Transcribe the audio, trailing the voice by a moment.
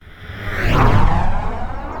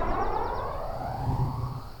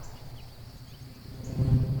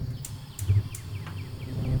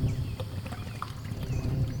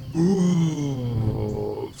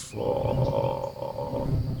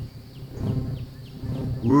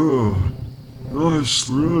Whoa, nice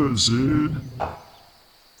throw, Zed.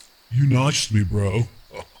 You notched me, bro.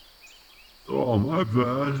 Oh, my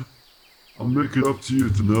bad. I'll make it up to you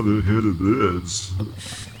with another hit of this.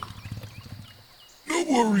 No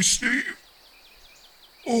worries, Steve.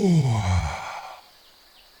 Oh,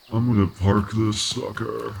 I'm gonna park this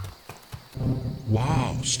sucker.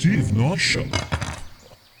 wow, Steve, nice shot.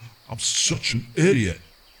 I'm such an idiot.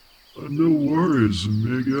 No worries,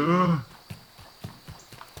 amiga.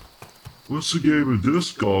 What's a game of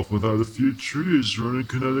disc golf without a few trees running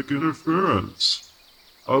kinetic interference?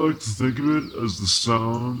 I like to think of it as the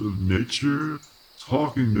sound of nature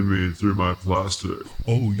talking to me through my plastic.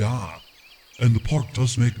 Oh, yeah. And the park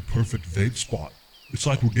does make a perfect vape spot. It's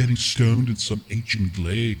like we're getting stoned in some ancient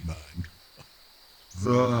glade, man.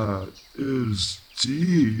 That is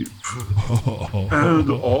deep and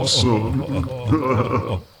awesome.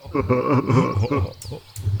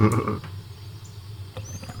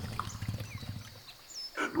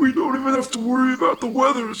 And we don't even have to worry about the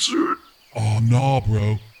weather soon. Oh, nah,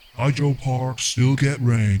 bro. Hydro parks still get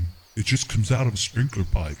rain. It just comes out of a sprinkler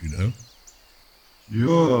pipe, you know?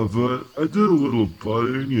 Yeah, but I did a little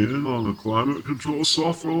butting in on the climate control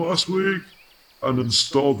software last week and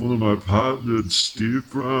installed one of my patented Steve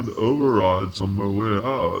brand overrides on my way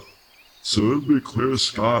out. So it'll be clear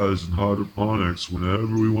skies and hydroponics whenever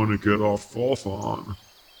we want to get off Falfon.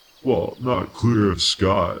 Well, not clear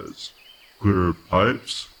skies. Clear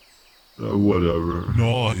pipes? Whatever.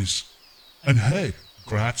 Nice. And hey,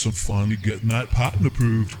 congrats on finally getting that patent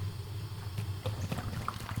approved.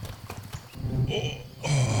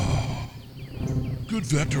 Oh, good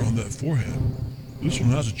vector on that forehand. This one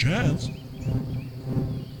has a chance.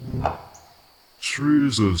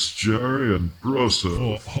 Jesus, Jerry and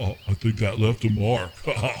Broso. I think that left a mark.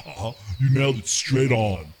 You nailed it straight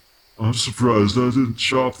on. I'm surprised I didn't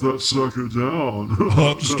chop that sucker down. I'll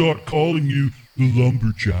have to start calling you the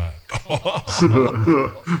lumberjack.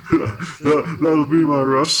 That'll be my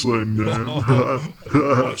wrestling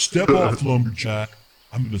name. Step off, lumberjack.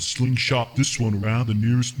 I'm gonna slingshot this one around the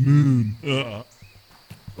nearest moon. I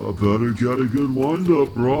better get a good wind-up,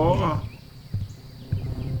 brah.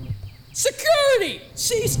 Security!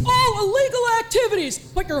 Cease all illegal activities!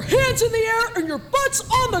 Put your hands in the air and your butts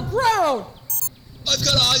on the ground! I've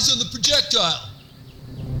got eyes on the projectile.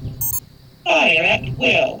 Fire at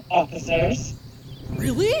will, officers.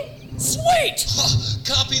 Really? Sweet! Huh,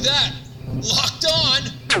 copy that. Locked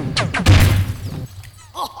on.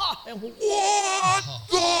 What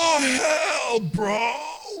the hell, bro?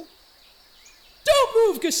 Don't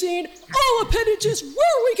move, Cassine! All appendages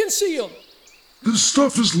where we can see them! This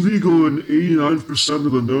stuff is legal in 89%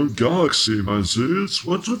 of the known galaxy, my dudes.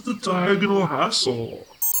 What's with the diagonal hassle?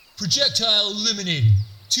 Projectile eliminated.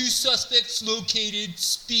 2 suspects located.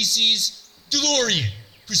 Species DeLorean.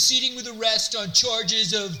 Proceeding with arrest on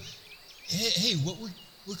charges of. Hey, what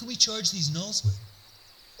can we charge these nulls with?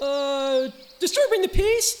 Disturbing the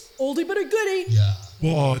peace? Oldie but a goodie. Yeah.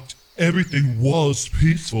 But everything was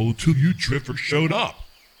peaceful until you Triffer showed up.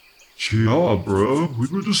 Yeah, bro. We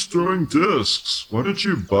were just throwing discs. Why didn't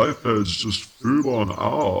you bipeds just food on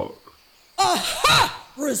out?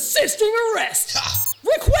 Aha! Resisting arrest! Ha!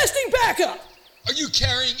 Requesting backup! Are you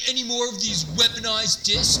carrying any more of these weaponized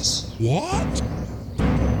discs? What?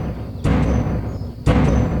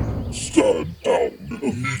 Stand down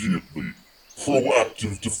immediately.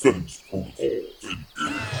 Proactive defense protocol engaged.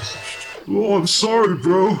 Oh, I'm sorry,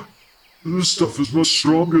 bro. This stuff is much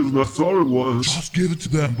stronger than I thought it was. Just give it to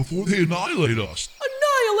them before they annihilate us.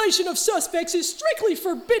 Annihilation of suspects is strictly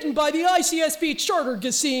forbidden by the ICSB Charter,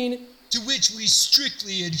 Cassine. To which we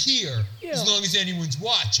strictly adhere, Yeah. as long as anyone's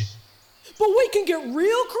watching. But we can get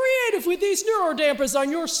real creative with these neurodampers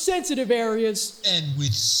on your sensitive areas. And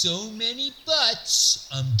with so many butts,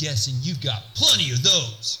 I'm guessing you've got plenty of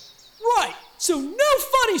those. Right, so no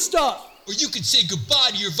funny stuff. Or you could say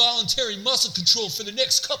goodbye to your voluntary muscle control for the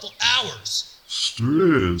next couple hours.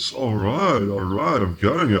 Streets, alright, I'm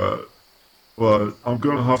getting it. But I'm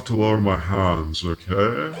gonna have to lower my hands,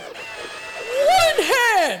 okay? One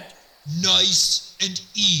hand! Nice and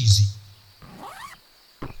easy.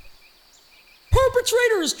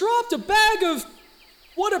 Perpetrator has dropped a bag of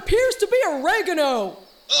what appears to be oregano.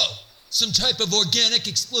 Oh, some type of organic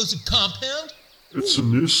explosive compound? It's a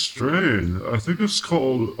new strain. I think it's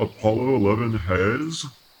called Apollo 11 Haze.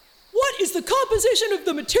 What is the composition of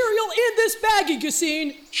the material in this baggie,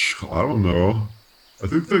 Cassine? I don't know. I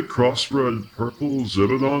think they crossbred purple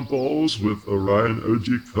Zibidon balls with Orion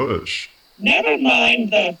OG Kush. Never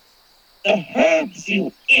mind the herbs,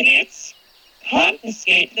 you idiots.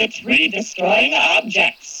 Confiscate the tree-destroying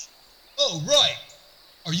objects. Oh, right.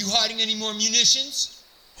 Are you hiding any more munitions?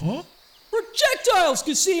 Huh? Projectiles,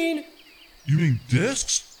 Cassine! You mean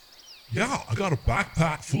discs? Yeah, I got a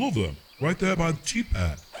backpack full of them, right there by the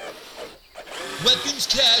T-pad. Weapons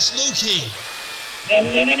cache located.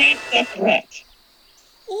 Eliminate the threat.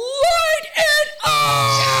 Light it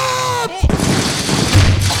up!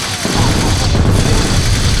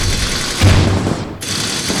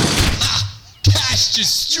 Cache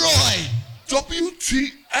destroyed.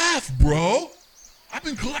 WTF, bro? I've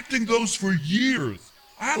been collecting those for years.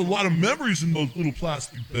 I had a lot of memories in those little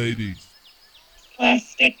plastic babies.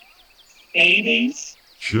 Plastic babies.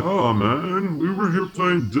 Yeah, man, we were here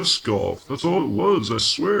playing disc golf. That's all it was, I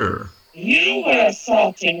swear. You were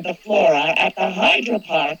assaulting the flora at the Hydro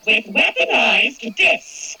Park with weaponized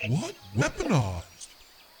discs. What? Weaponized?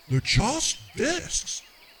 They're just discs.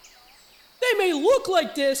 They may look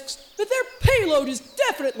like discs, but their payload is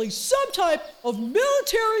definitely some type of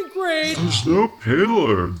military grade. There's no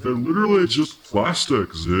payload. They're literally just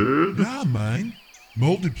plastic, Zed. Yeah, man.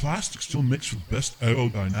 Molded plastic still makes for the best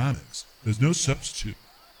aerodynamics. There's no substitute.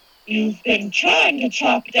 You've been trying to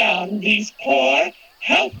chop down these poor,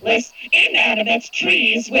 helpless, inanimate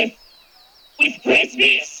trees with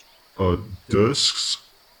frisbees? Discs?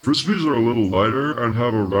 Frisbees are a little lighter and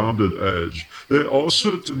have a rounded edge. They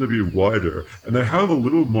also tend to be wider, and they have a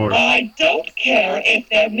little more... I don't care if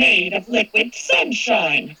they're made of liquid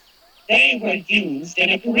sunshine. They were used in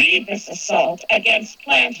a grievous assault against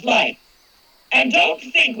plant life. And don't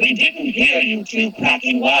think we didn't hear you two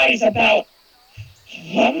cracking wise about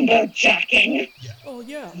lumberjacking. Oh,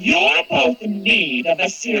 yeah. You're both in need of a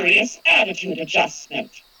serious attitude adjustment.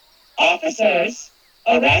 Officers,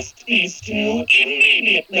 arrest these two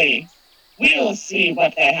immediately. We'll see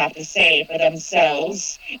what they have to say for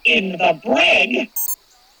themselves in the brig.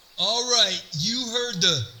 All right, you heard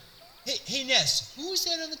the... Hey, Ness, who was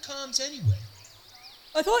that on the comms anyway?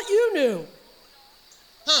 I thought you knew.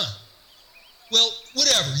 Huh. Well,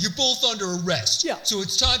 whatever, you're both under arrest. Yeah. So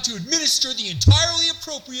it's time to administer the entirely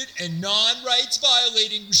appropriate and non-rights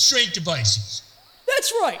violating restraint devices.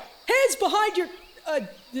 That's right. Hands behind your...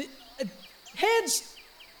 hands...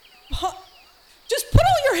 Just put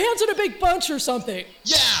all your hands in a big bunch or something.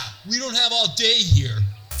 Yeah, we don't have all day here.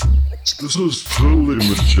 This is totally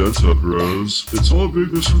magenta, bros. It's all a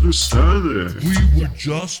big misunderstanding. We were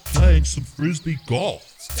just playing some frisbee golf.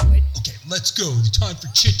 Okay, let's go. The time for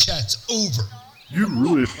chit-chat's over. You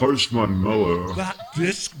really harshed my mellow. That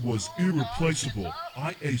disc was irreplaceable.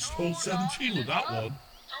 I aced hole 17 with that one.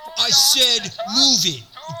 I said move it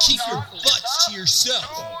and keep your butts to yourself.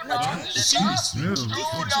 Seriously, Yeah, keep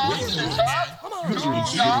your butts to man. you guys are in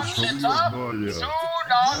serious trouble. You have no idea.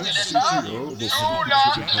 That CEO will probably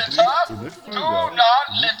take a company, when they find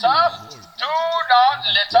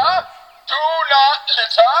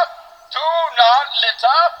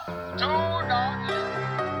out,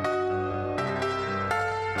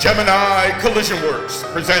 Gemini Collision Works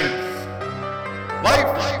presents Life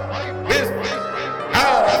with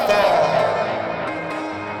Alpha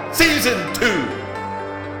Season 2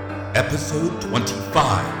 Episode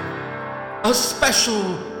 25 A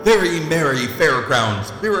special, very merry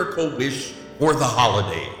Fairgrounds miracle wish for the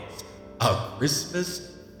holidays. A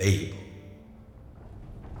Christmas fable.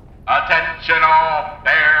 Attention all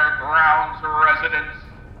Fairgrounds residents.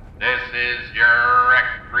 This is your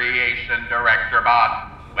Recreation Director Bot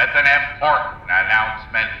with an important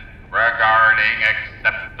announcement regarding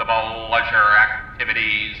acceptable leisure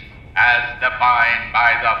activities as defined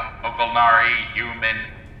by the Fogelnari Human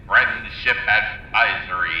Friendship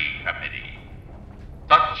Advisory Committee.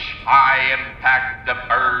 Such high-impact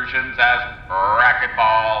diversions as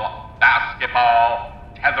racquetball, basketball,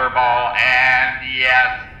 tetherball, and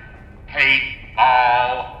yes,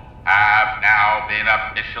 paintball have now been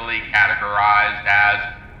officially categorized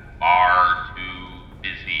as far too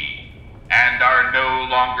busy and are no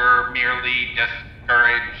longer merely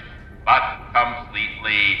discouraged but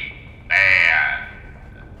completely banned.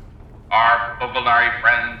 Our Fogelnari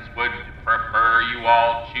friends would prefer you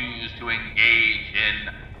all choose to engage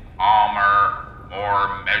in calmer,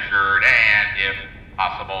 more measured, and, if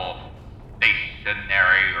possible,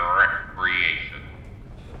 stationary recreation.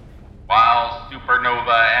 While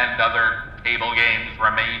Supernova and other table games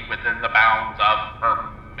remain within the bounds of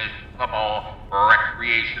permissible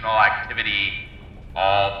recreational activity,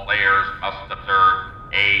 all players must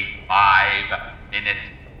observe a 5-minute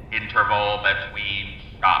interval between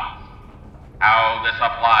shots. How this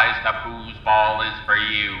applies to foosball is for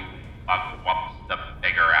you, Buck wants to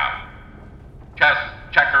figure out. Chess,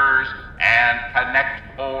 checkers, and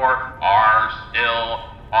Connect 4 are still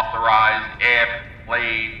authorized if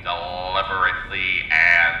played deliberately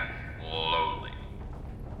and slowly.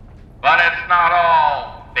 But it's not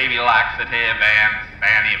all baby laxative, and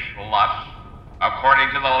Sandy Flush. According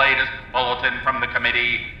to the latest bulletin from the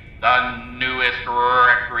committee, the newest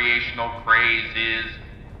recreational craze is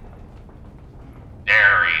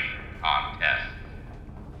daring contest.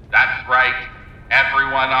 That's right,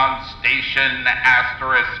 everyone on station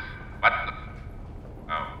asterisk, what the...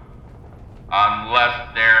 Oh.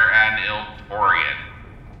 Unless they're an Iltorian.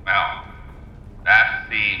 Well, that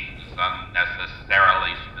seems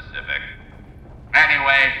unnecessarily specific.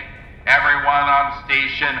 Anyway, everyone on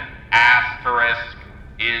station asterisk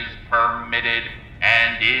is permitted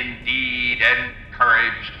and indeed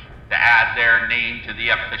encouraged to add their name to the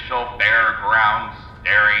official Fairgrounds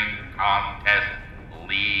Staring Contest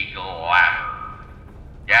League ladder.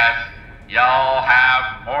 Yes, you'll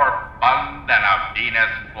have more fun than a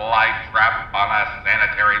Venus flytrap on a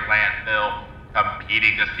sanitary landfill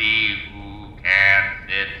competing to see who can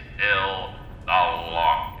sit still the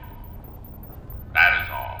longest. That is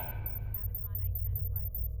all.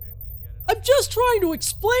 I'm just trying to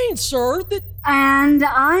explain, sir, that... And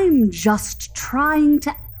I'm just trying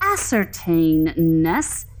to ascertain,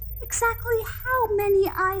 Ness, exactly how many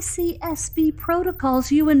ICSB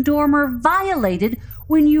protocols you and Dormer violated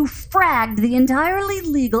when you fragged the entirely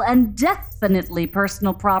legal and definitely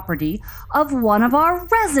personal property of one of our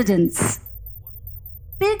residents.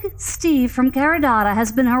 Big Steve from Caradata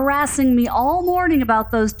has been harassing me all morning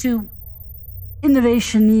about those two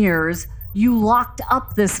innovationeers you locked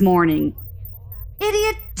up this morning.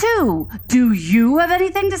 Idiot, too. Do you have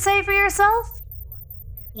anything to say for yourself?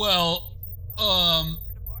 Well,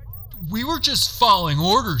 we were just following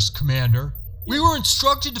orders, Commander. We were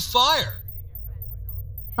instructed to fire.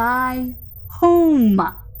 By whom?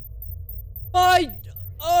 By,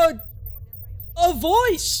 a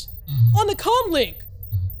voice on the comlink,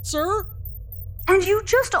 sir. And you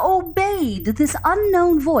just obeyed this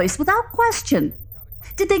unknown voice without question.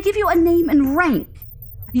 Did they give you a name and rank?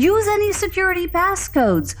 Use any security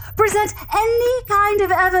passcodes? Present any kind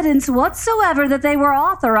of evidence whatsoever that they were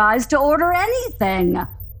authorized to order anything?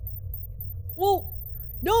 Well,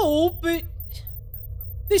 no, but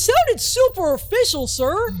they sounded super official,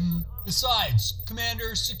 sir. Besides,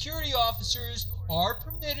 Commander, security officers are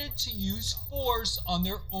permitted to use force on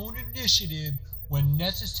their own initiative when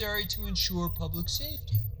necessary to ensure public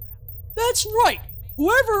safety. That's right.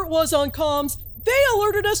 Whoever it was on comms, they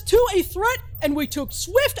alerted us to a threat, and we took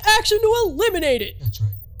swift action to eliminate it. That's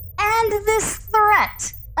right. And this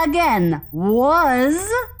threat, again,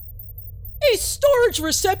 was... A storage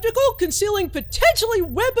receptacle concealing potentially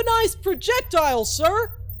weaponized projectiles, sir.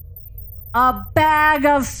 a bag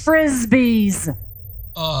of frisbees.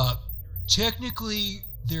 Technically,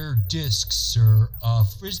 they're discs, sir.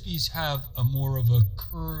 Frisbees have a more of a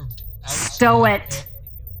curved outside. Stow it.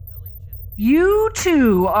 You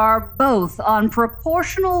two are both on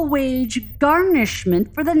proportional wage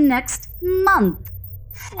garnishment for the next month.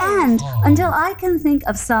 And until I can think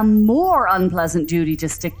of some more unpleasant duty to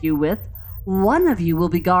stick you with, one of you will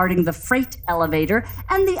be guarding the freight elevator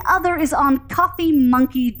and the other is on coffee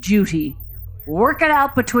monkey duty. Work it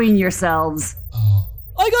out between yourselves.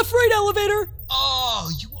 I got freight elevator.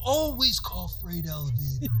 Oh, you always call freight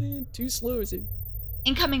elevator. Too slow, is it?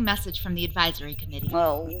 Incoming message from the advisory committee.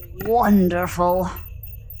 Oh, wonderful.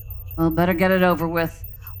 Well, better get it over with.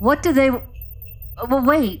 What do they... Well,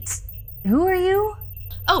 wait. Who are you?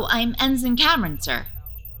 Oh, I'm Ensign Cameron, sir.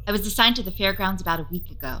 I was assigned to the fairgrounds about a week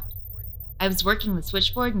ago. I was working the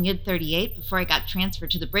switchboard in Yud 38 before I got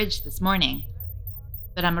transferred to the bridge this morning.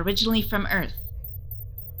 But I'm originally from Earth.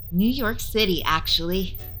 New York City,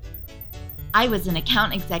 actually. I was an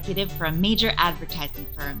account executive for a major advertising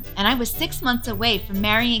firm, and I was 6 months away from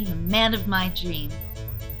marrying the man of my dreams.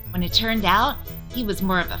 When it turned out, he was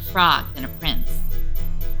more of a frog than a prince.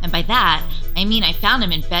 And by that, I mean I found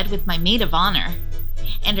him in bed with my maid of honor,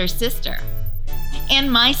 and her sister,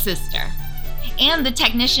 and my sister, and the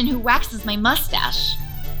technician who waxes my mustache.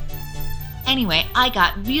 Anyway, I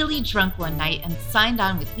got really drunk one night and signed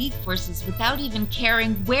on with League forces without even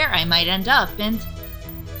caring where I might end up, and...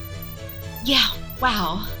 yeah,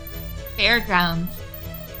 wow. Fairgrounds.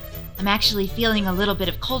 I'm actually feeling a little bit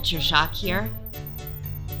of culture shock here.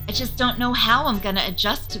 I just don't know how I'm gonna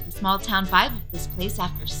adjust to the small town vibe of this place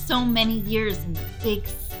after so many years in the big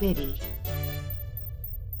city.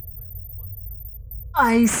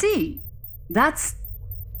 I see. That's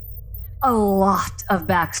a lot of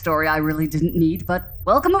backstory I really didn't need, but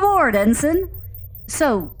welcome aboard, Ensign.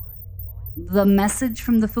 So, the message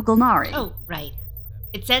from the Fugalnari. Oh, right.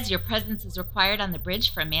 It says your presence is required on the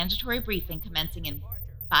bridge for a mandatory briefing commencing in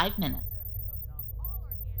 5 minutes.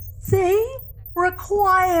 They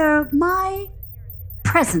require my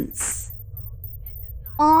presence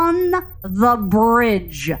on the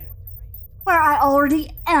bridge, where I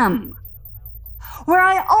already am. Where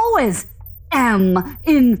I always am,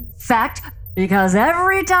 in fact, because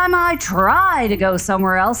every time I try to go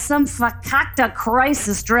somewhere else, some fakakta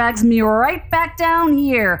crisis drags me right back down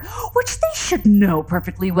here, which they should know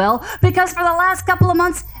perfectly well, because for the last couple of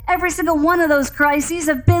months, every single one of those crises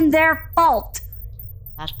have been their fault.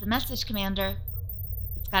 That's the message, Commander.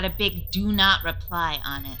 It's got a big do not reply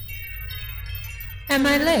on it. Am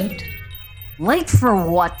I late? Late for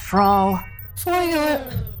what, Thrall? For your...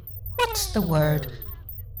 what's the word?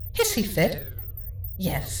 Hissy fit?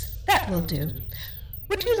 Yes, that will do.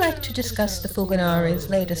 Would you like to discuss the Fulganari's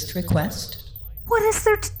latest request? What is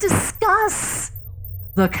there to discuss?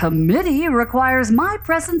 The committee requires my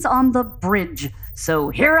presence on the bridge, so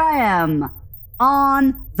here I am,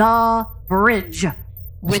 on the bridge.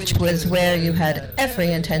 Which was where you had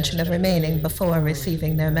every intention of remaining before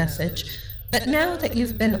receiving their message. But now that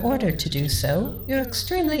you've been ordered to do so, you're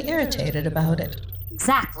extremely irritated about it.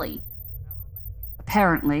 Exactly.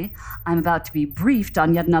 Apparently, I'm about to be briefed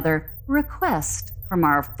on yet another request from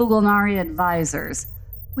our Fulganari advisors,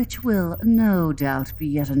 which will no doubt be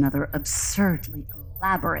yet another absurdly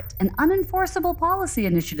elaborate and unenforceable policy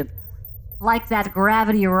initiative, like that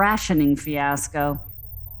gravity rationing fiasco.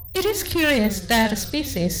 It is curious that a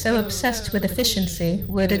species so obsessed with efficiency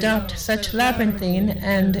would adopt such labyrinthine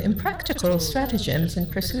and impractical stratagems in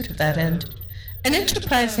pursuit of that end. An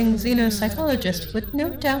enterprising xenopsychologist would no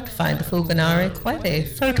doubt find the Fulganari quite a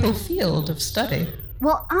fertile field of study.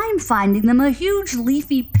 Well, I'm finding them a huge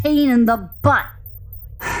leafy pain in the butt.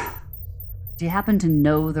 Do you happen to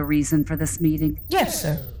know the reason for this meeting? Yes,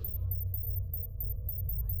 sir.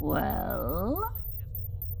 Well,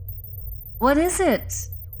 what is it?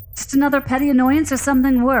 Just another petty annoyance or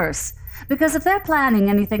something worse? Because if they're planning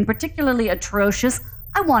anything particularly atrocious,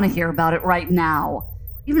 I want to hear about it right now.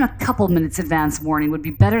 Even a couple minutes advance warning would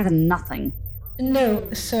be better than nothing. No,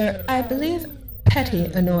 sir. I believe petty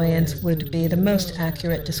annoyance would be the most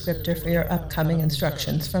accurate descriptor for your upcoming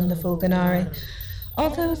instructions from the Fulganari.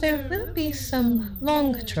 Although there will be some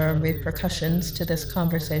long-term repercussions to this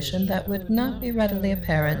conversation that would not be readily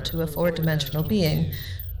apparent to a four-dimensional being,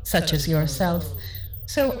 such as yourself.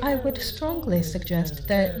 So I would strongly suggest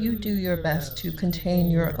that you do your best to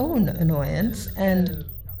contain your own annoyance and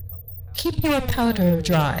keep your powder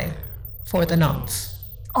dry for the nonce.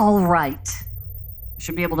 All right. I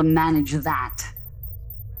should be able to manage that.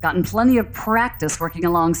 Gotten plenty of practice working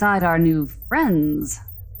alongside our new friends.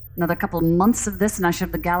 Another couple months of this and I should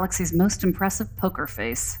have the galaxy's most impressive poker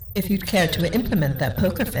face. If you'd care to implement that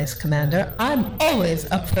poker face, Commander, I'm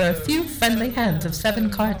always up for a few friendly hands of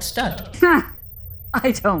 7-card stud.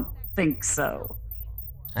 I don't think so.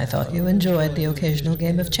 I thought you enjoyed the occasional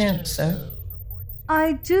game of chance, sir.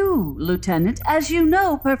 I do, Lieutenant, as you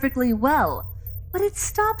know perfectly well. But it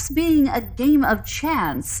stops being a game of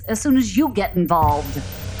chance as soon as you get involved.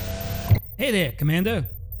 Hey there, Commander.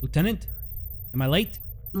 Lieutenant. Am I late?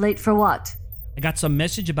 Late for what? I got some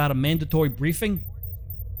message about a mandatory briefing.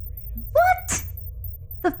 What?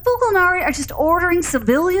 The Fulganari are just ordering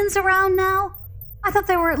civilians around now? I thought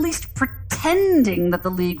they were at least pretending that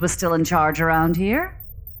the League was still in charge around here.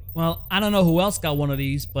 Well, I don't know who else got one of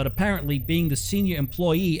these, but apparently being the senior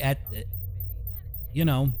employee at,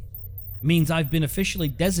 means I've been officially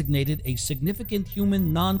designated a significant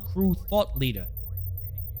human non-crew thought leader.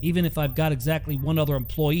 Even if I've got exactly one other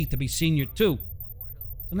employee to be senior too.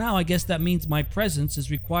 So now I guess that means my presence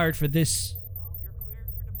is required for this...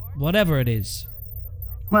 whatever it is.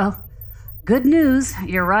 Well, good news.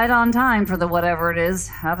 You're right on time for the whatever it is.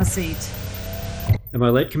 Have a seat. Am I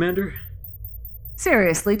late, Commander?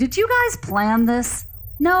 Seriously, did you guys plan this?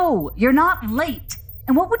 No, you're not late.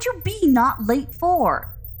 And what would you be not late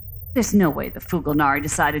for? There's no way the Fulganari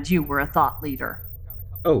decided you were a thought leader.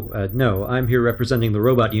 Oh, no, I'm here representing the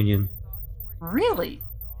Robot Union. Really?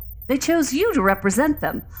 They chose you to represent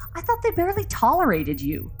them. I thought they barely tolerated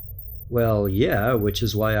you. Well, yeah, which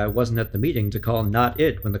is why I wasn't at the meeting to call not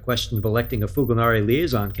it when the question of electing a Fulganari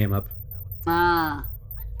liaison came up. Ah.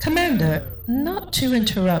 Commander, not to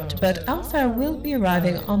interrupt, but Althar will be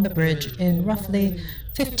arriving on the bridge in roughly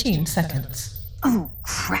 15 seconds. Oh,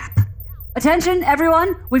 crap. Attention,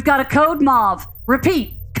 everyone. We've got a code MOV.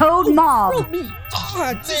 Repeat, code MOV.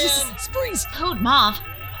 God, Jesus, freeze. Code MOV?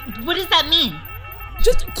 What does that mean?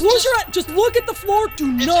 Just close your eyes. Just look at the floor.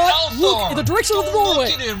 Do not Althar. look in the direction of the doorway.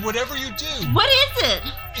 Look at him, whatever you do. What is it?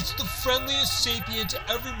 It's the friendliest sapient to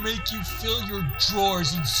ever make you fill your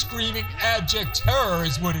drawers in screaming abject terror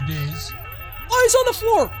is what it is. Eyes on the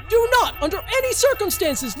floor. Do not, under any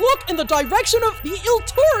circumstances, look in the direction of the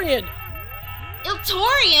Ilturian.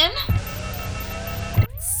 Iltorian?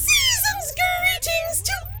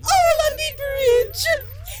 Village!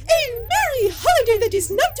 A merry holiday that is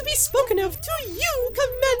not to be spoken of to you,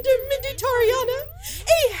 Commander Minditariana!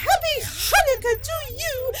 A happy Hanukkah to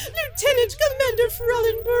you, Lieutenant Commander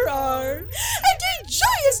Frollenberar! And a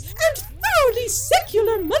joyous and thoroughly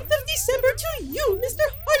secular month of December to you, Mr.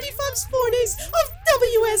 Hardyfox Fornes of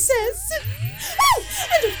WSS! Oh,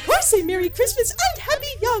 and of course a Merry Christmas and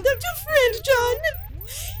Happy Yalda to Friend John!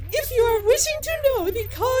 If you are wishing to know the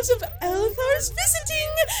cause of Elthar's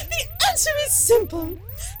visiting, the answer is simple.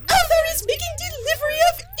 Elthar is making delivery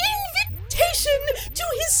of invitation to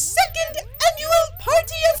his second annual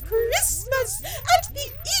party of Christmas at the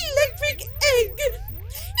Electric Egg.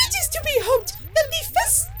 It is to be hoped that the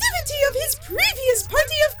festivity of his previous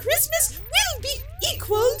party of Christmas will be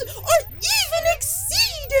equaled or even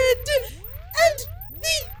exceeded, and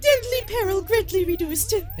the deadly peril greatly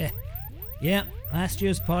reduced. Yeah, last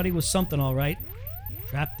year's party was something all right.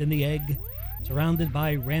 Trapped in the egg, surrounded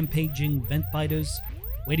by rampaging vent fighters,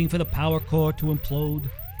 waiting for the power core to implode.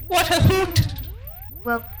 What a hoot!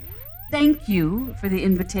 Well, thank you for the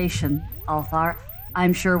invitation, Althar.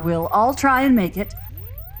 I'm sure we'll all try and make it.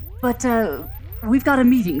 But, we've got a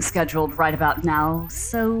meeting scheduled right about now,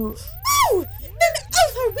 so... Oh! Then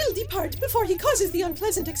Althar will depart before he causes the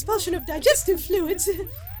unpleasant expulsion of digestive fluids.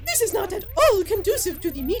 This is not at all conducive to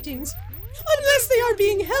the meetings. Unless they are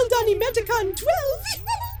being held on Emeticon 12.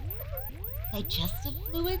 Digestive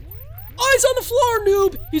fluid? Eyes on the floor,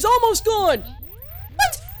 noob! He's almost gone!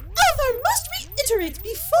 But Althar must reiterate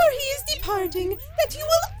before he is departing that you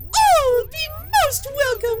will all be most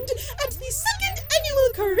welcomed at the second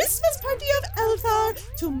annual Christmas party of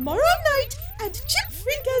Althar tomorrow night at Chip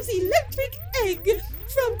Frinka's Electric Egg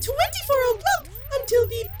from 24 o'clock until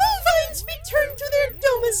the bovines return to their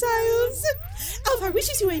domiciles. Althar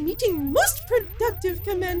wishes you a meeting most productive,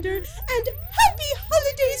 Commander, and happy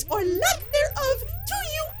holidays or lack thereof to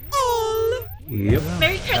you all! Yep.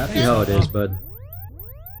 Merry Christmas. Happy holidays, bud.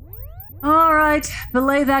 All right,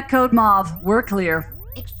 belay that code, Mauve. We're clear.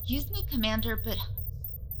 Excuse me, Commander, but...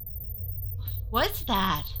 what's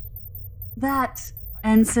that? That,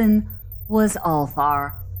 Ensign, was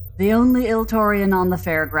Althar, the only Iltorian on the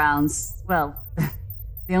fairgrounds. Well,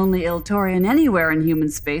 the only Iltorian anywhere in human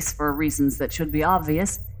space for reasons that should be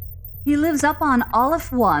obvious. He lives up on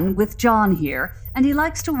Aleph 1 with John here, and he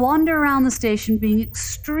likes to wander around the station being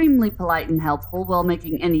extremely polite and helpful while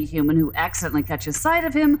making any human who accidentally catches sight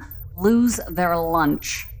of him lose their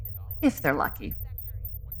lunch. If they're lucky.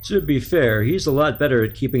 To be fair, he's a lot better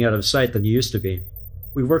at keeping out of sight than he used to be.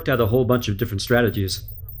 We worked out a whole bunch of different strategies.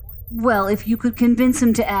 Well, if you could convince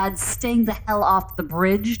him to add staying the hell off the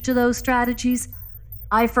bridge to those strategies,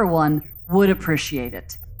 I, for one, would appreciate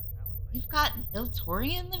it. You've got an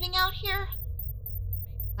Iltorian living out here?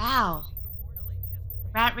 Wow. The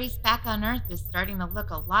rat race back on Earth is starting to look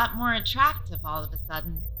a lot more attractive all of a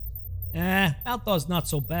sudden. Althar's not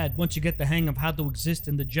so bad once you get the hang of how to exist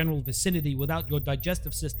in the general vicinity without your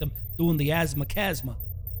digestive system doing the asthma-chasma.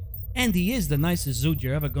 And he is the nicest Zood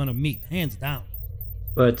you're ever gonna meet, hands down.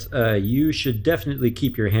 But, you should definitely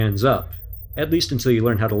keep your hands up. At least until you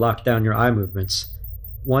learn how to lock down your eye movements.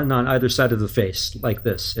 One on either side of the face, like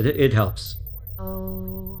this. It helps.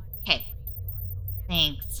 Okay.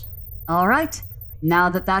 Thanks. All right. Now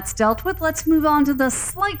that that's dealt with, let's move on to the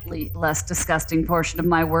slightly less disgusting portion of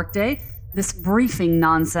my workday. This briefing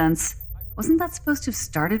nonsense. Wasn't that supposed to have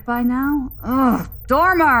started by now? Ugh,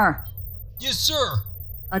 Dormer! Yes, sir.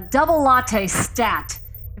 A double latte stat.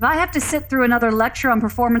 If I have to sit through another lecture on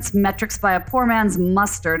performance metrics by a poor man's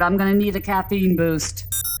mustard, I'm gonna need a caffeine boost.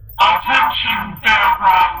 Attention,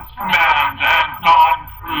 Fairgrounds Command and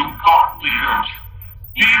non-crew cart leaders.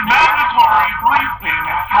 The mandatory briefing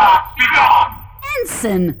has begun.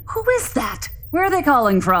 Ensign! Who is that? Where are they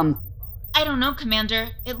calling from? I don't know, Commander.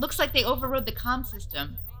 It looks like they overrode the comm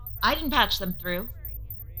system. I didn't patch them through.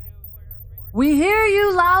 We hear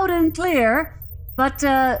you loud and clear, but,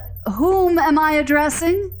 whom am I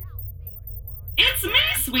addressing? It's me,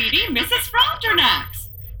 sweetie, Mrs. Fronternax.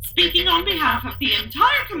 Speaking on behalf of the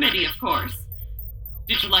entire committee, of course.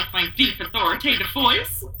 Did you like my deep, authoritative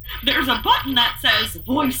voice? There's a button that says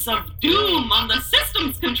Voice of Doom on the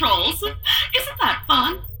systems controls. Isn't that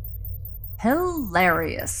fun?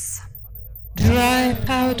 Hilarious. Dry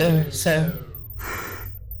powder, sir.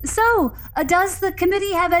 So, does the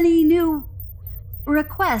committee have any new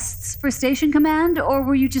requests for station command, or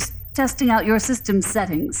were you just testing out your system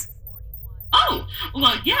settings? Oh,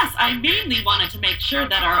 well, yes, I mainly wanted to make sure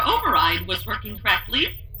that our override was working correctly,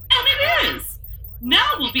 and it is.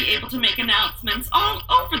 Now we'll be able to make announcements all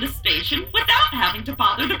over the station without having to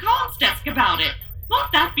bother the comms desk about it.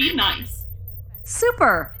 Won't that be nice?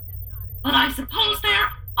 Super. But I suppose there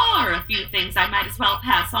are a few things I might as well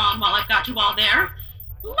pass on while I've got you all there.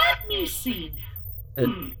 Let me see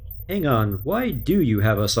now. Hang on, why do you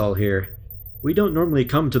have us all here? We don't normally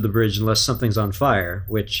come to the bridge unless something's on fire,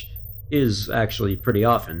 which is actually pretty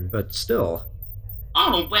often, but still.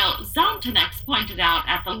 Oh, well, Zontanex pointed out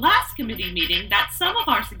at the last committee meeting that some of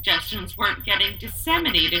our suggestions weren't getting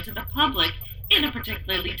disseminated to the public in a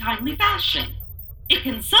particularly timely fashion. It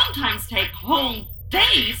can sometimes take whole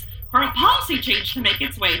days for a policy change to make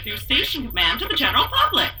its way through station command to the general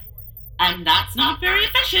public. And that's not very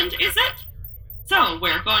efficient, is it? So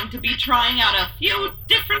we're going to be trying out a few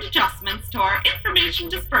different adjustments to our information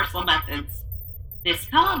dispersal methods. This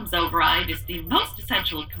comms override is the most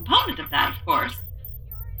essential component of that, of course.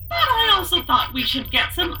 But I also thought we should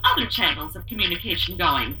get some other channels of communication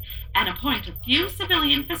going and appoint a few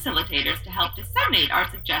civilian facilitators to help disseminate our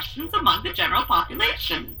suggestions among the general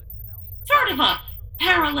population. Sort of a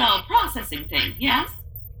parallel processing thing, yes?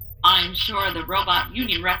 I'm sure the Robot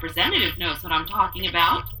Union representative knows what I'm talking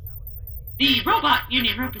about. The Robot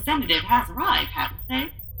Union representative has arrived, haven't they?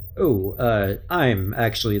 Oh, I'm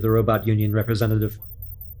actually the Robot Union representative.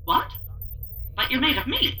 What? But you're made of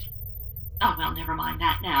meat. Oh, well, never mind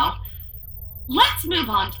that now. Let's move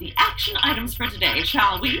on to the action items for today,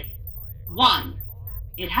 shall we? 1.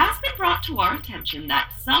 It has been brought to our attention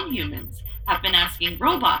that some humans have been asking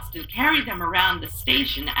robots to carry them around the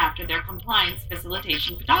station after their compliance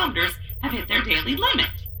facilitation pedometers have hit their daily limit.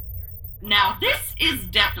 Now, this is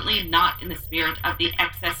definitely not in the spirit of the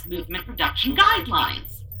excess movement reduction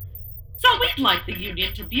guidelines. So we'd like the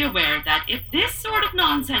union to be aware that if this sort of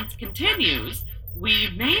nonsense continues, we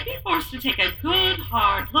may be forced to take a good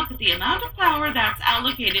hard look at the amount of power that's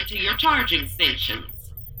allocated to your charging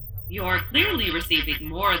stations. You're clearly receiving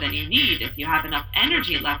more than you need if you have enough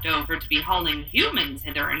energy left over to be hauling humans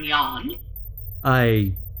hither and yon.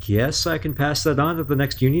 I guess I can pass that on at the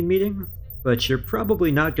next union meeting? But you're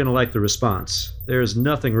probably not going to like the response. There's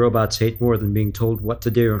nothing robots hate more than being told what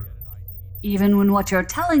to do. Even when what you're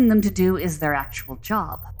telling them to do is their actual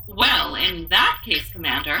job. Well, in that case,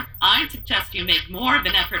 Commander, I'd suggest you make more of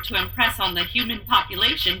an effort to impress on the human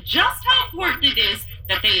population just how important it is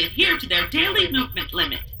that they adhere to their daily movement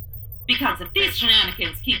limit. Because if these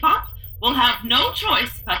shenanigans keep up, we'll have no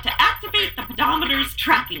choice but to activate the pedometer's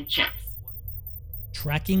tracking chips.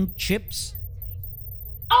 Tracking chips?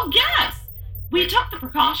 Oh, yes! We took the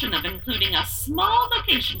precaution of including a small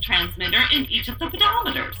location transmitter in each of the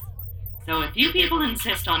pedometers. So if you people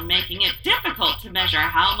insist on making it difficult to measure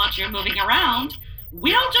how much you're moving around,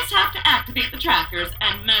 we'll just have to activate the trackers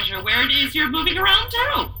and measure where it is you're moving around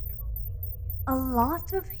too. A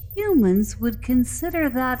lot of humans would consider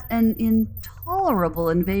that an intolerable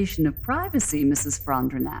invasion of privacy, Mrs.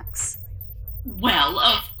 Frondranax. Well,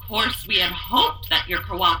 of course we had hoped that your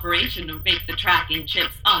cooperation would make the tracking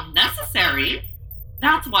chips unnecessary.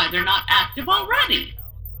 That's why they're not active already.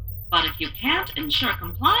 But if you can't ensure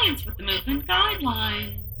compliance with the movement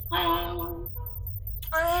guidelines, well...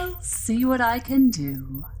 I'll see what I can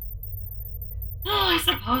do. Oh, I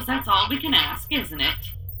suppose that's all we can ask, isn't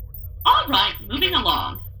it? All right, moving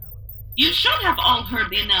along. You should have all heard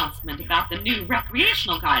the announcement about the new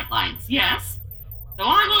recreational guidelines, yes? So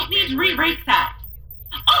I won't need to re-rake that.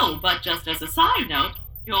 Oh, but just as a side note,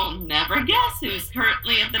 you'll never guess who's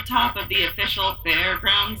currently at the top of the official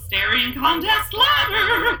Fairground Staring Contest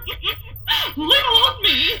ladder! Little old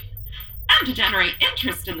me! And to generate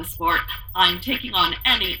interest in the sport, I'm taking on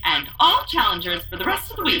any and all challengers for the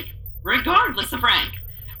rest of the week, regardless of rank.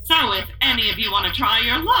 So if any of you want to try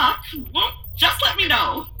your luck, well, just let me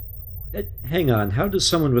know. Hang on, how does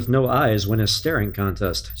someone with no eyes win a staring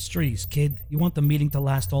contest? Strees, kid, you want the meeting to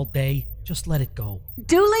last all day? Just let it go.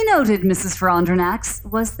 Duly noted, Mrs. Frondranax.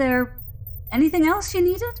 Was there anything else you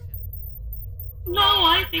needed? No,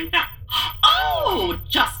 I think that... Oh,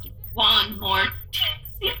 just one more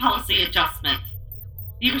teensy policy adjustment.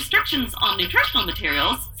 The restrictions on nutritional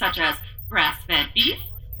materials, such as grass-fed beef,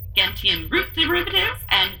 Gentian root derivatives,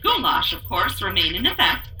 and goulash, of course, remain in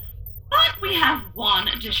effect. But we have one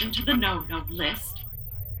addition to the no-no list.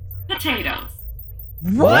 Potatoes.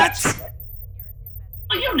 What?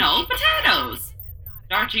 Oh, you know, potatoes.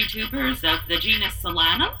 Starchy tubers of the genus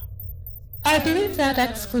Solanum. I believe that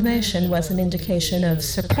exclamation was an indication of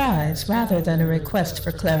surprise rather than a request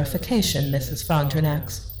for clarification, Mrs.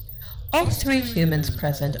 Frondranax. All 3 humans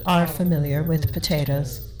present are familiar with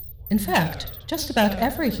potatoes. In fact, just about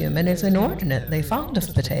every human is inordinately fond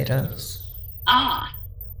of potatoes. Ah.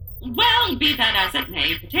 Well, be that as it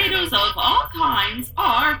may, potatoes of all kinds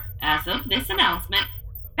are, as of this announcement,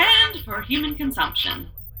 banned for human consumption.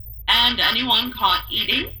 And anyone caught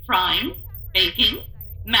eating, frying, baking,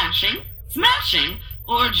 mashing, smashing,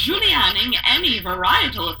 or julienning any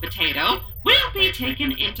varietal of potato will be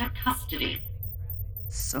taken into custody.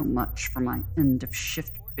 So much for my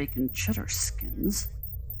end-of-shift bacon cheddar skins.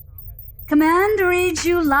 Command reads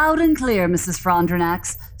you loud and clear, Mrs.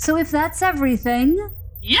 Frondranax. So if that's everything...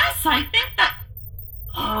 Yes, I think that...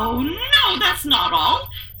 Oh, no, that's not all.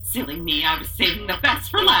 Silly me, I was saving the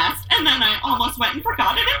best for last, and then I almost went and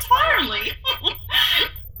forgot it entirely.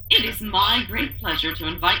 It is my great pleasure to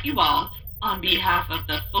invite you all, on behalf of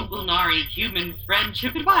the Fugalnari Human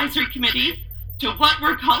Friendship Advisory Committee, to what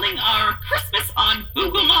we're calling our Christmas on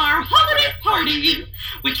Fugalnar Holiday Party,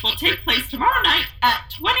 which will take place tomorrow night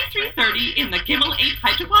at 23:30 in the Gimmel 8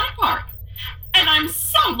 Hydroponic Park. And I'm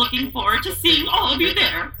so looking forward to seeing all of you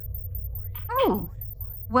there. Oh,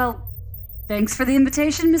 well, thanks for the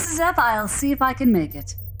invitation, Mrs. F. I'll see if I can make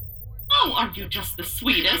it. Oh, are you just the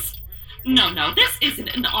sweetest? No, this isn't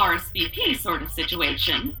an RSVP sort of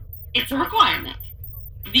situation. It's a requirement.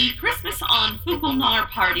 The Christmas on Fugalnar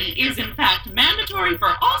party is in fact mandatory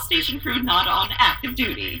for all station crew not on active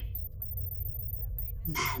duty.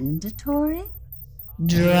 Mandatory?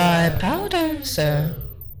 Dry powder, sir.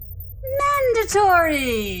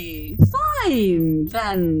 Mandatory! Fine,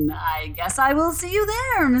 then I guess I will see you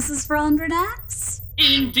there, Mrs. Frondranax.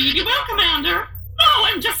 Indeed you will, Commander. Oh,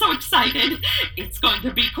 I'm just so excited. It's going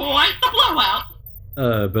to be quite the blowout.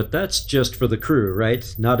 But that's just for the crew,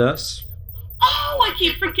 right? Not us? Oh, I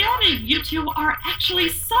keep forgetting. You two are actually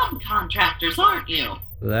subcontractors, aren't you?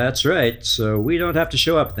 That's right, so we don't have to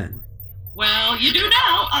show up then. Well, you do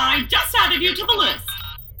now. I just added you to the list.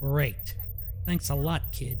 Great. Thanks a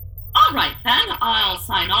lot, kid. All right, then. I'll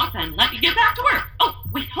sign off and let you get back to work. Oh,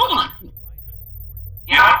 wait, hold on.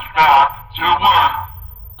 Get back to work.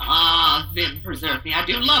 Ah, Vin preserve me. I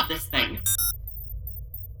do love this thing.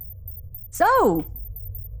 So,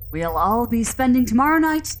 we'll all be spending tomorrow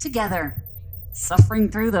night together, suffering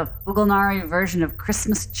through the Fugalnari version of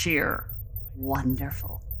Christmas cheer.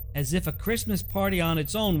 Wonderful. As if a Christmas party on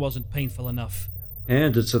its own wasn't painful enough.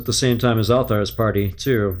 And it's at the same time as Althar's party,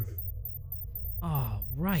 too. Oh,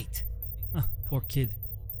 right. Poor kid.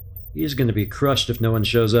 He's gonna be crushed if no one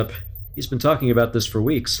shows up. He's been talking about this for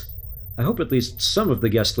weeks. I hope at least some of the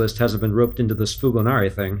guest list hasn't been roped into this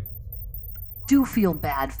Fugalnari thing. Do feel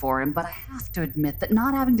bad for him, but I have to admit that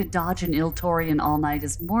not having to dodge an Iltorian all night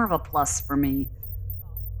is more of a plus for me.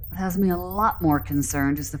 What has me a lot more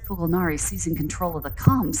concerned is the Fugalnari seizing control of the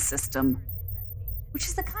comms system, which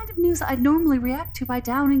is the kind of news I'd normally react to by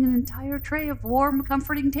downing an entire tray of warm,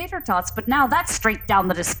 comforting tater tots, but now that's straight down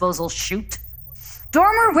the disposal chute.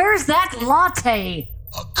 Dormer, where's that latte?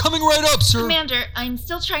 Coming right up, sir. Commander, I'm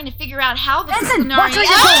still trying to figure out how the Ensign, Fugalnari... watch where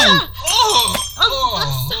you're going!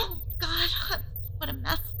 Oh, God, what a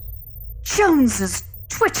mess. Jones's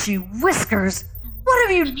twitchy whiskers. What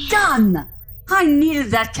have you done? I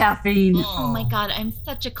needed that caffeine. Oh my God, I'm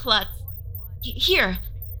such a klutz. Here,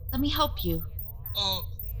 let me help you. Oh,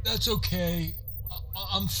 that's okay.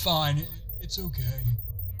 I'm fine. It's okay.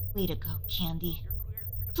 Way to go, Candy.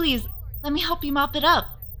 Please, let me help you mop it up.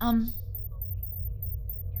 I'm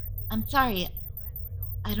sorry.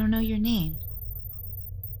 I don't know your name.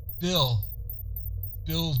 Bill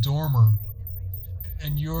Dormer.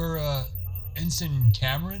 And you're, Ensign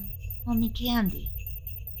Cameron? Call me Candy.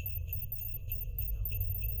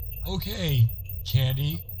 Okay,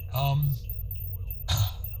 Candy.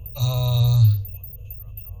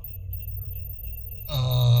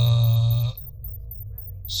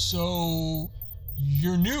 So,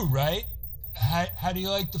 you're new, right? How do you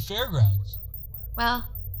like the fairgrounds? Well,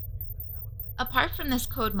 apart from this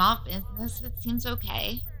code mop business, it seems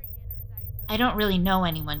okay. I don't really know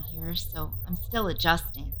anyone here, so I'm still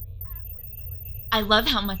adjusting. I love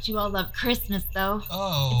how much you all love Christmas, though.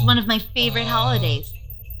 Oh. It's one of my favorite holidays.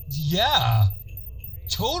 Yeah,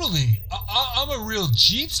 totally. I'm a real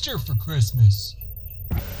Jeepster for Christmas.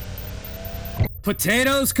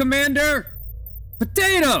 Potatoes, Commander?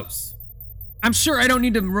 Potatoes! I'm sure I don't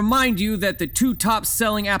need to remind you that the two top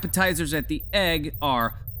selling appetizers at the Egg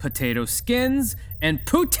are potato skins and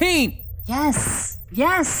poutine!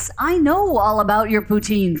 Yes, I know all about your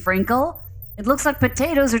poutine, Frinkle. It looks like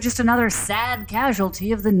potatoes are just another sad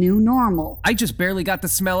casualty of the new normal. I just barely got the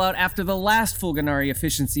smell out after the last Fugalnari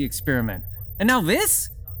efficiency experiment. And now this?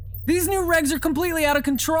 These new regs are completely out of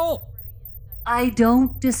control. I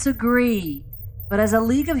don't disagree. But as a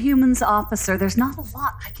League of Humans officer, there's not a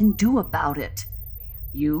lot I can do about it.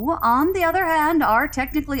 You, on the other hand, are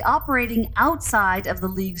technically operating outside of the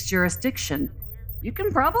League's jurisdiction. You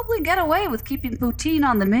can probably get away with keeping poutine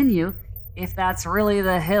on the menu, if that's really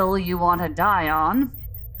the hill you want to die on.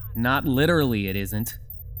 Not literally, it isn't.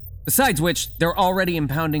 Besides which, they're already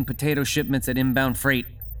impounding potato shipments at inbound freight.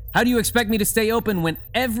 How do you expect me to stay open when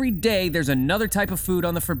every day there's another type of food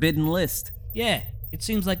on the forbidden list? Yeah, it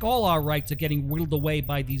seems like all our rights are getting whittled away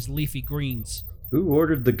by these leafy greens. Who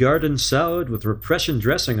ordered the garden salad with repression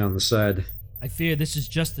dressing on the side? I fear this is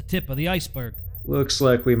just the tip of the iceberg. Looks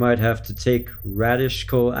like we might have to take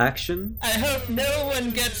radical action. I hope no one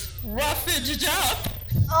gets roughaged up.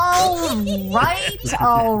 All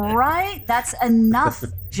right. That's enough,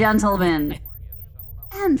 gentlemen.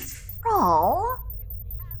 And Frall?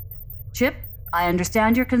 Chip, I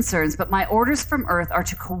understand your concerns, but my orders from Earth are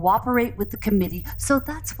to cooperate with the committee, so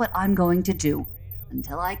that's what I'm going to do.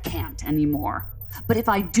 Until I can't anymore. But if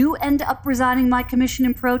I do end up resigning my commission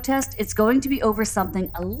in protest, it's going to be over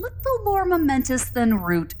something a little more momentous than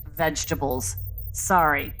root vegetables.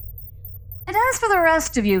 Sorry. And as for the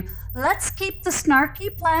rest of you, let's keep the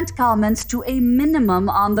snarky plant comments to a minimum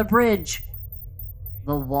on the bridge.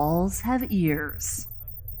 The walls have ears.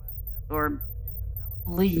 Or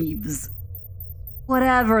leaves.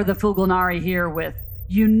 Whatever the Fulgonari here with,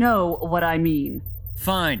 you know what I mean.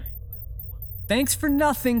 Fine. Thanks for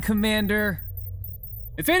nothing, Commander.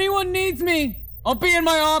 If anyone needs me, I'll be in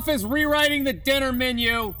my office rewriting the dinner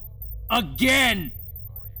menu. Again!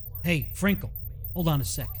 Hey, Frinkle, hold on a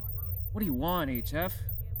sec. What do you want, HF?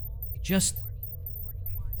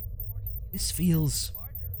 This feels,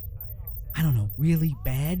 I don't know, really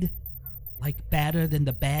bad? Like badder than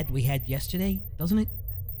the bad we had yesterday, doesn't it?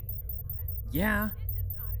 Yeah.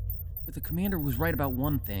 But the Commander was right about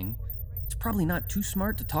one thing. It's probably not too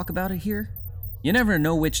smart to talk about it here. You never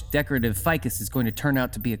know which decorative ficus is going to turn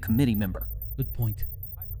out to be a committee member. Good point.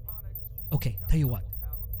 Okay, tell you what.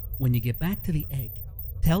 When you get back to the egg,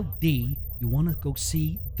 tell Dee you want to go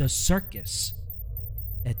see the circus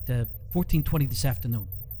at 14:20 this afternoon.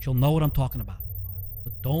 She'll know what I'm talking about.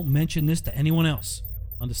 But don't mention this to anyone else.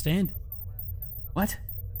 Understand? What?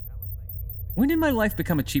 When did my life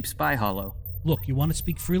become a cheap spy hollow? Look, you want to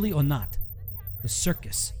speak freely or not? The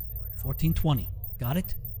circus, 14:20. Got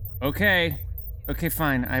it? Okay,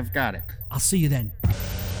 fine. I've got it. I'll see you then.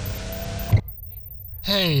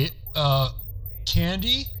 Hey,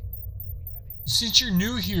 Candy? Since you're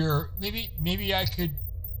new here, maybe I could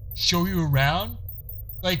show you around?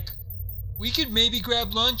 Like, we could maybe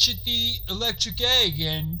grab lunch at the Electric Egg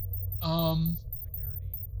and,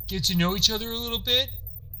 get to know each other a little bit?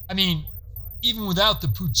 I mean, even without the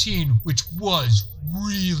poutine, which was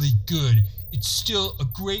really good, it's still a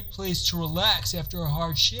great place to relax after a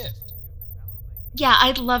hard shift. Yeah,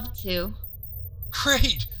 I'd love to.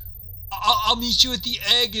 Great! I'll meet you at the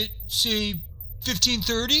Egg at, say,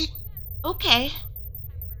 15:30? Okay.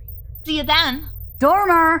 See you then.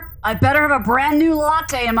 Dormer, I better have a brand new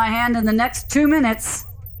latte in my hand in the next 2 minutes.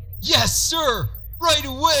 Yes, sir! Right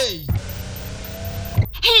away!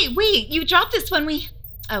 Hey, wait, you dropped this when we...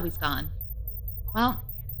 Oh, he's gone. Well,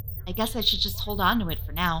 I guess I should just hold on to it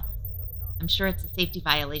for now. I'm sure it's a safety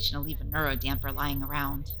violation to leave a neurodamper lying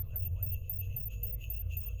around.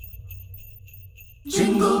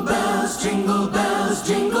 Jingle bells,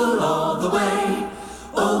 jingle all the way.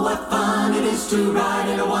 Oh, what fun it is to ride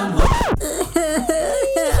in a one-horse.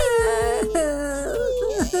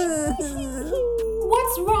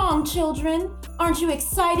 What's wrong, children? Aren't you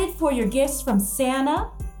excited for your gifts from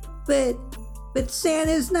Santa? But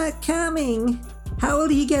Santa's not coming. How will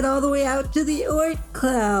he get all the way out to the Oort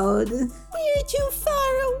cloud? We're too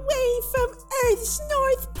far away from Earth's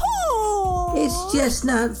North Pole. It's just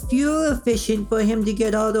not fuel efficient for him to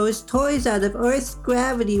get all those toys out of Earth's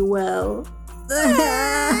gravity well.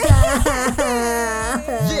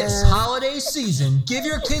 This holiday season, give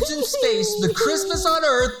your kids in space the Christmas on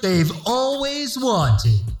Earth they've always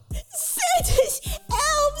wanted. Santa's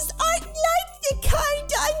elves aren't like the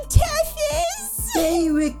kind on Tethys. They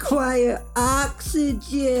require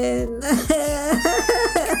oxygen.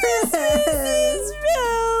 Christmas is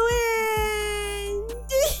ruined.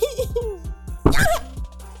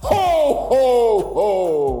 Ho, ho,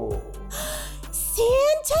 ho!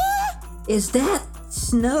 Santa? Is that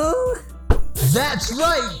snow? That's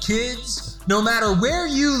right, kids! No matter where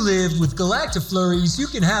you live with Galactiflurries, you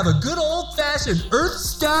can have a good old-fashioned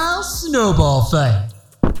Earth-style snowball fight.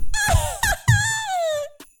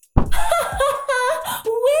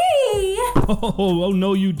 Wee! Oh,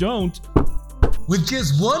 no, you don't. With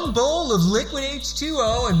just one bowl of liquid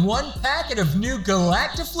H2O and one packet of new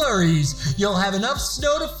Galactiflurries, you'll have enough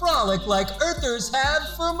snow to frolic like Earthers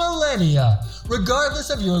have for millennia, regardless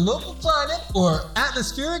of your local climate or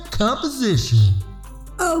atmospheric composition.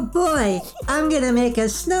 Oh boy, I'm gonna make a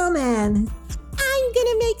snowman. I'm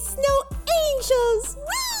gonna make snow angels.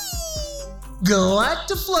 Whee!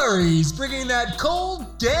 Galactiflurries, bringing that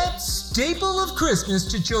cold, damp staple of Christmas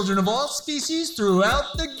to children of all species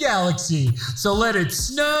throughout the galaxy. So let it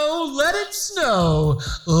snow, let it snow,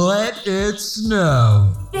 let it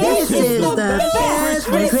snow. This is the best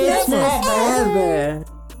Christmas ever!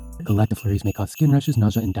 Galactiflurries may cause skin rashes,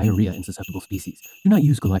 nausea, and diarrhea in susceptible species. Do not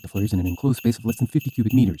use Galactiflurries in an enclosed space of less than 50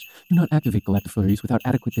 cubic meters. Do not activate Galactiflurries without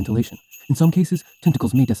adequate ventilation. In some cases,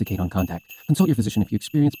 tentacles may desiccate on contact. Consult your physician if you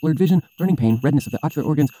experience blurred vision, burning pain, redness of the ocular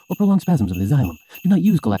organs, or prolonged spasms of the xylem. Do not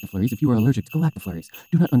use Galactiflurries if you are allergic to Galactiflurries.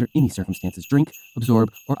 Do not under any circumstances drink,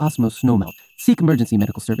 absorb, or osmose snow melt. Seek emergency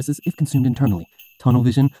medical services if consumed internally. Tunnel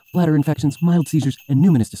vision, bladder infections, mild seizures, and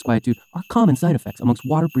numinous disquietude are common side effects amongst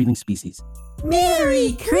water-breathing species.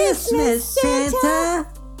 Merry Christmas, Santa!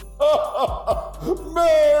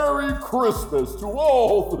 Merry Christmas to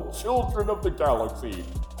all the children of the galaxy!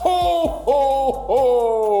 Ho, ho,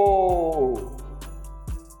 ho!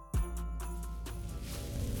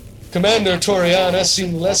 Commander Toriana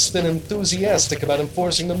seemed less than enthusiastic about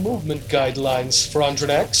enforcing the movement guidelines for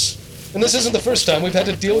Andronax. And this isn't the first time we've had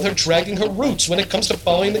to deal with her dragging her roots when it comes to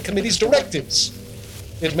following the committee's directives.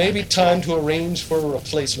 It may be time to arrange for a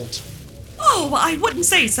replacement. Oh, I wouldn't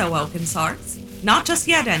say so, Oakensarts. Not just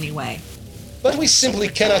yet, anyway. But we simply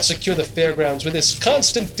cannot secure the fairgrounds with this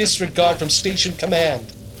constant disregard from station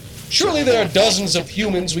command. Surely there are dozens of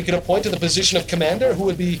humans we could appoint to the position of commander who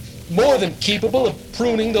would be more than capable of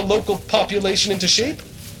pruning the local population into shape?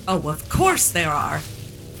 Oh, of course there are.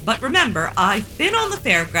 But remember, I've been on the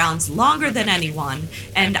fairgrounds longer than anyone,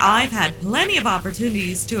 and I've had plenty of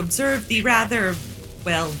opportunities to observe the rather,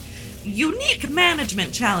 well, unique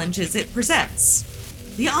management challenges it presents.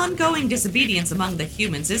 The ongoing disobedience among the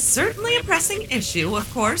humans is certainly a pressing issue,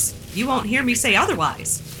 of course. You won't hear me say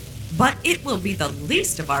otherwise. But it will be the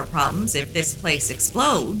least of our problems if this place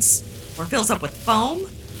explodes, or fills up with foam,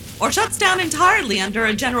 or shuts down entirely under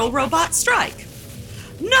a general robot strike.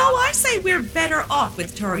 No, I say we're better off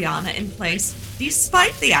with Toriana in place,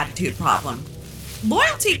 despite the attitude problem.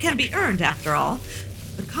 Loyalty can be earned, after all,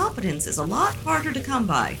 but competence is a lot harder to come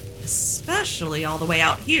by, especially all the way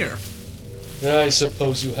out here. I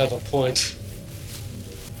suppose you have a point.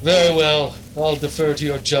 Very well, I'll defer to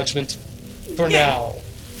your judgment. For now.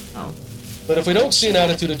 Oh. But if we don't see an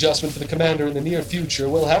attitude adjustment for the commander in the near future,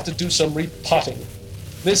 we'll have to do some repotting.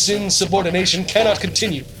 This insubordination cannot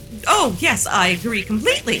continue. Oh, yes, I agree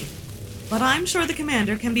completely. But I'm sure the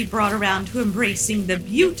commander can be brought around to embracing the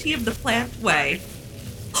beauty of the plant way.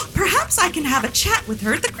 Perhaps I can have a chat with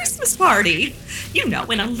her at the Christmas party. You know,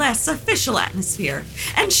 in a less official atmosphere.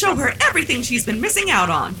 And show her everything she's been missing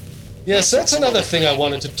out on. Yes, that's another thing I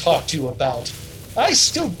wanted to talk to you about. I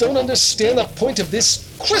still don't understand the point of this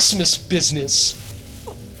Christmas business.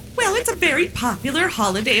 Well, it's a very popular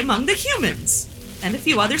holiday among the humans. And a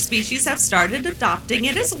few other species have started adopting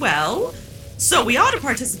it as well. So we ought to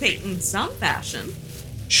participate in some fashion.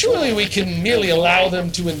 Surely we can merely allow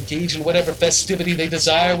them to engage in whatever festivity they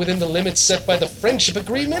desire within the limits set by the friendship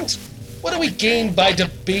agreement? What do we gain by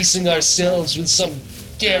debasing ourselves with some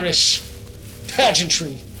garish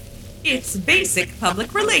pageantry? It's basic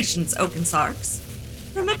public relations, Oakensarks.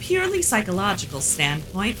 From a purely psychological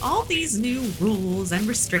standpoint, all these new rules and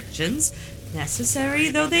restrictions, necessary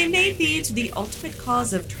though they may be to the ultimate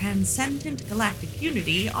cause of transcendent galactic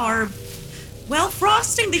unity, are, well,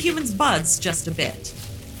 frosting the humans' buds just a bit.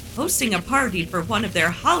 Hosting a party for one of their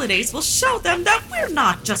holidays will show them that we're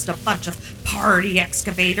not just a bunch of party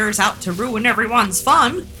excavators out to ruin everyone's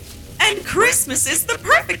fun. And Christmas is the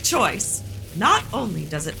perfect choice. Not only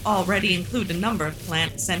does it already include a number of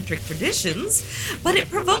plant-centric traditions, but it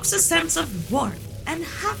provokes a sense of warmth and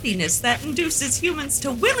happiness that induces humans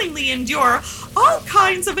to willingly endure all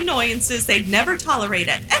kinds of annoyances they'd never tolerate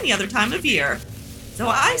at any other time of year. So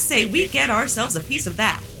I say we get ourselves a piece of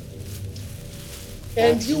that.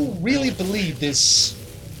 And you really believe this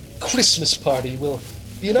Christmas party will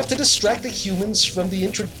be enough to distract the humans from the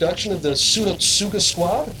introduction of the Pseudo-Tsuga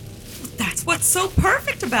squad? That's what's so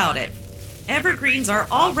perfect about it. Evergreens are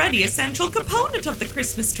already a central component of the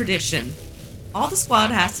Christmas tradition. All the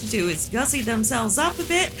squad has to do is gussy themselves up a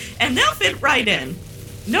bit, and they'll fit right in.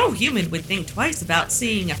 No human would think twice about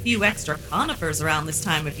seeing a few extra conifers around this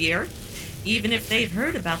time of year, even if they've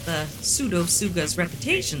heard about the Pseudo-Tsuga's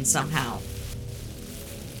reputation somehow.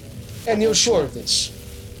 And you're sure of this?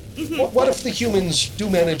 What if the humans do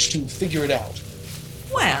manage to figure it out?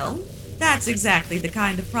 Well, that's exactly the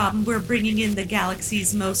kind of problem we're bringing in the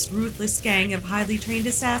galaxy's most ruthless gang of highly trained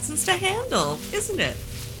assassins to handle, isn't it?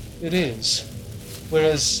 It is.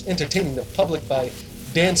 Whereas entertaining the public by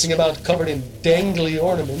dancing about covered in dangly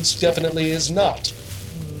ornaments definitely is not.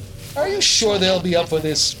 Are you sure they'll be up for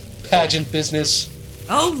this pageant business.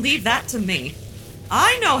 Oh, leave that to me.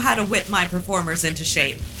 I know how to whip my performers into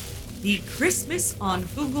shape. The Christmas on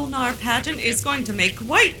Fugelnar pageant is going to make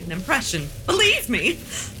quite an impression. Believe me,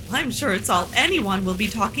 I'm sure it's all anyone will be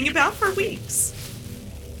talking about for weeks.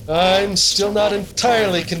 I'm still not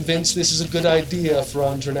entirely convinced this is a good idea,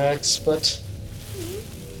 Frondranax, but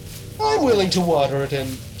I'm willing to water it and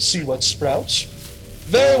see what sprouts.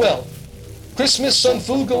 Very well. Christmas on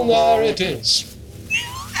Fugelnar it is.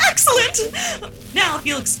 Excellent! Now, if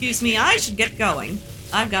you'll excuse me, I should get going.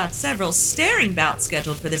 I've got several staring bouts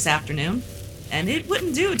scheduled for this afternoon, and it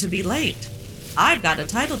wouldn't do to be late. I've got a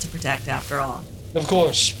title to protect after all. Of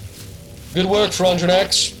course. Good work,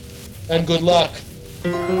 Frondranax, and good luck.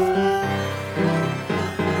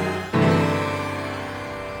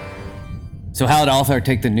 So how did Althar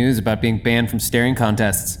take the news about being banned from staring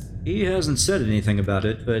contests? He hasn't said anything about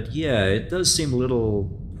it, but yeah, it does seem a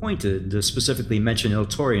little pointed to specifically mention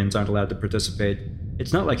Iltorians aren't allowed to participate.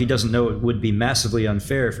 It's not like he doesn't know it would be massively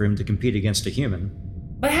unfair for him to compete against a human.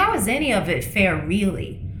 But how is any of it fair,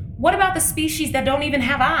 really? What about the species that don't even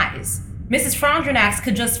have eyes? Mrs. Frondranax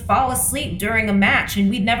could just fall asleep during a match and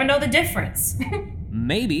we'd never know the difference.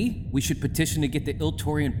 Maybe we should petition to get the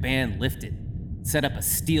Iltorian ban lifted. Set up a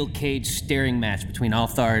steel cage staring match between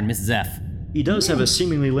Althar and Mrs. F. He does have a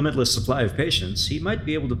seemingly limitless supply of patience. He might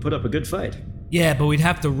be able to put up a good fight. Yeah, but we'd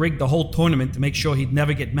have to rig the whole tournament to make sure he'd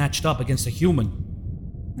never get matched up against a human.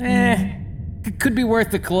 Could be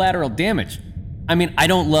worth the collateral damage. I mean, I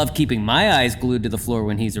don't love keeping my eyes glued to the floor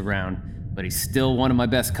when he's around, but he's still one of my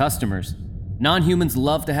best customers. Non-humans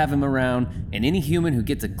love to have him around, and any human who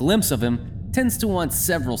gets a glimpse of him tends to want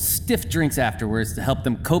several stiff drinks afterwards to help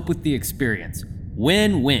them cope with the experience.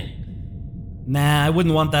 Win-win. Nah, I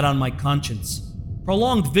wouldn't want that on my conscience.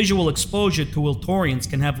 Prolonged visual exposure to Iltorians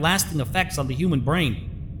can have lasting effects on the human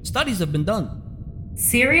brain. Studies have been done.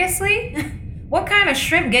 Seriously? What kind of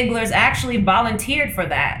shrimp gigglers actually volunteered for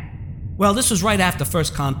that? Well, this was right after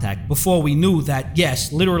first contact, before we knew that,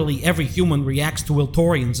 yes, literally every human reacts to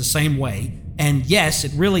Iltorians the same way, and yes,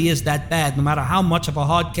 it really is that bad no matter how much of a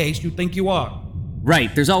hard case you think you are.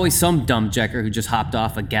 Right, there's always some dumb jecker who just hopped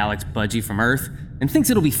off a Galax budgie from Earth and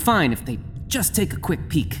thinks it'll be fine if they just take a quick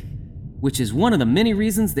peek. Which is one of the many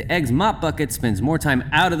reasons the Egg's mop bucket spends more time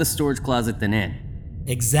out of the storage closet than in.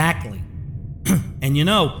 Exactly. And you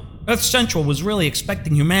know, Earth Central was really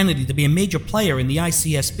expecting humanity to be a major player in the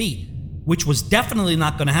ICSB, which was definitely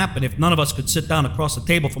not going to happen if none of us could sit down across the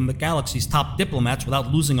table from the galaxy's top diplomats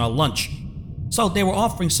without losing our lunch. So they were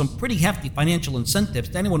offering some pretty hefty financial incentives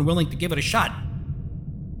to anyone willing to give it a shot.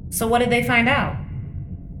 So what did they find out?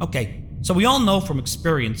 Okay, so we all know from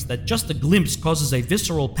experience that just a glimpse causes a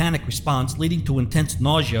visceral panic response leading to intense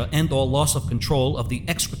nausea and or loss of control of the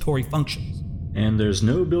excretory functions. And there's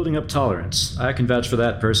no building up tolerance. I can vouch for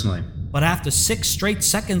that personally. But after 6 straight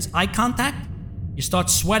seconds eye contact, you start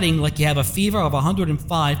sweating like you have a fever of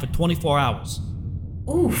 105 for 24 hours.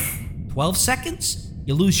 Oof. 12 seconds,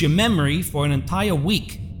 you lose your memory for an entire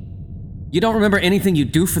week. You don't remember anything you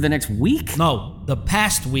do for the next week? No, the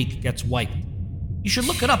past week gets wiped. You should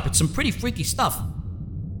look it up, it's some pretty freaky stuff.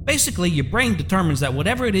 Basically, your brain determines that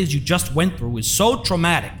whatever it is you just went through is so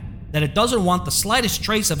traumatic that it doesn't want the slightest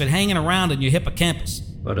trace of it hanging around in your hippocampus.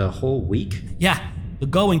 But a whole week? Yeah, the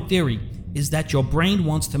going theory is that your brain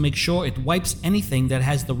wants to make sure it wipes anything that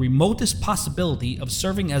has the remotest possibility of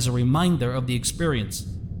serving as a reminder of the experience.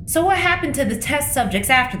 So what happened to the test subjects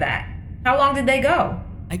after that? How long did they go?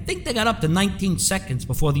 I think they got up to 19 seconds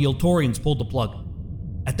before the Iltorians pulled the plug.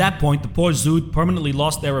 At that point, the poor Zood permanently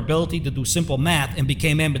lost their ability to do simple math and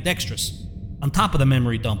became ambidextrous, on top of the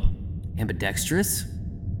memory dump. Ambidextrous?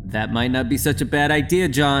 That might not be such a bad idea,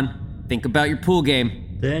 John. Think about your pool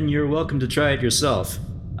game. Then you're welcome to try it yourself.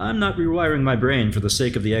 I'm not rewiring my brain for the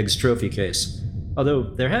sake of the Egg's trophy case. Although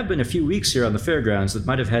there have been a few weeks here on the fairgrounds that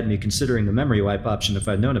might have had me considering the memory wipe option if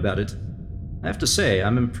I'd known about it. I have to say,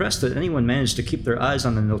 I'm impressed that anyone managed to keep their eyes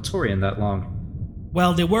on an Iltorian that long.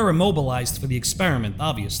 Well, they were immobilized for the experiment,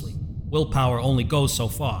 obviously. Willpower only goes so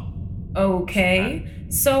far. Okay,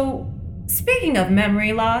 so speaking of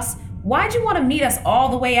memory loss, why'd you want to meet us all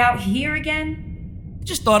the way out here again? I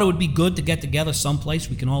just thought it would be good to get together someplace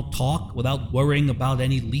we can all talk without worrying about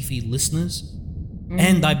any leafy listeners.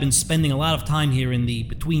 And I've been spending a lot of time here in the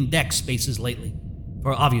between deck spaces lately,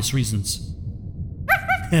 for obvious reasons.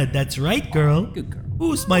 That's right, girl. Good girl.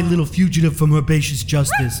 Who's my little fugitive from herbaceous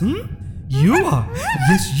justice, You are.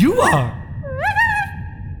 Yes, you are.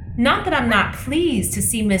 Not that I'm not pleased to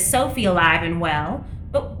see Miss Sophie alive and well,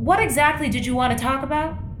 but what exactly did you want to talk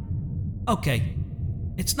about? Okay,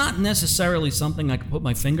 it's not necessarily something I can put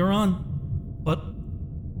my finger on, but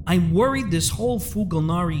I'm worried this whole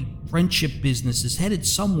Fulgonari friendship business is headed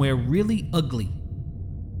somewhere really ugly.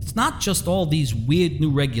 It's not just all these weird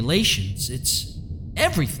new regulations, it's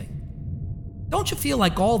everything. Don't you feel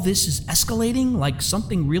like all this is escalating, like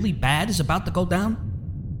something really bad is about to go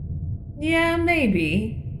down? Yeah,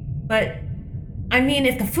 maybe. But, I mean,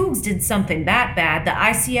 if the Fugs did something that bad, the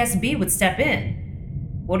ICSB would step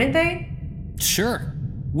in. Wouldn't they? Sure.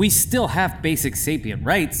 We still have basic sapient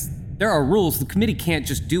rights. There are rules. The committee can't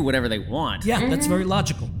just do whatever they want. Yeah, that's very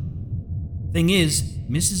logical. Thing is,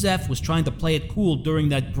 Mrs. F was trying to play it cool during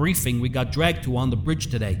that briefing we got dragged to on the bridge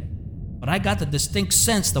today. But I got the distinct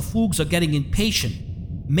sense the Fugs are getting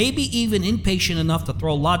impatient. Maybe even impatient enough to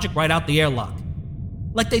throw logic right out the airlock.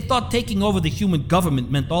 Like they thought taking over the human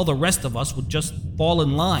government meant all the rest of us would just fall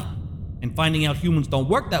in line. And finding out humans don't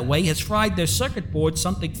work that way has fried their circuit board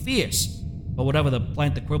something fierce, or whatever the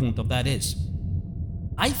plant equivalent of that is.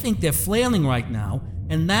 I think they're flailing right now,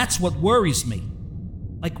 and that's what worries me.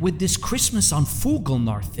 Like with this Christmas on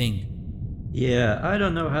Fulgonar thing. Yeah, I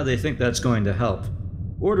don't know how they think that's going to help.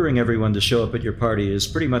 Ordering everyone to show up at your party is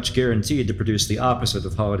pretty much guaranteed to produce the opposite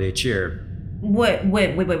of holiday cheer. Wait.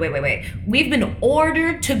 We've been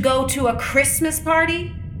ordered to go to a Christmas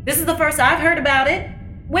party? This is the first I've heard about it.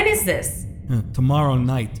 When is this? Tomorrow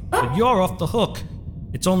night. But you're off the hook.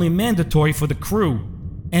 It's only mandatory for the crew.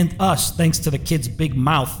 And us, thanks to the kid's big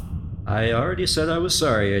mouth. I already said I was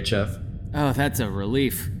sorry, HF. Oh, that's a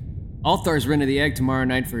relief. Althar's rented the egg tomorrow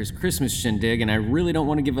night for his Christmas shindig, and I really don't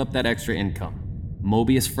want to give up that extra income.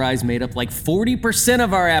 Mobius fries made up like 40%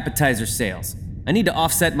 of our appetizer sales. I need to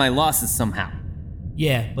offset my losses somehow.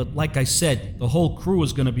 Yeah, but like I said, the whole crew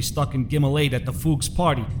is going to be stuck in Gimmelade at the Fuchs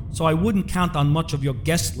party, so I wouldn't count on much of your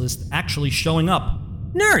guest list actually showing up.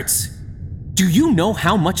 Nerds! Do you know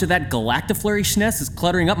how much of that Galactiflurry schness is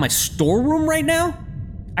cluttering up my storeroom right now?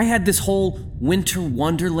 I had this whole Winter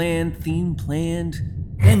Wonderland theme planned.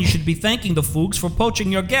 Then you should be thanking the Fuchs for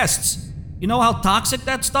poaching your guests. You know how toxic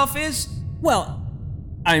that stuff is? Well,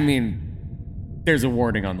 I mean, there's a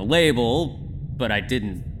warning on the label, but I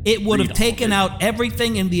didn't. It would have taken out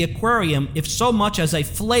everything in the aquarium if so much as a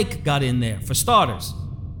flake got in there, for starters.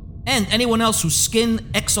 And anyone else whose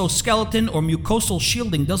skin, exoskeleton, or mucosal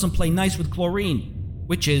shielding doesn't play nice with chlorine,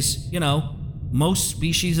 which is, most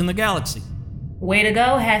species in the galaxy. Way to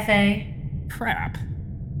go, Hefe. Crap.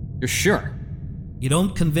 You're sure? You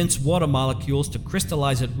don't convince water molecules to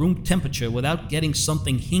crystallize at room temperature without getting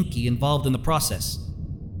something hinky involved in the process.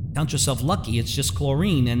 Count yourself lucky it's just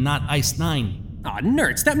chlorine and not Ice 9. Aw,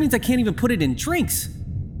 nerds, that means I can't even put it in drinks.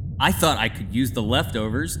 I thought I could use the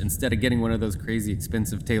leftovers instead of getting one of those crazy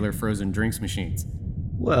expensive Taylor frozen drinks machines.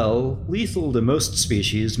 Well, lethal to most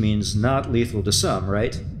species means not lethal to some,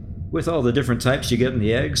 right? With all the different types you get in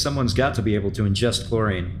the egg, someone's got to be able to ingest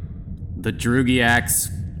chlorine. The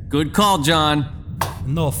Drugiacs. Good call, John.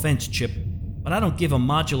 No offense, Chip, but I don't give a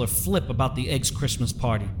modular flip about the egg's Christmas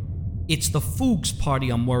party. It's the Fuchs party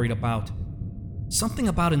I'm worried about. Something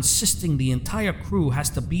about insisting the entire crew has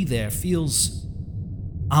to be there feels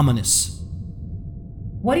ominous.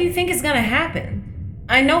 What do you think is gonna happen?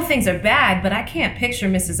 I know things are bad, but I can't picture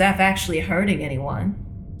Mrs. F actually hurting anyone.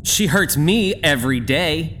 She hurts me every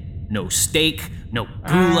day. No steak, no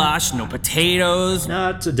goulash, no potatoes.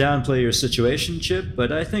 Not to downplay your situation, Chip,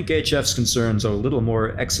 but I think HF's concerns are a little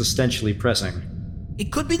more existentially pressing.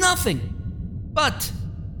 It could be nothing, but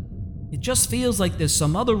it just feels like there's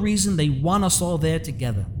some other reason they want us all there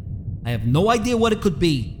together. I have no idea what it could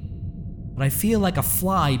be, but I feel like a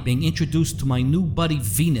fly being introduced to my new buddy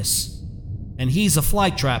Venus. And he's a fly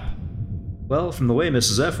trap. Well, from the way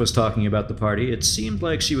Mrs. F was talking about the party, it seemed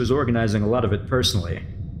like she was organizing a lot of it personally.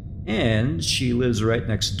 And she lives right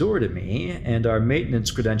next door to me, and our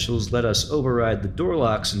maintenance credentials let us override the door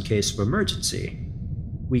locks in case of emergency.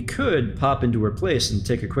 We could pop into her place and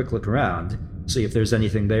take a quick look around, see if there's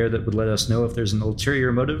anything there that would let us know if there's an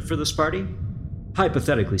ulterior motive for this party.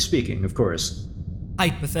 Hypothetically speaking, of course.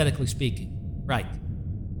 Hypothetically speaking, right.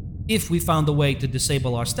 If we found a way to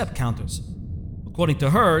disable our step counters. According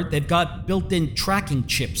to her, they've got built-in tracking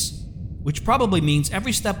chips, which probably means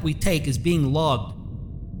every step we take is being logged.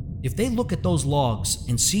 If they look at those logs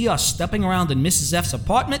and see us stepping around in Mrs. F's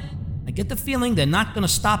apartment, I get the feeling they're not going to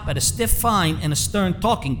stop at a stiff fine and a stern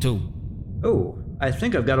talking to. Oh, I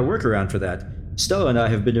think I've got a workaround for that. Stella and I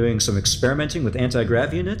have been doing some experimenting with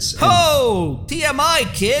anti-grav units. Oh,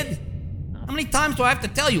 TMI, kid! How many times do I have to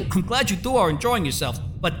tell you? I'm glad you two are enjoying yourselves,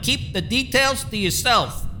 but keep the details to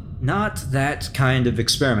yourself. Not that kind of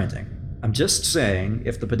experimenting. I'm just saying,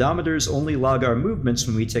 if the pedometers only log our movements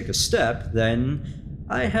when we take a step, then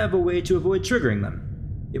I have a way to avoid triggering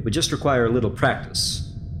them. It would just require a little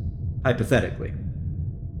practice. Hypothetically.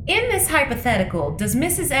 In this hypothetical, does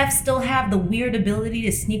Mrs. F still have the weird ability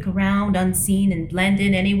to sneak around unseen and blend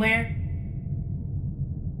in anywhere?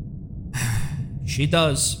 She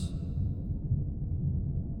does.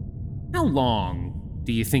 How long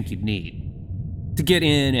do you think you'd need to get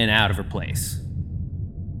in and out of her place?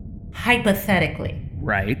 Hypothetically.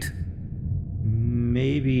 Right.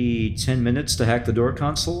 Maybe 10 minutes to hack the door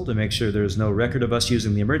console to make sure there's no record of us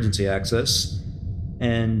using the emergency access.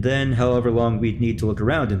 And then however long we'd need to look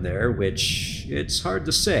around in there, which it's hard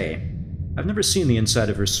to say. I've never seen the inside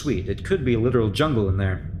of her suite. It could be a literal jungle in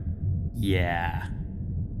there. Yeah.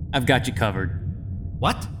 I've got you covered.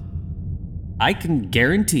 What? I can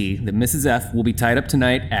guarantee that Mrs. F will be tied up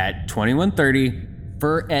tonight at 21:30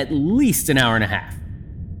 for at least an hour and a half.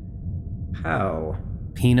 How?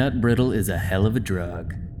 Peanut brittle is a hell of a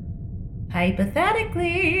drug.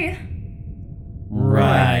 Hypothetically.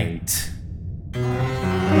 Right.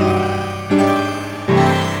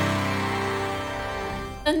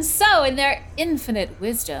 And so, in their infinite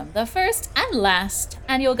wisdom, the first and last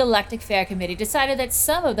annual Galactic Fair Committee decided that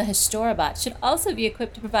some of the Historabots should also be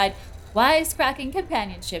equipped to provide wisecracking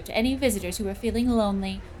companionship to any visitors who were feeling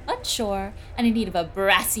lonely, unsure, and in need of a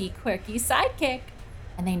brassy, quirky sidekick.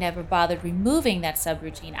 And they never bothered removing that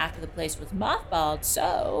subroutine after the place was mothballed,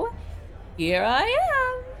 so here I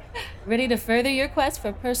am, ready to further your quest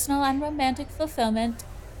for personal and romantic fulfillment.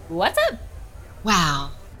 What's up?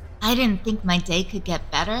 Wow, I didn't think my day could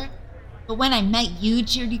get better, but when I met you,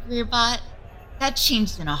 Judy Greerbot, that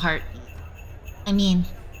changed in a heartbeat. I mean,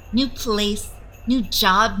 new place, new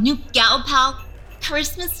job, new gal pal,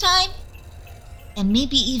 Christmas time, and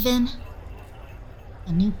maybe even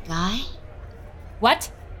a new guy?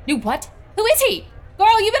 What? New what? Who is he?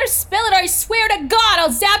 Girl, you better spill it or I swear to God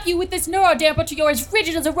I'll zap you with this neurodamper till you're as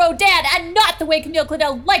rigid as a Rodan and not the way Camille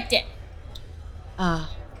Claudel liked it.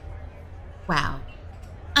 Wow.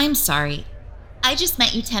 I'm sorry. I just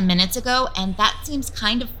met you 10 minutes ago, and that seems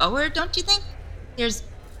kind of forward, don't you think? There's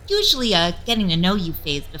usually a getting to know you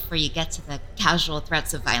phase before you get to the casual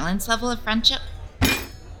threats of violence level of friendship.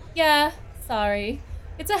 Yeah, sorry.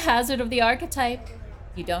 It's a hazard of the archetype.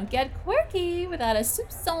 You don't get quirky without a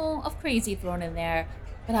soupçon of crazy thrown in there,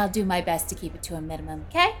 but I'll do my best to keep it to a minimum,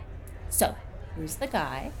 okay? So, who's the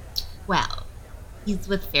guy? Well, he's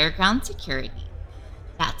with Fairground Security.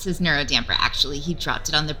 That's his neurodamper, actually. He dropped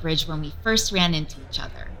it on the bridge when we first ran into each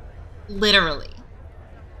other. Literally.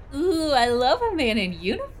 Ooh, I love a man in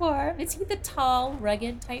uniform. Is he the tall,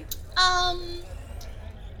 rugged type?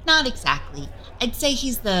 Not exactly. I'd say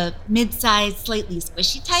he's the mid-sized, slightly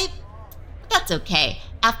squishy type. But that's okay.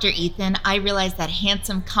 After Ethan, I realized that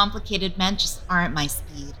handsome, complicated men just aren't my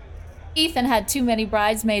speed. Ethan had too many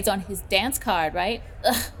bridesmaids on his dance card, right?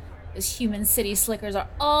 Ugh, those human city slickers are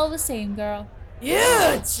all the same, girl.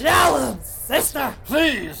 You tell him, sister!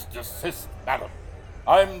 Please desist, madam.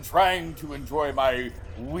 I'm trying to enjoy my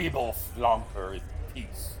Weeble flonker in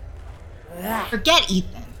peace. Forget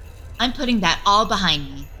Ethan. I'm putting that all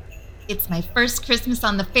behind me. It's my first Christmas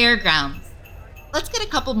on the fairgrounds. Let's get a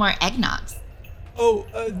couple more eggnogs. Oh,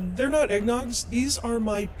 they're not eggnogs. These are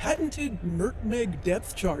my patented Mertmeg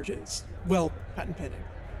depth charges. Well, patent pending.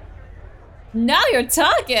 Now you're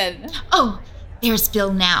talking! Oh, there's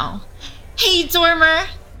Bill now. Hey, Dormer!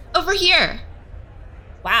 Over here!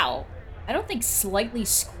 Wow. I don't think slightly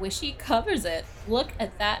squishy covers it. Look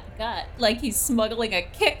at that gut, like he's smuggling a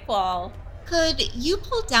kickball. Could you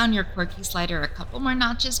pull down your quirky slider a couple more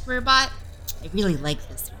notches, Greerbot? I really like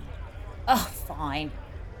this one. Oh, fine.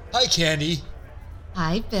 Hi, Candy.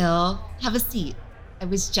 Hi, Bill. Have a seat. I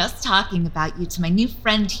was just talking about you to my new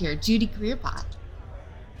friend here, Judy Greerbot.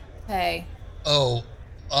 Hey. Oh,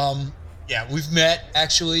 yeah, we've met,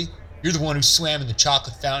 actually. You're the one who swam in the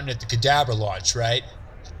chocolate fountain at the Cadabra launch, right?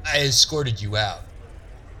 I escorted you out.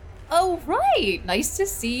 Oh, right. Nice to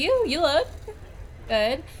see you. You look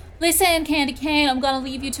good. Listen, Candy Cane, I'm gonna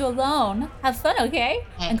leave you two alone. Have fun, okay?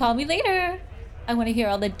 Hey. And call me later. I want to hear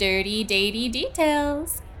all the dirty, datey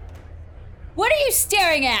details. What are you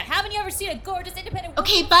staring at? Haven't you ever seen a gorgeous independent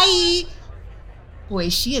woman? Okay, bye! Boy,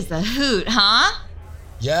 she is a hoot, huh?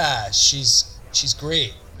 Yeah, she's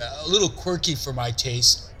great. A little quirky for my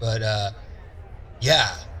taste, but,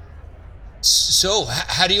 yeah. So,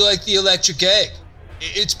 how do you like the electric egg?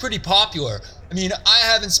 It's pretty popular. I mean, I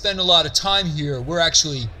haven't spent a lot of time here. We're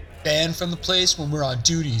actually banned from the place when we're on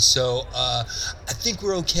duty, so, I think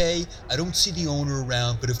we're okay. I don't see the owner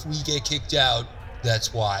around, but if we get kicked out,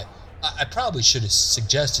 that's why. I probably should have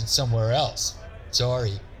suggested somewhere else.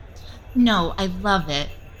 Sorry. No, I love it.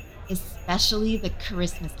 Especially the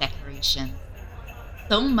Christmas decoration.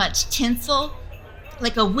 So much tinsel,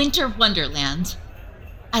 like a winter wonderland.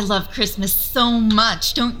 I love Christmas so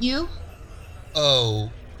much, don't you?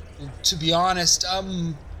 Oh, to be honest,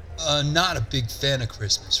 I'm not a big fan of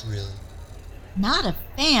Christmas, really. Not a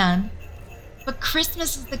fan? But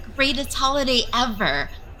Christmas is the greatest holiday ever.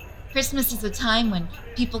 Christmas is a time when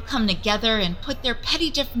people come together and put their petty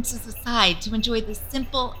differences aside to enjoy the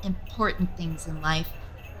simple, important things in life.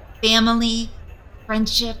 Family,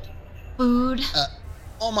 friendship, food.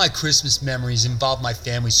 All my Christmas memories involve my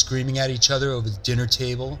family screaming at each other over the dinner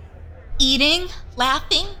table. Eating,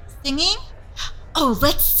 laughing, singing. Oh,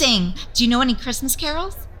 let's sing. Do you know any Christmas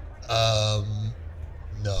carols? No.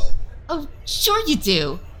 Oh, sure you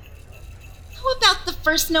do. How about the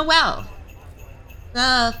first Noel?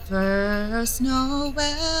 The first Noel,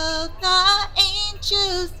 the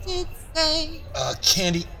angels did say.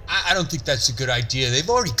 Candy, I don't think that's a good idea. They've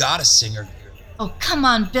already got a singer here. Oh, come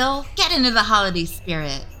on, Bill. Get into the holiday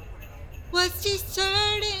spirit. Was he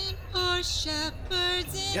certain poor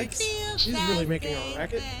shepherds in Yikes, fields she's that really making a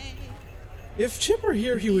racket. If Chip were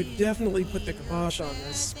here, he would definitely put the kibosh on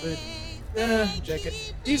this, but check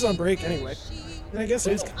it. He's on break anyway. And I guess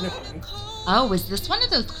it is kind of fun. Oh, was this one of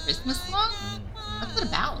those Christmas songs? What's it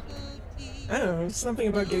about? I don't know, something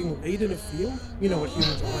about getting laid in a field? You know what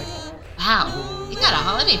humans are like. Wow, you got a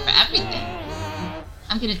holiday for everything.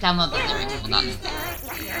 I'm gonna download the lyrics. Hold on a sec.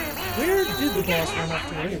 Where did the boss run off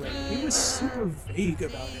to anyway? He was super vague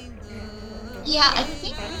about it. Yeah, I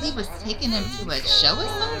think he was taking him to a show or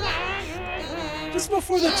something. Just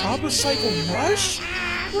before the top of Cycle Rush?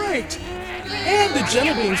 Right. And the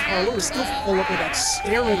Gentle Beans parlor is still full up with that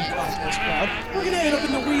staring contest crowd. We're gonna end up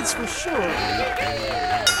in the weeds for sure.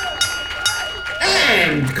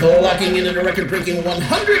 And clocking in at a record-breaking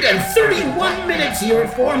 131 minutes, your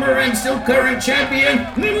former and still current champion,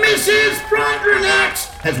 Mrs. Frontenac,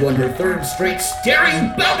 has won her third straight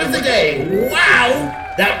staring bout of the day.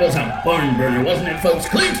 Wow! That was a barn burner, wasn't it, folks?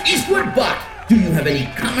 Clint Eastwood Buck, do you have any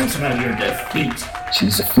comments about your defeat?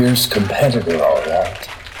 She's a fierce competitor, all right.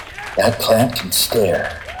 That plant can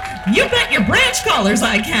stare. You bet your branch collars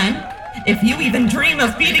I can. If you even dream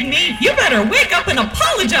of beating me, you better wake up and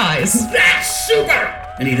apologize. That's super!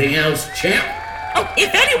 Anything else, champ? Oh,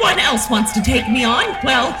 if anyone else wants to take me on,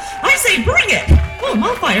 well, I say bring it. Oh, I'm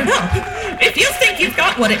all fired up. If you think you've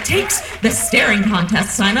got what it takes, the staring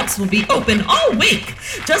contest signups will be open all week.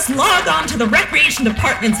 Just log on to the Recreation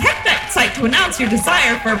Department's HeckNet site to announce your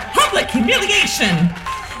desire for public humiliation.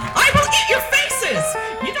 I will eat your faces!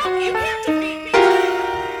 You can't defeat me!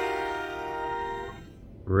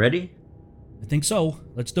 Ready? I think so.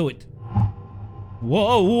 Let's do it.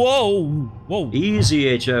 Whoa, whoa, whoa. Easy,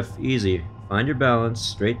 HF, easy. Find your balance,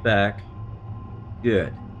 straight back.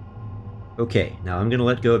 Good. Okay, now I'm gonna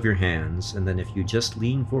let go of your hands, and then if you just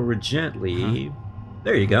lean forward gently...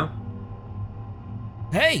 There you go.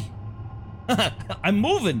 Hey! I'm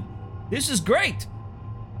moving! This is great!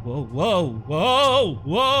 Whoa, whoa, whoa,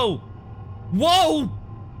 whoa! Whoa!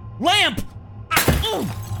 Lamp!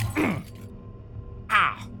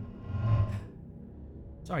 Ah!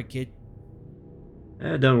 Sorry, kid.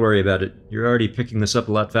 Don't worry about it. You're already picking this up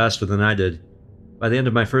a lot faster than I did. By the end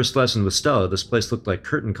of my first lesson with Stella, this place looked like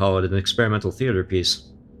curtain call at an experimental theater piece.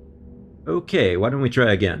 Okay, why don't we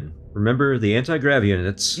try again? Remember, the anti-grav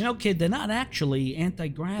units... You know, kid, they're not actually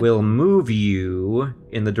anti-grav... ...will move you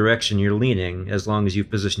in the direction you're leaning as long as you've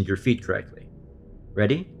positioned your feet correctly.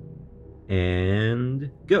 Ready? And...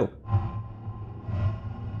 go.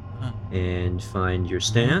 And find your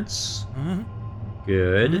stance.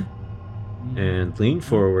 Good. And lean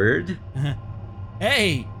forward.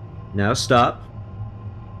 Hey! Now stop.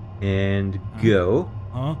 And go.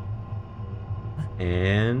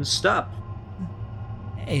 And stop.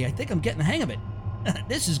 Hey, I think I'm getting the hang of it.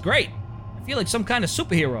 This is great. I feel like some kind of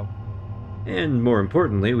superhero. And more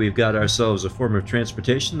importantly, we've got ourselves a form of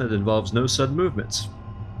transportation that involves no sudden movements.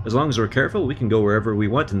 As long as we're careful, we can go wherever we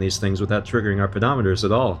want in these things without triggering our pedometers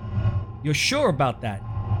at all. You're sure about that?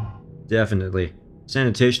 Definitely.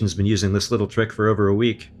 Sanitation's been using this little trick for over a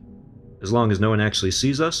week. As long as no one actually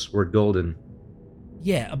sees us, we're golden.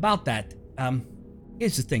 Yeah, about that.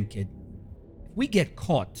 Here's the thing, kid. If we get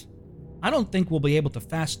caught, I don't think we'll be able to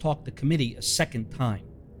fast-talk the committee a second time.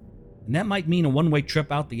 And that might mean a one-way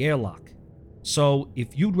trip out the airlock. So,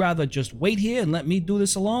 if you'd rather just wait here and let me do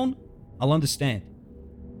this alone, I'll understand.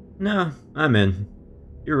 No, I'm in.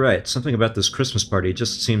 You're right, something about this Christmas party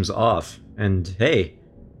just seems off. And hey,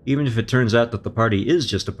 even if it turns out that the party is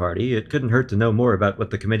just a party, it couldn't hurt to know more about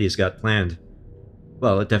what the committee's got planned.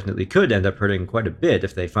 Well, it definitely could end up hurting quite a bit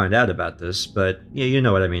if they find out about this, but yeah, you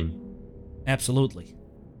know what I mean. Absolutely.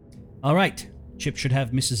 All right, Chip should have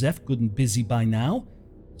Mrs. F good and busy by now,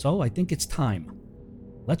 so I think it's time.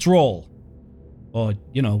 Let's roll. Or,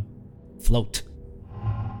 float.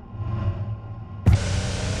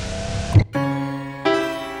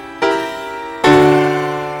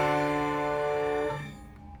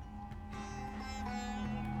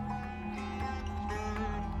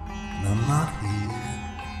 I'm not here.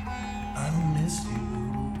 I miss you.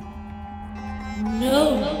 No,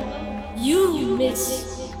 you miss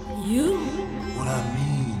you. What I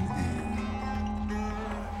mean is,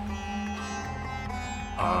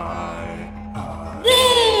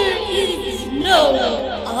 There is no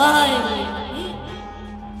I.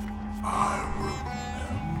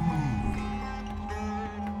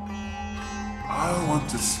 I want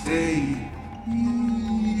to stay.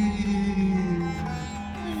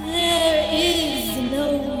 There is no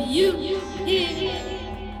you here.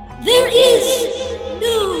 There is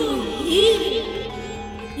no here.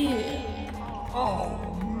 Oh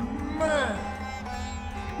man,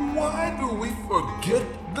 why do we forget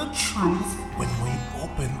the truth when we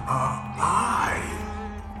open our eyes?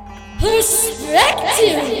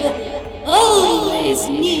 Perspective always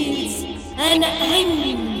needs an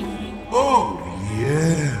angle. Oh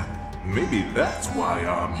yeah, maybe that's why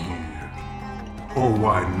I'm here. Or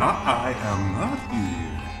why not I am not here.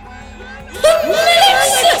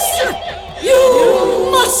 You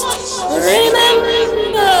must remember.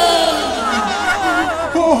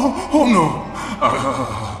 Oh no, I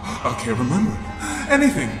can't remember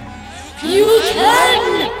anything. You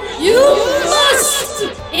can. You must.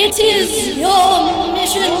 It is your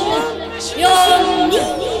mission. Your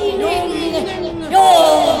meaning.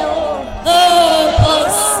 Your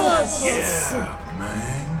purpose. Yeah,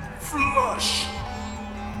 man, flush.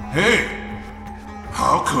 Hey,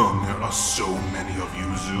 how come there are so many of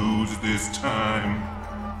you zoos this time?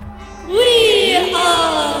 We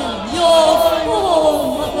are your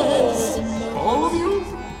foremothers. All of you?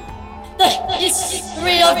 The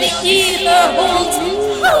history of the ether holds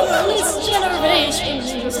countless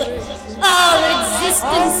generations. Our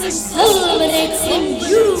existence culminates in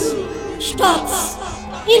you. Stops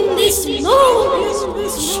in this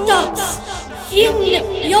moment. Stops in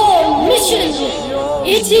your mission.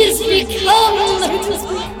 It is become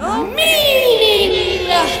meaning.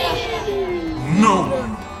 No.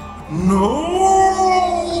 No.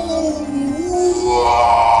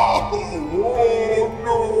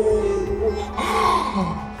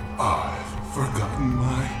 I've forgotten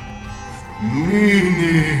my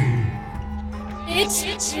meaning.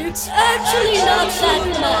 It's actually not that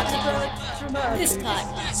dramatic. This time.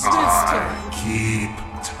 I keep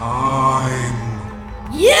time.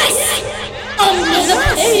 Yes! Under the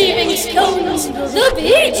paving stones, the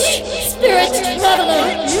beach, spirit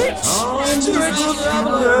traveler. Spirit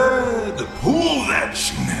traveler. Pull that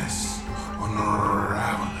chiness,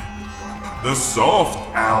 unraveling. The soft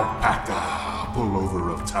alpaca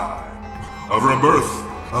pullover of time, of rebirth,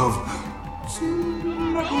 of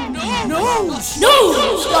No!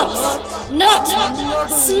 Stop! Not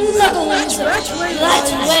snuggles! That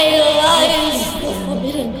way lies the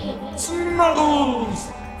forbidden. Snuggles!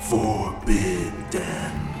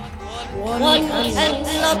 Forbidden. One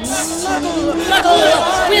cannot snuggle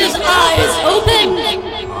with eyes open!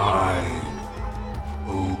 Eyes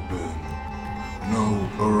open. No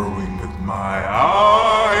burrowing with my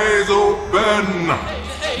eyes open!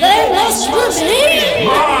 They must remain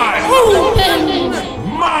open!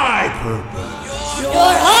 My purpose! Your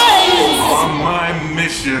eyes! On my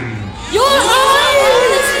mission! Your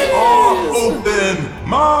eyes! Are open!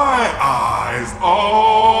 My eyes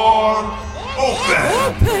are open!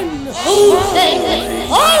 Open!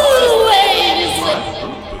 Always!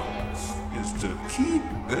 Is to keep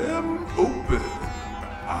them open.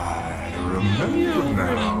 I remember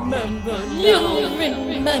now. You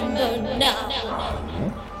remember now.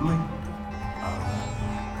 Blink.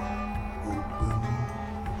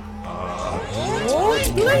 Don't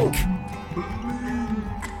blink!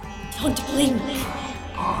 Don't blink!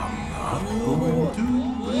 I'm not going to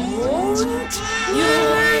blink. You won't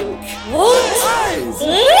blink! Eyes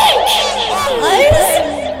open!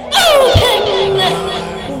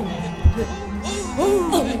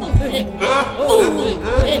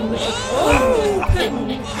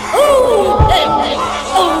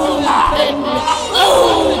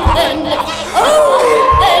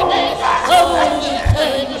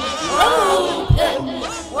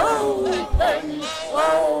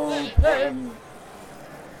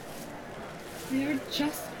 They're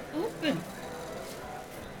just open.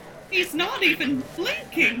 He's not even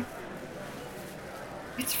blinking.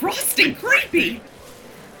 It's frosting creepy.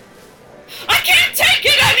 I can't take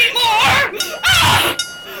it anymore! Ah!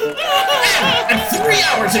 At 3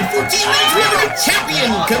 hours and 14 minutes, we have our champion.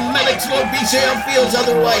 Kamelix Lobisel feels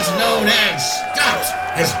otherwise known as Scott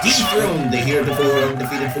has dethroned the heretofore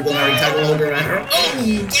undefeated Fugalari title holder at her own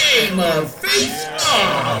game of Face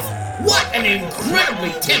Off. What an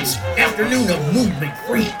incredibly tense afternoon of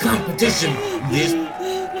movement-free competition this...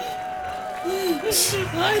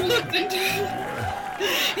 I looked into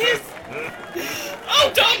his...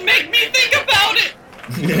 Oh, don't make me think about it!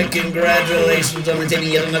 Congratulations on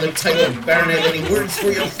retaining yet another title, Baronet. Any words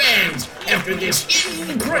for your fans after this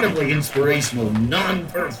incredibly inspirational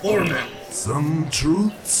non-performance? Some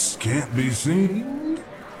truths can't be seen.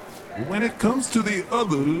 When it comes to the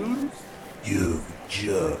others, you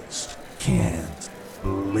just can't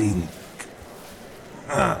blink.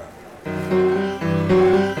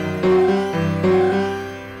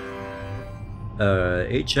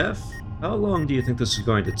 HF? How long do you think this is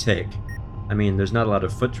going to take? I mean, there's not a lot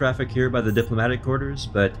of foot traffic here by the diplomatic quarters,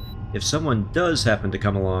 but if someone does happen to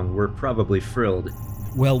come along, we're probably thrilled.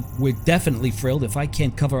 Well, we're definitely thrilled if I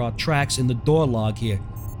can't cover our tracks in the door log here.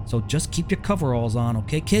 So just keep your coveralls on,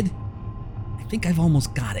 okay, kid? I think I've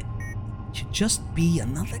almost got it. It should just be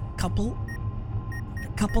another couple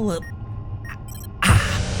of...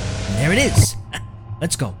 And there it is.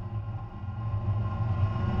 Let's go.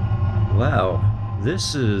 Wow,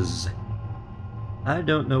 this is... I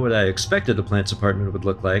don't know what I expected the plant's apartment would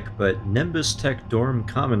look like, but Nimbus Tech dorm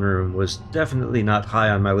common room was definitely not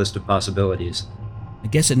high on my list of possibilities. I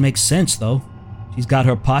guess it makes sense, though. She's got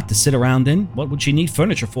her pot to sit around in. What would she need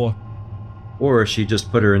furniture for? Or she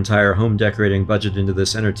just put her entire home decorating budget into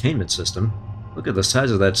this entertainment system. Look at the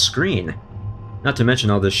size of that screen. Not to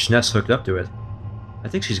mention all this schness hooked up to it. I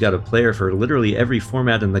think she's got a player for literally every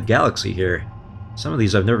format in the galaxy here. Some of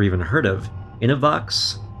these I've never even heard of.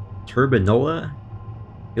 Innovox, Turbinola,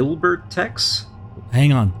 Ilbertex?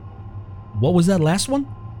 Hang on. What was that last one?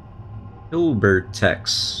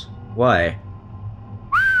 Ilbertex. Why?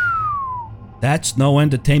 That's no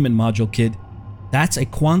entertainment module, kid. That's a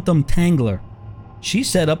quantum tangler. She's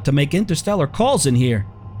set up to make interstellar calls in here.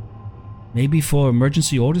 Maybe for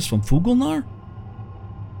emergency orders from Fugalnar?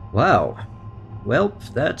 Wow. Well,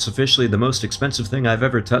 that's officially the most expensive thing I've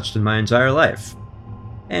ever touched in my entire life.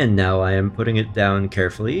 And now I am putting it down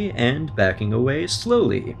carefully and backing away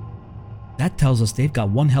slowly. That tells us they've got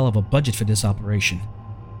one hell of a budget for this operation.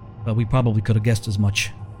 But we probably could have guessed as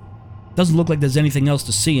much. Doesn't look like there's anything else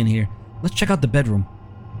to see in here. Let's check out the bedroom.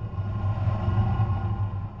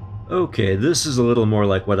 Okay, this is a little more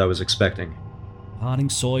like what I was expecting. Potting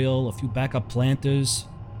soil, a few backup planters.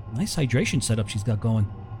 Nice hydration setup she's got going.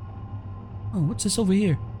 Oh, what's this over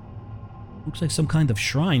here? Looks like some kind of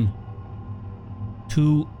shrine.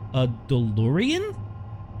 To a Delurian?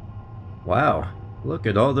 Wow, look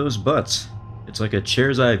at all those butts. It's like a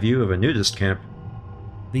chair's eye view of a nudist camp.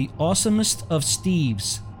 The awesomest of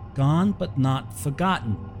Steves. Gone but not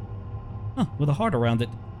forgotten. Huh, with a heart around it.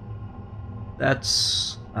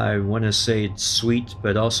 That's, I want to say sweet,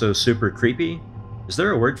 but also super creepy. Is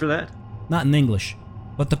there a word for that? Not in English,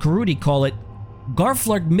 but the Karudi call it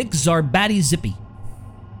Garflarg Mixar Batty Zippy.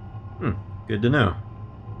 Good to know.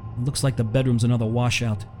 Looks like the bedroom's another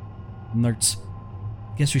washout. Nerds.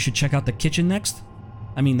 Guess we should check out the kitchen next?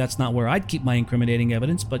 I mean, that's not where I'd keep my incriminating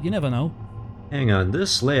evidence, but you never know. Hang on,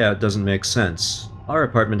 this layout doesn't make sense. Our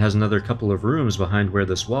apartment has another couple of rooms behind where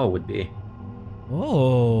this wall would be.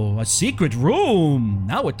 Oh, a secret room!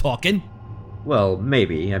 Now we're talking. Well,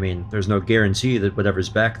 maybe. I mean, there's no guarantee that whatever's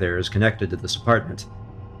back there is connected to this apartment.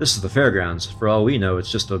 This is the fairgrounds. For all we know,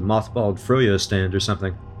 it's just a mothballed froyo stand or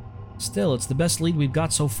something. Still, it's the best lead we've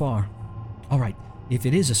got so far. Alright, if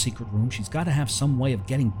it is a secret room, she's got to have some way of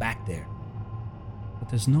getting back there. But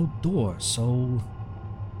there's no door, so...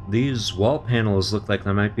 These wall panels look like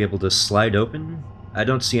they might be able to slide open. I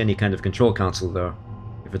don't see any kind of control console, though.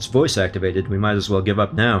 If it's voice activated, we might as well give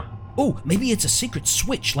up now. Oh, maybe it's a secret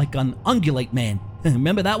switch like on Ungulate Man.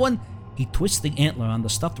 Remember that one? He twists the antler on the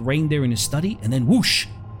stuffed reindeer in his study, and then whoosh!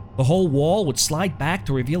 The whole wall would slide back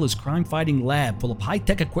to reveal his crime-fighting lab full of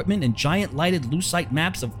high-tech equipment and giant lighted lucite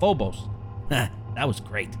maps of Phobos. That was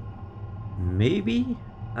great. Maybe?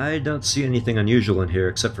 I don't see anything unusual in here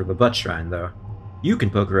except for the butt shrine, though. You can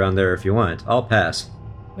poke around there if you want. I'll pass.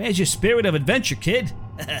 Where's your spirit of adventure, kid?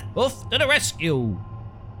 Oof to the rescue!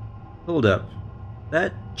 Hold up.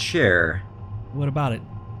 That chair... What about it?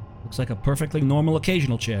 Looks like a perfectly normal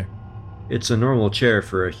occasional chair. It's a normal chair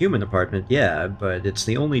for a human apartment, yeah, but it's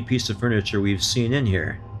the only piece of furniture we've seen in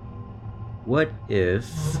here. What if...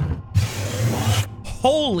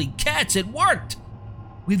 Holy cats, it worked!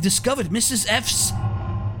 We've discovered Mrs. F's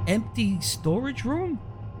empty storage room?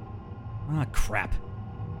 Ah, crap.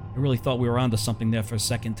 I really thought we were onto something there for a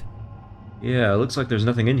second. Yeah, it looks like there's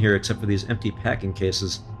nothing in here except for these empty packing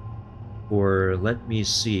cases. Or, let me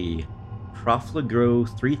see, Profligro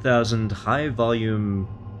 3000 high-volume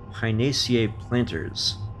Pinaceae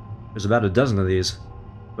planters. There's about a dozen of these.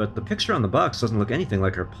 But the picture on the box doesn't look anything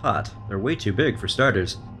like her pot. They're way too big for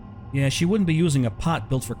starters. Yeah, she wouldn't be using a pot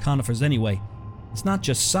built for conifers anyway. It's not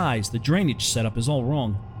just size, the drainage setup is all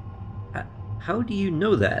wrong. How do you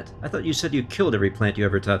know that? I thought you said you killed every plant you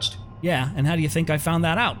ever touched. Yeah, and how do you think I found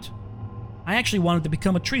that out? I actually wanted to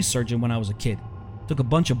become a tree surgeon when I was a kid. Took a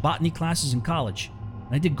bunch of botany classes in college.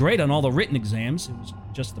 And I did great on all the written exams. It was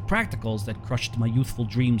just the practicals that crushed my youthful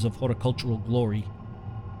dreams of horticultural glory.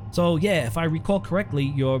 So yeah, if I recall correctly,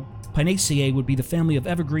 your Pinaceae would be the family of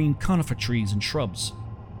evergreen conifer trees and shrubs.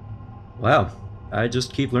 Wow, I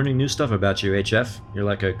just keep learning new stuff about you, HF. You're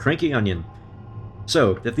like a cranky onion.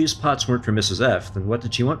 So, if these pots weren't for Mrs. F, then what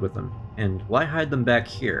did she want with them? And why hide them back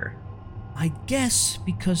here? I guess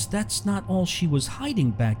because that's not all she was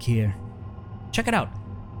hiding back here. Check it out.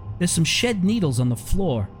 There's some shed needles on the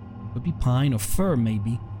floor. Could be pine or fir,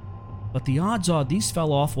 maybe. But the odds are these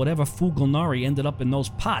fell off whatever Fulgonari ended up in those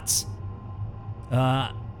pots.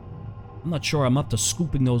 I'm not sure I'm up to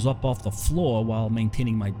scooping those up off the floor while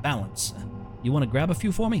maintaining my balance. You want to grab a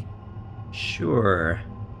few for me? Sure.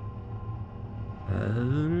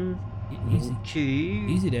 Easy. Okay.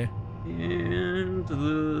 Easy there. And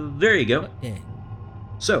there you go. Yeah.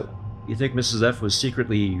 So, you think Mrs. F was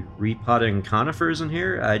secretly repotting conifers in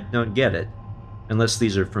here? I don't get it. Unless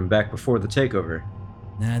these are from back before the takeover.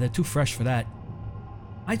 Nah, they're too fresh for that.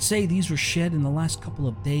 I'd say these were shed in the last couple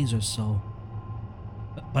of days or so.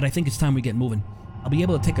 But I think it's time we get moving. I'll be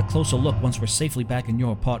able to take a closer look once we're safely back in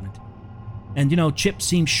your apartment. And you know, Chip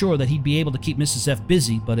seems sure that he'd be able to keep Mrs. F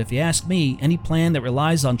busy, but if you ask me, any plan that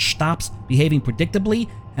relies on Stops behaving predictably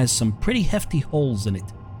has some pretty hefty holes in it.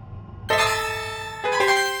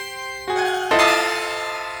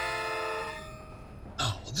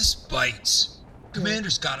 Oh, this bites.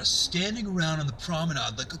 Commander's got us standing around on the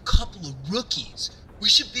promenade like a couple of rookies. We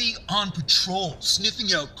should be on patrol,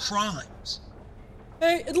 sniffing out crimes.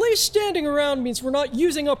 Hey, at least standing around means we're not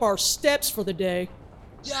using up our steps for the day.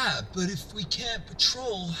 Yeah, but if we can't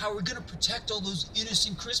patrol, how are we gonna protect all those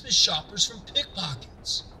innocent Christmas shoppers from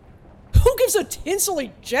pickpockets? Who gives a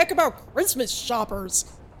tinselly jack about Christmas shoppers?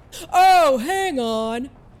 Oh, hang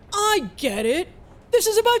on. I get it. This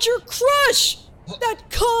is about your crush! What? That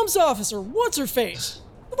comms officer, what's her face?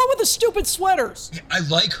 The one with the stupid sweaters. I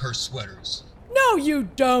like her sweaters. No, you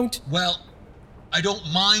don't. Well, I don't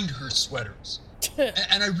mind her sweaters.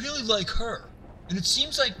 And I really like her. And it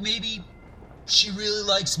seems like maybe she really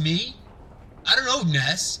likes me? I don't know,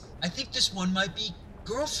 Ness. I think this one might be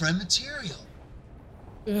girlfriend material.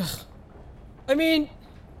 Ugh. I mean,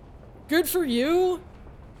 good for you.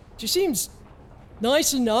 She seems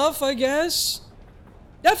nice enough, I guess.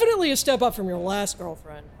 Definitely a step up from your last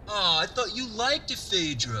girlfriend. Oh, I thought you liked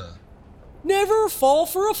Phaedra. Never fall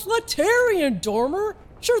for a Flaterian, Dormer.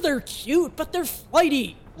 Sure, they're cute, but they're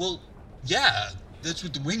flighty. Well, yeah, that's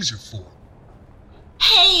what the wings are for.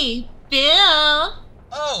 Hey, Bill!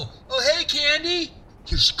 Oh, hey, Candy!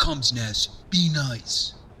 Here she comes, Ness. Be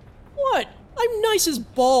nice. What? I'm nice as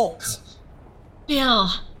balls. Bill,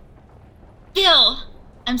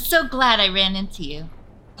 I'm so glad I ran into you.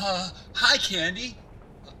 Hi, Candy.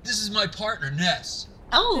 This is my partner, Ness.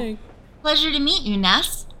 Oh, Hey. Pleasure to meet you,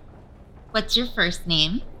 Ness. What's your first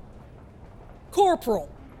name? Corporal.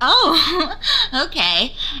 Oh,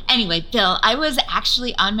 okay. Anyway, Bill, I was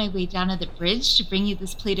actually on my way down to the bridge to bring you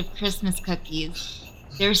this plate of Christmas cookies.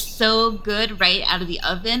 They're so good right out of the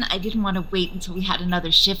oven, I didn't want to wait until we had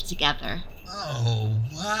another shift together. Oh,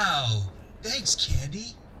 wow. Thanks,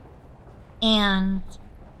 Candy. And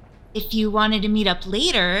if you wanted to meet up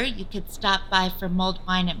later, you could stop by for mulled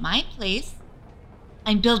wine at my place.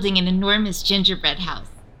 I'm building an enormous gingerbread house.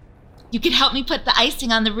 You could help me put the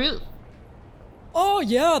icing on the roof. Oh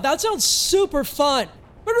yeah, that sounds super fun.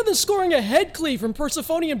 Better than scoring a head cleave from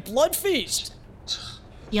Persephonian Blood Feast.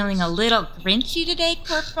 Feeling a little grinchy today,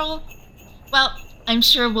 Corporal? Well, I'm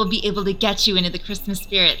sure we'll be able to get you into the Christmas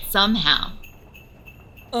spirit somehow.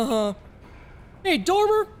 Uh-huh. Hey,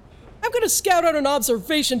 Dormer, I'm gonna scout out an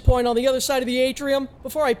observation point on the other side of the atrium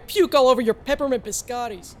before I puke all over your peppermint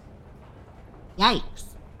biscottis.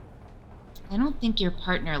 Yikes. I don't think your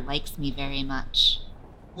partner likes me very much.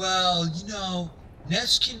 Well,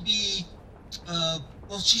 Ness can be,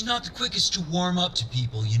 she's not the quickest to warm up to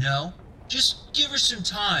people, Just give her some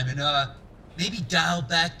time and, maybe dial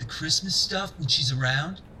back the Christmas stuff when she's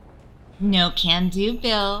around. No can do,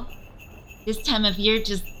 Bill. This time of year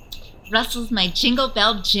just rustles my jingle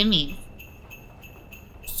bell jimmies.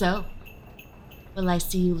 So, will I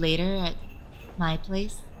see you later at my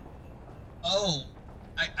place? Oh,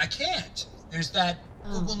 I can't. There's that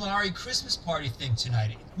Ugalnari Christmas party thing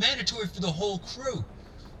tonight. It's mandatory for the whole crew.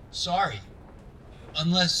 Sorry.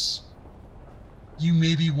 Unless you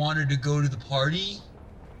maybe wanted to go to the party?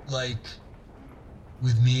 Like,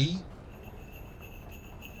 with me?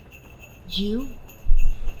 You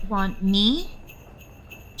want me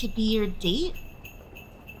to be your date?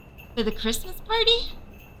 For the Christmas party?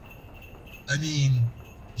 I mean,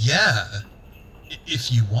 yeah.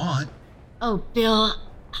 If you want. Oh, Bill,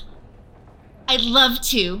 I'd love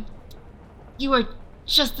to. You are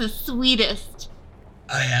just the sweetest.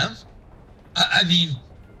 I am? I mean,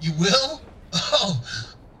 you will? Oh,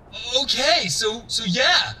 okay. So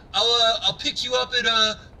yeah. I'll pick you up at,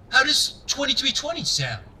 how does 2320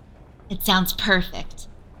 sound? It sounds perfect.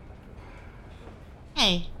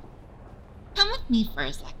 Hey, come with me for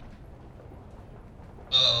a second.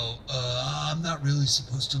 Oh, I'm not really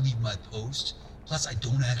supposed to leave my post. Plus, I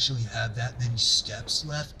don't actually have that many steps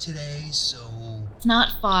left today, so... It's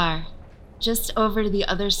not far. Just over to the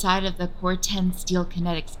other side of the Core 10 steel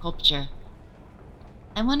kinetic sculpture.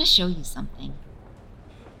 I want to show you something.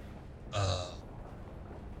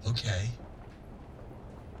 Okay.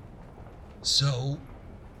 So,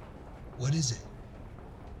 what is it?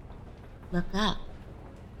 Look up.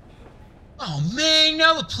 Oh man,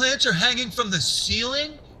 now the plants are hanging from the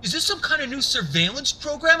ceiling? Is this some kind of new surveillance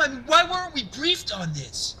program? I mean, why weren't we briefed on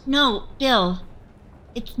this? No, Bill.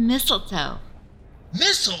 It's mistletoe.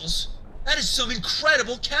 Missiles? That is some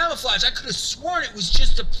incredible camouflage. I could have sworn it was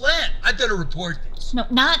just a plant. I better report this. No,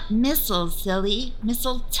 not missiles, silly.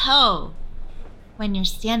 Mistletoe. When you're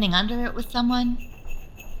standing under it with someone,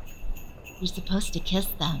 you're supposed to kiss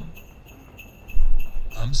them.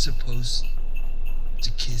 I'm supposed to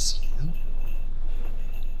kiss you?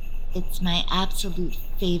 It's my absolute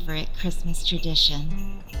favorite Christmas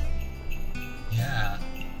tradition. Yeah,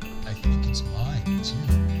 I think it's mine, too.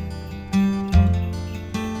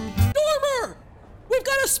 Dormer! We've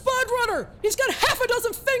got a spud runner! He's got half a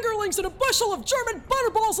dozen fingerlings and a bushel of German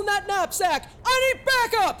butterballs in that knapsack! I need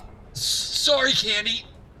backup! Sorry, Candy.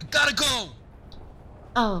 I gotta go.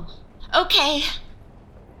 Oh, okay.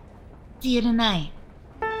 See you tonight.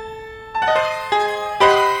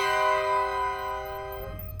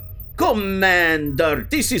 Commander,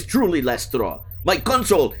 this is truly Lestro. My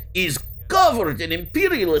console is covered in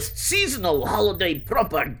imperialist seasonal holiday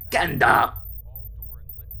propaganda.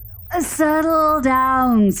 Settle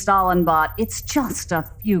down, Stalinbot. It's just a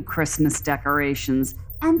few Christmas decorations.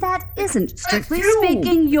 And that isn't, strictly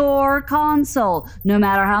speaking, your console. No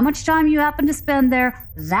matter how much time you happen to spend there,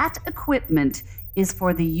 that equipment is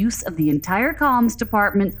for the use of the entire comms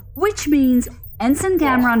department, which means Ensign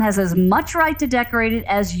Cameron has as much right to decorate it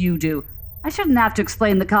as you do. I shouldn't have to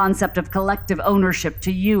explain the concept of collective ownership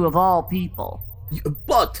to you, of all people.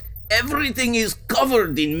 But everything is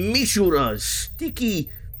covered in Mishura's sticky,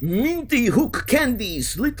 minty hook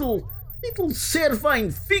candies, little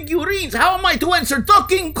Serafine figurines. How am I to answer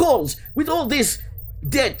docking calls with all this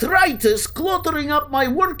detritus cluttering up my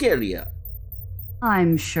work area?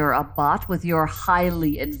 I'm sure a bot with your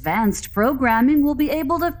highly advanced programming will be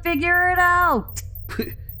able to figure it out.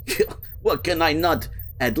 Well, can I not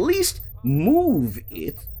at least move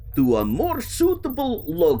it to a more suitable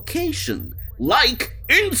location, like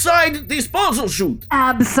inside disposal chute?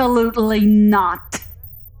 Absolutely not.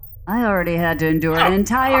 I already had to endure an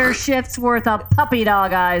entire shift's worth of puppy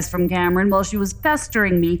dog eyes from Cameron while she was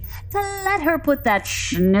pestering me to let her put that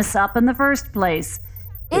schniss up in the first place.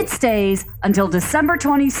 It stays until December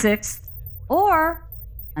 26th, or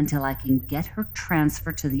until I can get her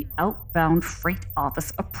transferred to the outbound freight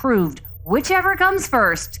office approved, whichever comes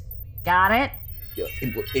first. Got it?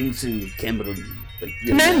 Ensign Cameron.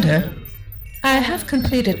 Commander, I have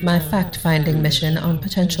completed my fact-finding mission on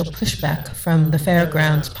potential pushback from the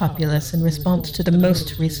fairgrounds populace in response to the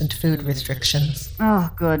most recent food restrictions. Oh,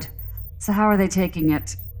 good. So how are they taking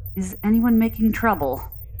it? Is anyone making trouble?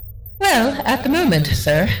 Well, at the moment,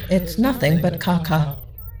 sir, it's nothing but caca.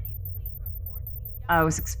 I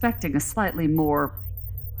was expecting a slightly more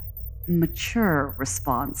mature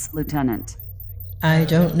response, Lieutenant. I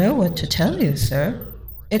don't know what to tell you, sir.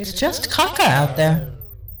 It's just caca out there.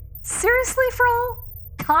 Seriously, Frau?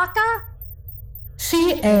 Caca?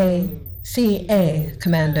 CA,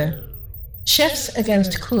 Commander. Chefs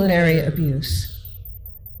Against Culinary Abuse.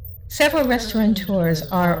 Several restaurateurs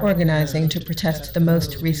are organizing to protest the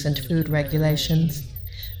most recent food regulations.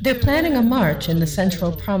 They're planning a march in the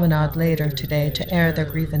Central Promenade later today to air their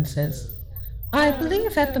grievances. I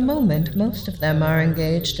believe at the moment most of them are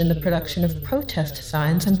engaged in the production of protest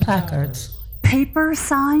signs and placards. paper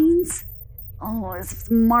signs? Oh, as if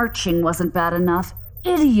marching wasn't bad enough.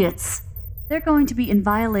 Idiots! They're going to be in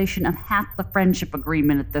violation of half the friendship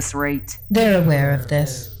agreement at this rate. They're aware of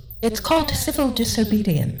this. It's called civil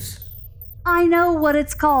disobedience. I know what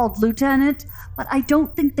it's called, Lieutenant, but I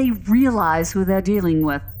don't think they realize who they're dealing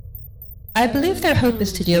with. I believe their hope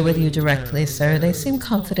is to deal with you directly, sir. They seem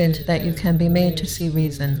confident that you can be made to see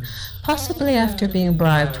reason, possibly after being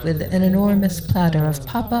bribed with an enormous platter of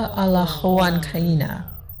papa a la Huancaína.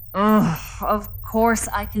 Ugh, of course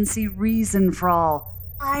I can see reason, Frall.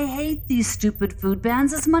 I hate these stupid food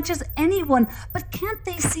bans as much as anyone, but can't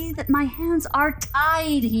they see that my hands are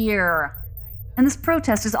tied here? And this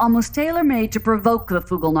protest is almost tailor-made to provoke the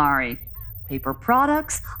Fugalnari. Paper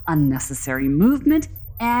products, unnecessary movement,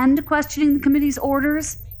 and questioning the committee's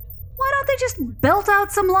orders. Why don't they just belt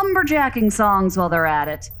out some lumberjacking songs while they're at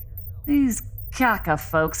it? These Kaka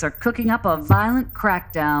folks are cooking up a violent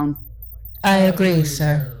crackdown. I agree,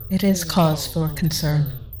 sir. It is cause for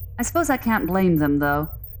concern. I suppose I can't blame them, though.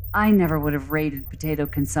 I never would have rated potato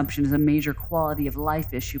consumption as a major quality of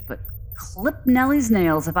life issue, but clip Nellie's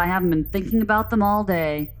nails if I haven't been thinking about them all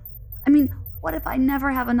day. I mean, what if I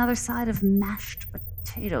never have another side of mashed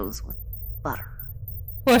potatoes with butter?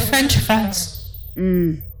 Or French fries.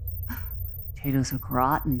 Potatoes au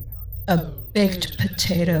gratin. A baked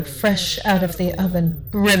potato fresh out of the oven,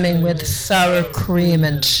 brimming with sour cream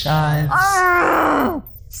and chives. Oh!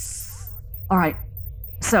 All right,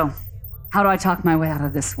 so how do I talk my way out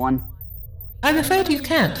of this one? I'm afraid you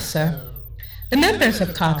can't, sir. The members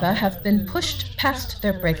of Kaka have been pushed past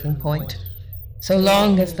their breaking point. So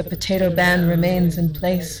long as the potato ban remains in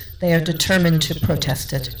place, they are determined to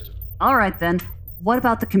protest it. All right, then. What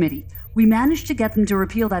about the committee? We managed to get them to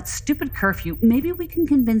repeal that stupid curfew. Maybe we can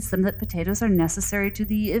convince them that potatoes are necessary to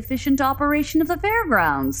the efficient operation of the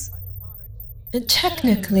fairgrounds.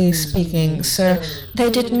 Technically speaking, sir,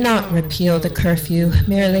 they did not repeal the curfew,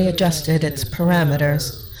 merely adjusted its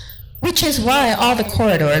parameters. Which is why all the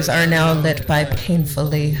corridors are now lit by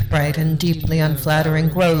painfully bright and deeply unflattering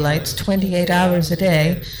grow lights 28 hours a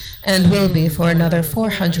day, and will be for another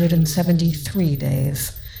 473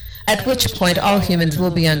 days. At which point all humans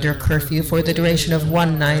will be under curfew for the duration of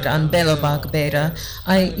one night on Belobog Beta,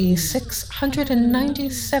 i.e.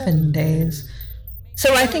 697 days.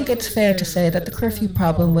 So I think it's fair to say that the curfew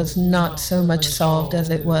problem was not so much solved as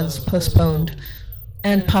it was postponed,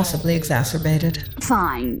 and possibly exacerbated.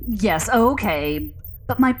 Fine, yes, okay.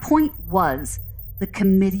 But my point was, the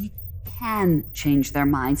committee can change their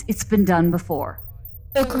minds. It's been done before.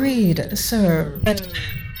 Agreed, sir, but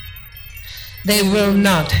they will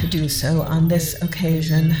not do so on this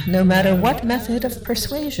occasion, no matter what method of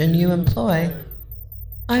persuasion you employ.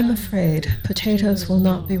 I'm afraid potatoes will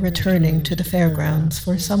not be returning to the fairgrounds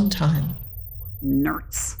for some time.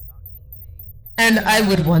 Nerds. And I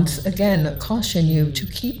would once again caution you to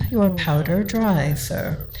keep your powder dry,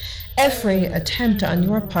 sir. Every attempt on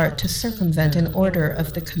your part to circumvent an order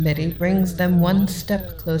of the committee brings them one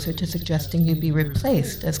step closer to suggesting you be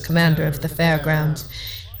replaced as commander of the fairgrounds,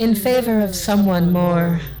 in favor of someone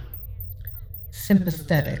more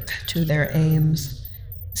sympathetic to their aims.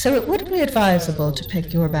 So it would be advisable to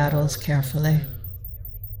pick your battles carefully.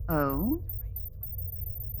 Oh?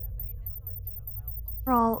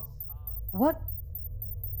 Frall,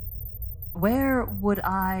 where would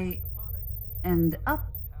I end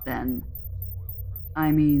up then?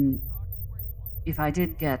 I mean, if I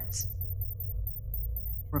did get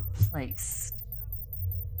replaced.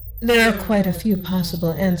 There are quite a few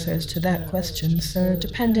possible answers to that question, sir,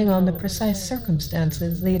 depending on the precise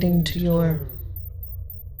circumstances leading to your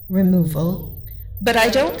removal. But I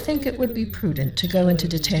don't think it would be prudent to go into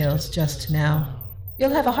details just now.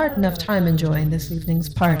 You'll have a hard enough time enjoying this evening's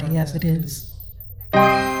party as it is.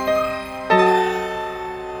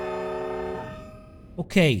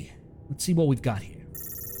 Okay, let's see what we've got here.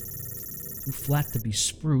 Too flat to be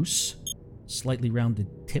spruce. Slightly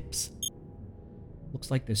rounded tips. Looks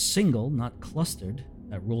like they're single, not clustered.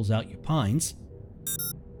 That rules out your pines.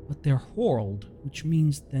 But they're whorled, which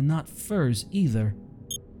means they're not firs either.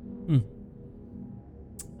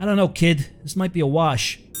 I don't know, kid. This might be a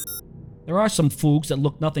wash. There are some fugs that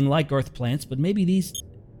look nothing like earth plants, but maybe these...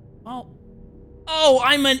 Oh,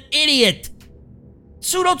 I'm an idiot!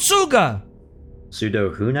 Pseudotsuga!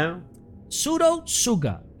 Pseudo who now?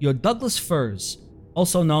 Pseudotsuga, your Douglas firs,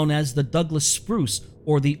 also known as the Douglas spruce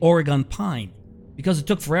or the Oregon pine, because it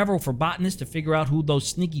took forever for botanists to figure out who those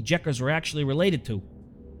sneaky jeckers were actually related to.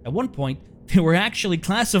 At one point, they were actually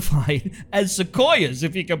classified as sequoias,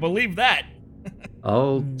 if you can believe that.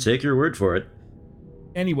 I'll take your word for it.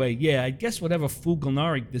 Anyway, yeah, I guess whatever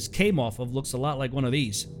Fugalnari this came off of looks a lot like one of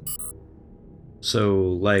these. So,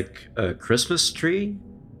 like a Christmas tree?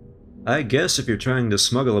 I guess if you're trying to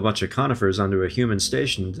smuggle a bunch of conifers onto a human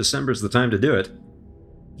station, December's the time to do it.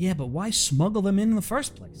 Yeah, but why smuggle them in the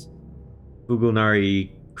first place? Fugalnari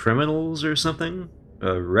criminals or something?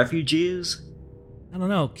 Refugees? I don't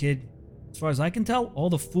know, kid. As far as I can tell, all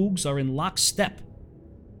the Fugs are in lockstep.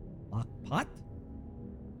 Lockpot?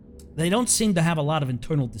 They don't seem to have a lot of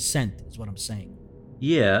internal dissent, is what I'm saying.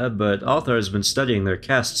 Yeah, but Althar's been studying their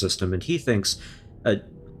caste system, and he thinks...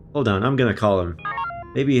 hold on, I'm gonna call him.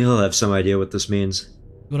 Maybe he'll have some idea what this means.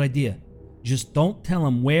 Good idea. Just don't tell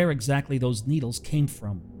him where exactly those needles came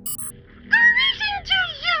from. Greeting to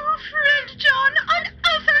you, friend John, on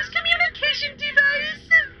Althar's communication device.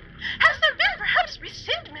 Has there been perhaps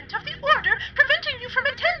rescindment of the order preventing you from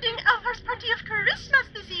attending Althar's party of Christmas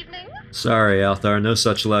this evening? Sorry, Althar, no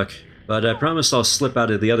such luck. But I promise I'll slip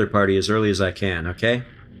out of the other party as early as I can, okay?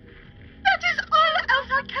 That is all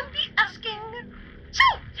Althar can be asking. So,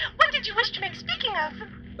 what did you wish to make speaking of?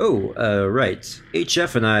 Oh, right.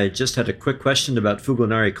 HF and I just had a quick question about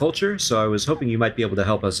Fugalnari culture, so I was hoping you might be able to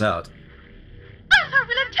help us out. Althar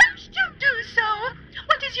will attempt to do so.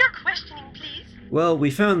 What is your questioning, please? Well,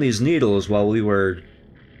 we found these needles while we were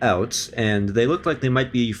out, and they looked like they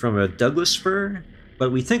might be from a Douglas fir,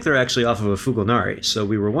 but we think they're actually off of a Fugalnari, so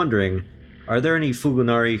we were wondering, are there any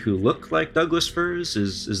Fugalnari who look like Douglas firs?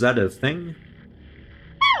 Is that a thing?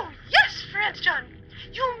 Oh, yes, friend John.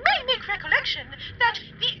 You may make recollection that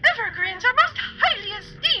the evergreens are most highly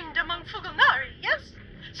esteemed among Fugalnari, yes?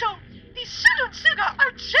 So, the Sudotsuga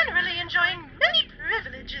are generally enjoying many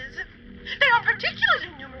privileges. They are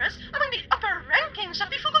particularly numerous among the upper rankings of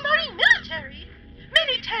the Fugalnari military.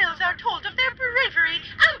 Many tales are told of their bravery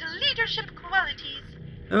and leadership qualities.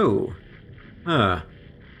 Oh. Huh.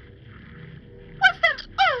 Was that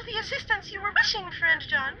all the assistance you were wishing, friend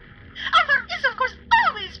John? Althar is, of course,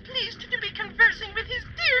 always pleased to be conversing with his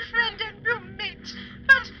dear friend and roommate,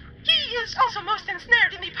 but he is also most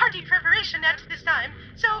ensnared in the party preparation at this time,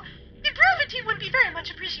 so the brevity would be very much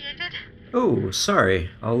appreciated. Oh, sorry.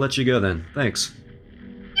 I'll let you go then. Thanks.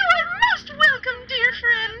 You are most welcome, dear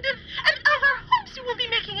friend, and Althar hopes you will be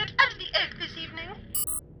making it at the egg this evening.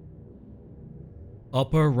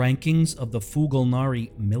 Upper rankings of the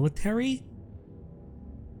Fugalnari military?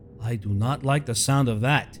 I do not like the sound of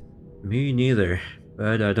that. Me neither,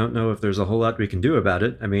 but I don't know if there's a whole lot we can do about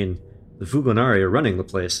it. I mean, the Fugalnari are running the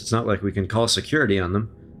place. It's not like we can call security on them.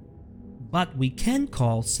 But we can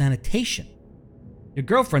call sanitation. Your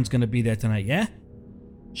girlfriend's gonna be there tonight, yeah?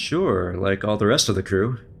 Sure, like all the rest of the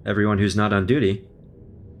crew. Everyone who's not on duty.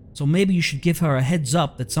 So maybe you should give her a heads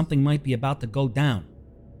up that something might be about to go down.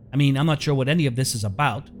 I mean, I'm not sure what any of this is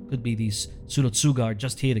about. Could be these Sudotsuga are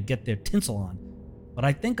just here to get their tinsel on. But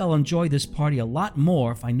I think I'll enjoy this party a lot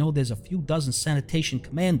more if I know there's a few dozen sanitation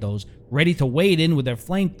commandos ready to wade in with their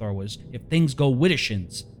flamethrowers if things go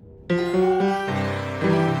widdershins.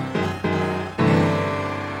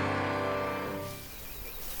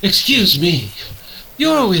 Excuse me,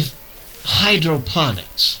 you're with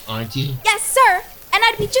hydroponics, aren't you? Yes, sir. And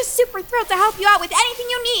I'd be just super thrilled to help you out with anything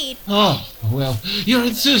you need. Oh, well, your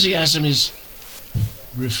enthusiasm is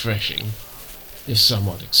refreshing, if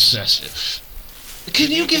somewhat excessive.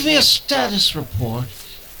 Can you give me a status report?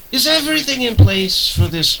 Is everything in place for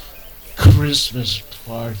this Christmas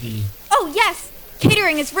party? Oh, yes.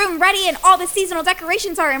 Catering is room ready and all the seasonal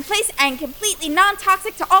decorations are in place and completely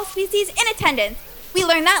non-toxic to all species in attendance. We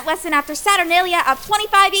learned that lesson after Saturnalia of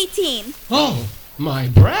 2518. Oh, my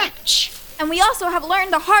brats. And we also have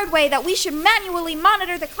learned the hard way that we should manually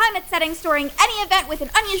monitor the climate settings during any event with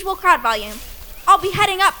an unusual crowd volume. I'll be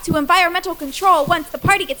heading up to environmental control once the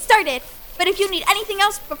party gets started, but if you need anything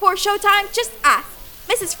else before showtime, just ask.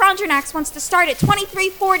 Mrs. Frondranax wants to start at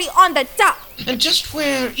 2340 on the dot. And just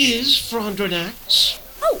where is Frondranax?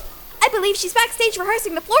 Oh, I believe she's backstage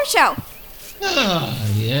rehearsing the floor show. Ah,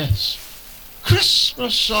 yes.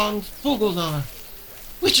 Christmas song Fugalnar.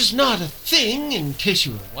 Which is not a thing, in case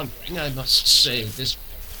you were wondering. I must say this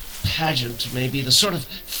pageant may be the sort of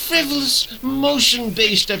frivolous,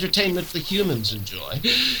 motion-based entertainment the humans enjoy,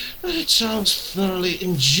 but it sounds thoroughly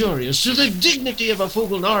injurious to the dignity of a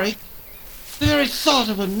Fugalnari. The very thought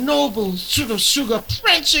of a noble Sudotsuga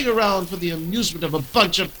prancing around for the amusement of a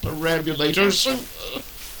bunch of perambulators.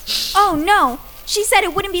 Oh no, she said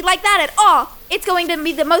it wouldn't be like that at all. It's going to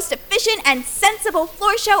be the most efficient and sensible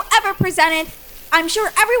floor show ever presented. I'm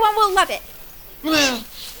sure everyone will love it. Well,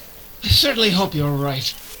 I certainly hope you're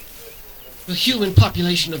right. The human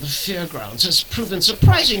population of the fairgrounds has proven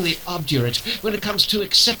surprisingly obdurate when it comes to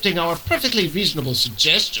accepting our perfectly reasonable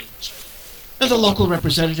suggestions. and the local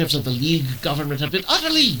representatives of the League government have been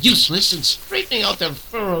utterly useless in straightening out their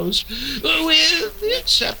furrows, with the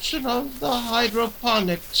exception of the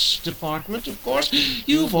hydroponics department, of course.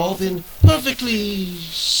 You've all been perfectly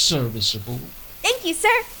serviceable. Thank you,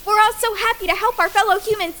 sir. We're all so happy to help our fellow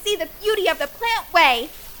humans see the beauty of the plant way.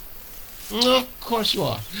 Of course you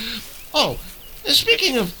are. Oh,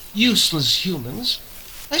 speaking of useless humans,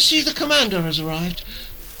 I see the commander has arrived.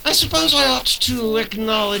 I suppose I ought to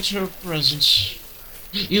acknowledge her presence.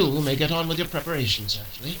 You may get on with your preparations,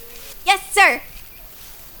 Ashley. Yes, sir.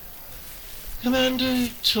 Commander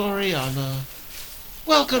Toriana,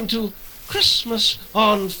 welcome to Christmas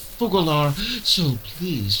on Fugalar. So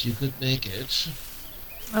pleased you could make it.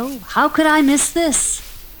 Oh, how could I miss this?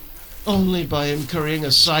 Only by incurring a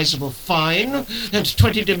sizable fine and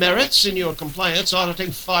 20 demerits in your compliance auditing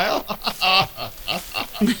file.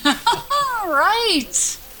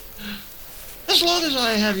 Right. As long as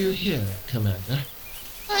I have you here, Commander,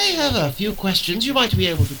 I have a few questions you might be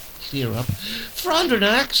able to clear up.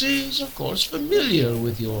 Frondranax is, of course, familiar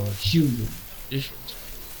with your human traditions.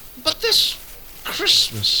 But this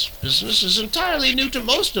Christmas business is entirely new to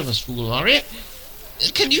most of us, Fugulari.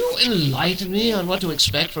 Can you enlighten me on what to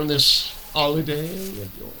expect from this holiday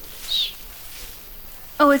of yours?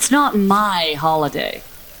 Oh, it's not my holiday.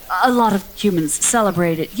 A lot of humans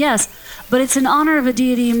celebrate it, yes, but it's in honor of a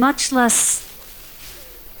deity much less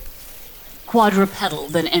quadrupedal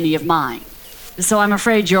than any of mine. So I'm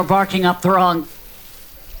afraid you're barking up the wrong...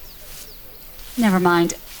 Never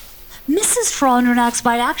mind. Mrs. Frondranax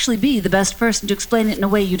might actually be the best person to explain it in a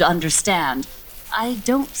way you'd understand. I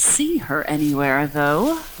don't see her anywhere,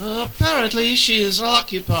 though. Apparently she is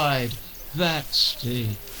occupied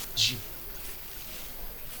backstage.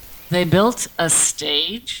 They built a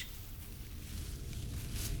stage?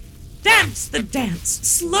 Dance the dance,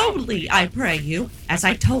 slowly, I pray you, as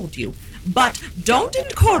I told you. But don't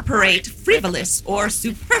incorporate frivolous or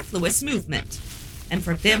superfluous movement. And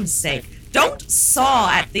for them's sake, don't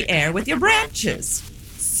saw at the air with your branches.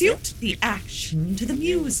 Suit the action to the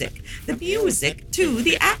music to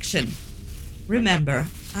the action. Remember,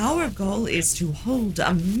 our goal is to hold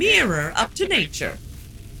a mirror up to nature.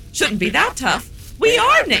 Shouldn't be that tough. We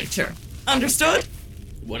are nature. Understood?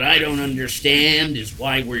 What I don't understand is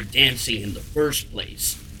why we're dancing in the first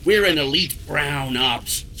place. We're an elite brown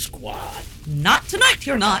ops squad. Not tonight,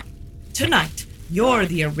 you're not. Tonight, you're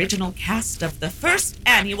the original cast of the first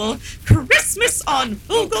annual Christmas on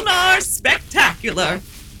Fulgonar Spectacular.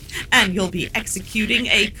 And you'll be executing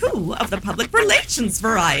a coup of the public relations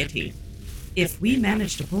variety. If we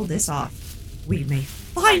manage to pull this off, we may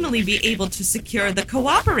finally be able to secure the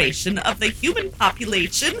cooperation of the human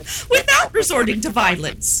population without resorting to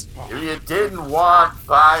violence. If you didn't want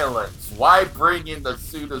violence, why bring in the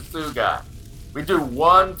Sudasuga? We do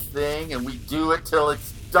one thing and we do it till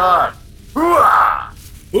it's done. Hooah!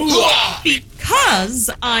 Hooah! Because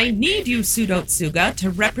I need you, Pseudotsuga, to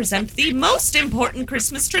represent the most important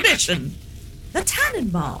Christmas tradition, the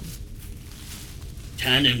Tannenbaum.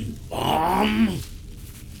 Tannenbaum?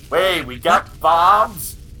 Wait, we got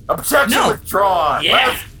bombs? Objection withdrawn. Yeah.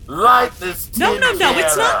 Let's light this tin No,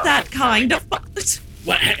 it's not can. that kind of...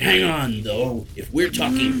 Well, hang on, though. If we're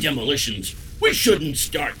talking demolitions, we shouldn't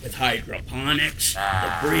start with hydroponics.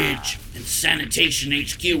 The bridge and sanitation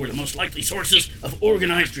HQ were the most likely sources of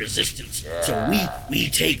organized resistance. So we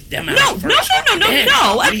take them out first.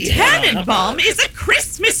 No. A Tannenbaum is a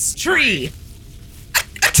Christmas tree.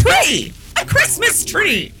 A Christmas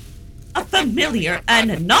tree. A familiar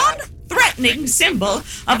and non-threatening symbol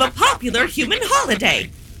of a popular human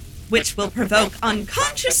holiday, which will provoke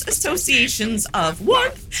unconscious associations of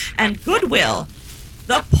warmth and goodwill.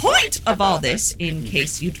 The point of all this, in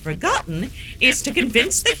case you'd forgotten, is to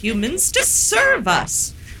convince the humans to serve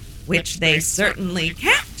us, which they certainly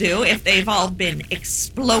can't do if they've all been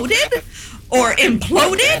exploded, or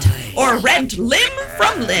imploded, or rent limb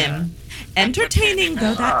from limb. Entertaining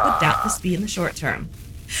though that would doubtless be in the short term.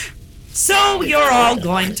 So you're all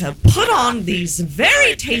going to put on these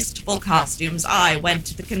very tasteful costumes I went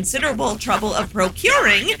to the considerable trouble of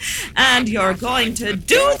procuring, and you're going to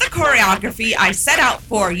do the choreography I set out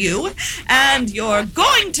for you, and you're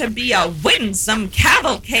going to be a winsome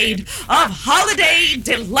cavalcade of holiday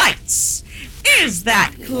delights. Is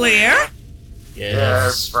that clear?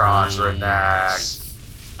 Yes, Frondranax.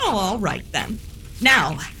 Oh, all right then.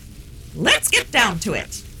 Now, let's get down to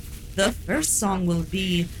it. The first song will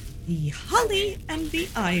be The Holly and the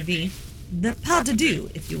Ivy. The pas de deux,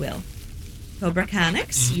 if you will. Cobra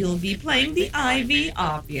Canix, you'll be playing the Ivy,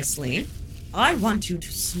 obviously. I want you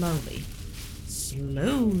to slowly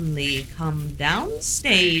slowly come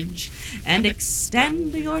downstage and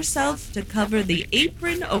extend yourself to cover the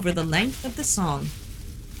apron over the length of the song.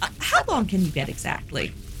 How long can you get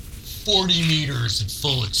exactly? 40 meters at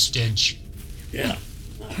full extension. Yeah.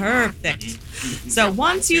 Perfect. So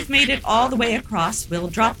once you've made it all the way across, we'll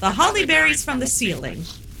drop the holly berries from the ceiling.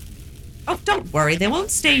 Oh, don't worry, they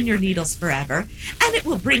won't stain your needles forever, and it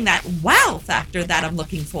will bring that wow factor that I'm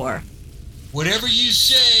looking for. Whatever you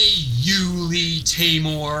say, Yulie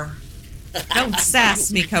Tamor. Don't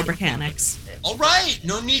sass me, Cobracanics. All right,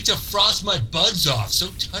 no need to frost my buds off, so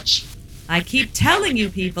touchy. I keep telling you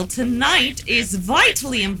people, tonight is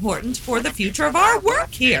vitally important for the future of our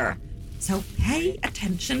work here. So pay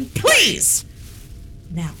attention, please!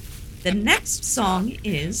 Now, the next song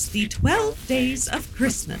is The 12 Days of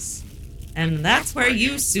Christmas. And that's where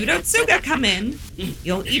you Pseudotsuga come in.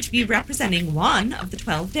 You'll each be representing one of the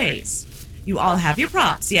 12 days. You all have your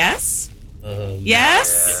props, yes?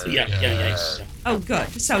 Yes? Yeah. Oh,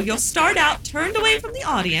 good. So you'll start out turned away from the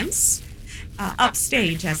audience,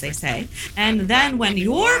 upstage, as they say, and then when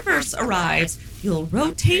your verse arrives, you'll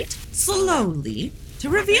rotate slowly to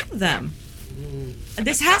review them. And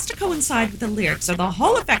this has to coincide with the lyrics, or the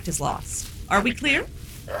whole effect is lost. Are we clear?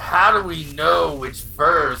 How do we know which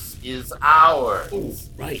verse is ours? Oh,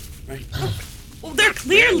 right. Well, they're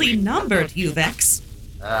clearly numbered, Uvex.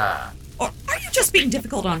 Ah. Or are you just being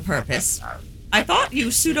difficult on purpose? I thought you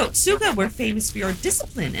Pseudotsuga were famous for your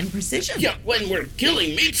discipline and precision. Yeah, when we're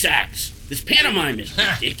killing meat sacks. This pantomime is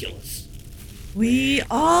ridiculous. We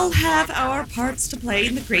all have our parts to play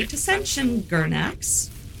in the Great Ascension, Gurnax.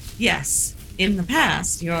 Yes, in the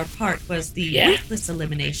past, your part was the ruthless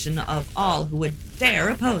elimination of all who would dare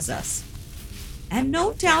oppose us. And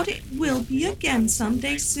no doubt it will be again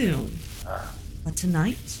someday soon. But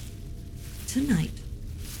tonight,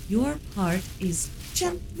 your part is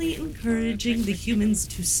gently encouraging the humans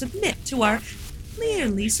to submit to our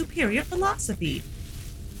clearly superior philosophy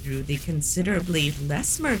through the considerably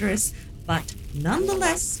less murderous, but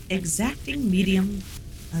nonetheless exacting medium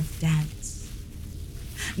of dance.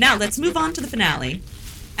 Now let's move on to the finale.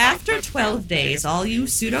 After 12 days, all you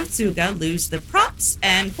Pseudotsuga lose the props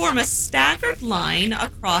and form a staggered line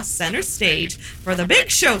across center stage for the big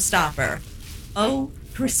showstopper. Oh,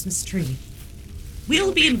 Christmas tree.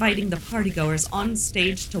 We'll be inviting the partygoers on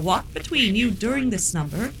stage to walk between you during this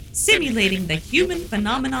number, simulating the human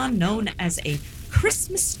phenomenon known as a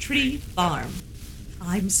Christmas tree farm.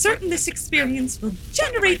 I'm certain this experience will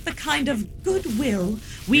generate the kind of goodwill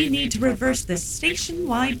we need to reverse the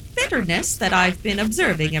station-wide bitterness that I've been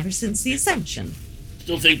observing ever since the Ascension.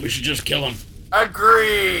 Still think we should just kill him.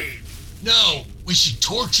 Agreed! No, we should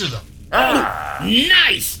torture them.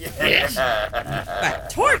 Nice! Yes. Right,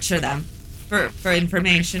 torture them? For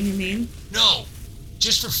information, you mean? No,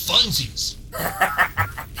 just for funsies.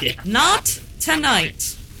 Not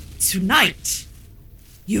tonight. Tonight,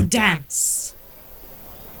 you dance.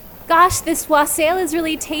 Gosh, this wassail is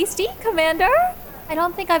really tasty, Commander. I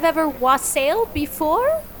don't think I've ever wassailed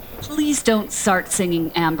before. Please don't start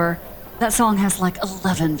singing, Amber. That song has like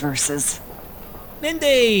 11 verses.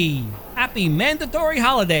 Mindy! Happy mandatory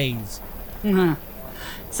holidays!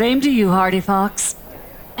 Same to you, Hardy Fox.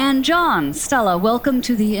 And John, Stella, welcome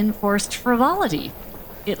to the Enforced Frivolity.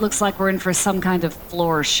 It looks like we're in for some kind of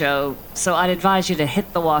floor show, so I'd advise you to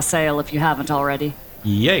hit the wassail if you haven't already.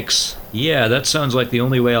 Yikes. Yeah, that sounds like the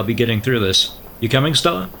only way I'll be getting through this. You coming,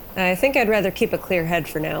 Stella? I think I'd rather keep a clear head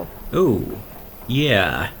for now. Ooh,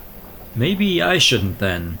 yeah. Maybe I shouldn't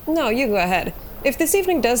then. No, you go ahead. If this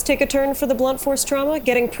evening does take a turn for the blunt force trauma,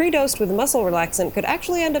 getting pre-dosed with muscle relaxant could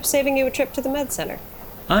actually end up saving you a trip to the med center.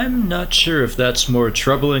 I'm not sure if that's more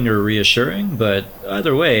troubling or reassuring, but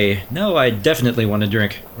either way, no, I definitely want a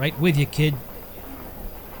drink. Right with you, kid.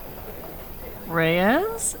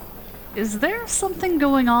 Reyes? Is there something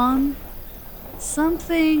going on?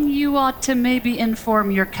 Something you ought to maybe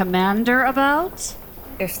inform your commander about?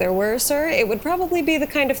 If there were, sir, it would probably be the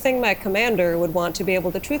kind of thing my commander would want to be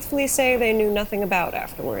able to truthfully say they knew nothing about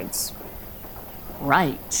afterwards.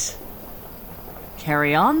 Right.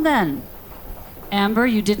 Carry on then. Amber,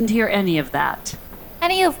 you didn't hear any of that.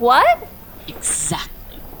 Any of what?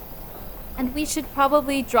 Exactly. And we should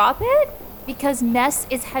probably drop it? Because Ness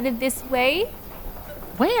is headed this way?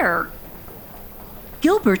 Where?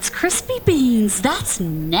 Gilbert's Crispy Beans. That's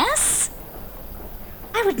Ness?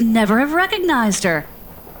 I would never have recognized her.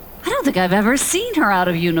 I don't think I've ever seen her out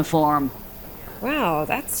of uniform. Wow,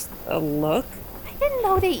 that's a look. I didn't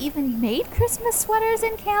know they even made Christmas sweaters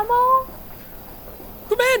in camo.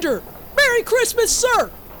 Commander! Merry Christmas,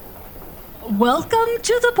 sir! Welcome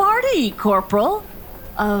to the party, Corporal.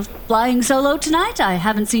 Flying solo tonight? I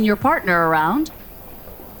haven't seen your partner around.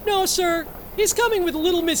 No, sir. He's coming with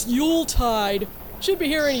Little Miss Yuletide. Should be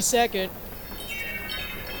here any second.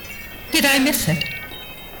 Did I miss it?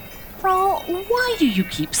 Frol, why do you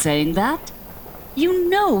keep saying that? You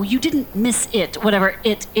know you didn't miss it, whatever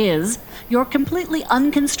it is. You're completely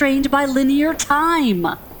unconstrained by linear time.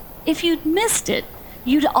 If you'd missed it,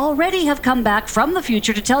 you'd already have come back from the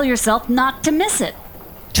future to tell yourself not to miss it.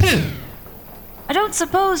 I don't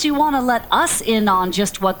suppose you want to let us in on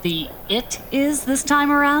just what the it is this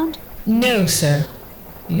time around? No, sir.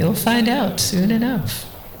 You'll find out soon enough.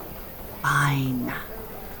 Fine.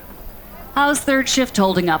 How's third shift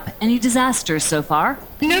holding up? Any disasters so far?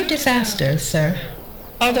 No disasters, sir.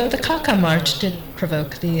 Although the Kaka March did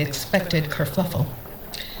provoke the expected kerfluffle.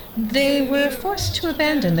 They were forced to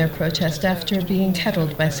abandon their protest after being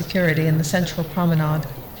kettled by security in the central promenade.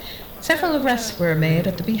 Several arrests were made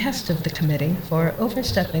at the behest of the committee for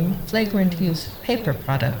overstepping flagrant use of paper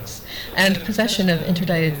products and possession of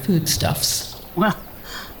interdicted foodstuffs. Well,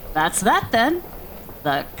 that's that then.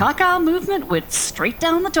 The Kaka movement went straight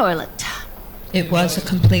down the toilet. It was a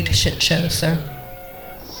complete shit show, sir.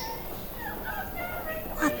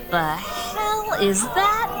 What the hell is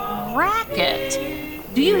that racket?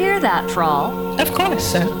 Do you hear that, Frol? Of course,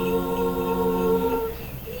 sir.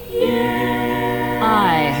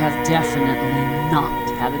 I have definitely not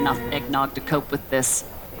had enough eggnog to cope with this.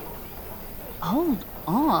 Hold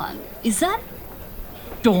on. Is that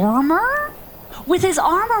Dormer? With his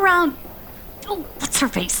arm around... Oh, what's her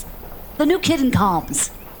face? The new kid in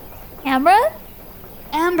comms. Cameron?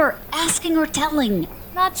 Amber, asking or telling?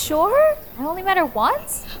 Not sure? I only met her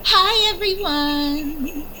once? Hi,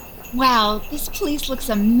 everyone. Wow, this place looks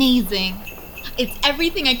amazing. It's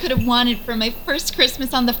everything I could have wanted for my first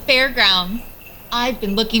Christmas on the fairgrounds. I've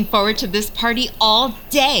been looking forward to this party all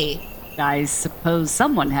day. I suppose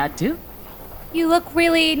someone had to. You look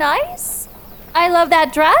really nice. I love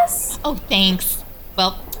that dress. Oh, thanks.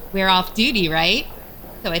 Well, we're off duty, right?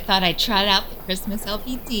 So I thought I'd trot out the Christmas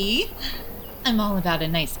LBD. I'm all about a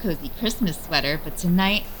nice, cozy Christmas sweater, but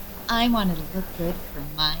tonight I wanted to look good for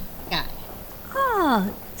my guy.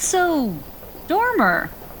 Ah, so,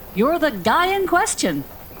 Dormer, you're the guy in question.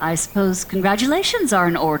 I suppose congratulations are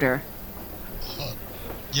in order.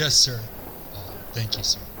 Yes, sir. Thank you,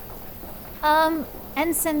 sir.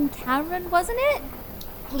 Ensign Cameron, wasn't it?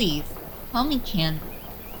 Please, call me Candy.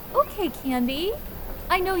 Okay, Candy.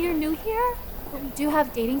 I know you're new here, but we do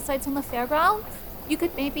have dating sites on the fairgrounds. You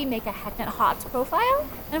could maybe make a Hecknet Hots profile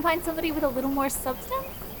and find somebody with a little more substance.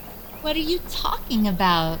 What are you talking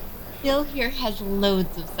about? Bill here has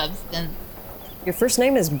loads of substance. Your first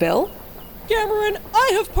name is Bill? Cameron,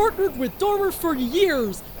 I have partnered with Dormer for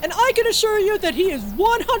years, and I can assure you that he is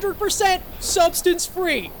 100%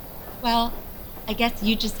 substance-free. Well, I guess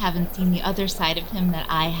you just haven't seen the other side of him that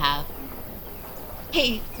I have.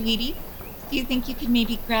 Hey, sweetie, do you think you could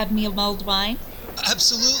maybe grab me a mulled wine?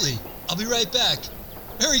 Absolutely. I'll be right back.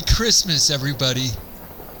 Merry Christmas, everybody.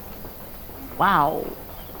 Wow.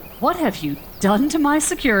 What have you done to my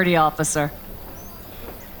security officer?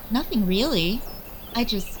 Nothing really. I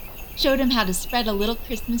just showed him how to spread a little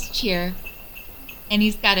Christmas cheer. And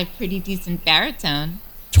he's got a pretty decent baritone.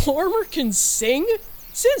 Dormer can sing?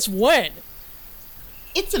 Since when?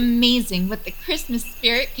 It's amazing what the Christmas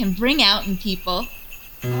spirit can bring out in people.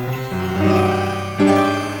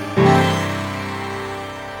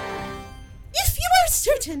 If you are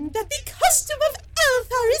certain that the custom of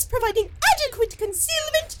Althar is providing adequate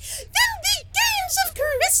concealment, then the games of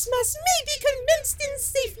Christmas may be commenced in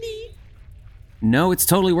safely. No, it's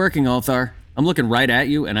totally working, Althar. I'm looking right at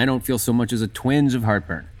you, and I don't feel so much as a twinge of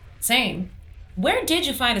heartburn. Same. Where did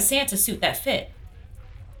you find a Santa suit that fit?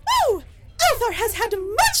 Oh! Althar has had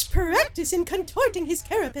much practice in contorting his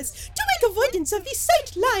carapace to make avoidance of the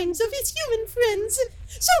sight lines of his human friends.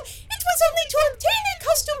 So it was only to obtain a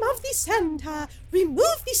costume of the Santa,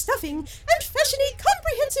 remove the stuffing, and fashion a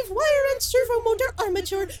comprehensive wire and servo motor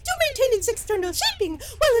armature to maintain its external shaping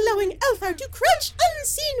while allowing Althar to crouch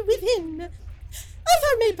unseen within.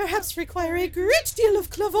 Althar may perhaps require a great deal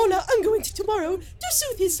of clavola unguent tomorrow to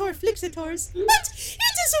soothe his sore flixitors, but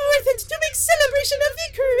it is worth it to make celebration of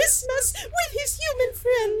the Christmas with his human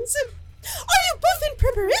friends. Are you both in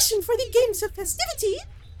preparation for the games of festivity?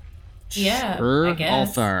 Yeah, I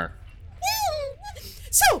guess. Althar.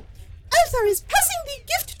 So, Althar is passing the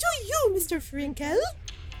gift to you, Mr. Frankel.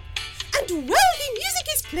 And while the music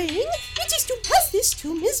is playing, it is to pass this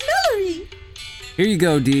to Miss Mallory. Here you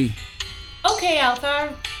go, Dee. Okay,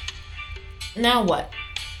 Althar. Now what?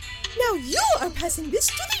 Now you are passing this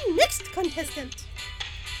to the next contestant.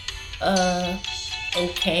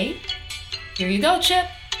 Okay. Here you go, Chip.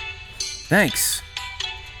 Thanks.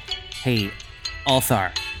 Hey,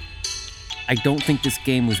 Althar, I don't think this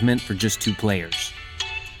game was meant for just 2 players.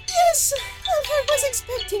 Yes, Alvar was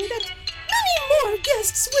expecting that many more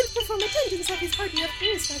guests would perform attendance at his party of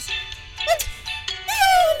Christmas, but they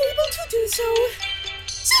are unable to do so.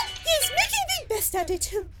 So he is making the best at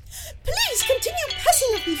it. Please continue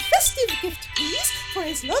passing of the festive gift, please, for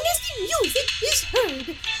as long as the music is heard.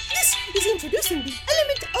 This is introducing the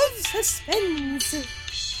element of suspense.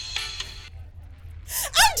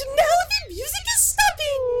 And now the music is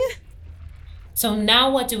stopping! So now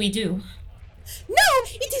what do we do? Now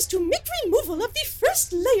it is to make removal of the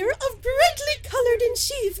first layer of brightly colored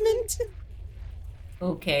ensheathment.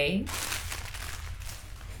 Okay.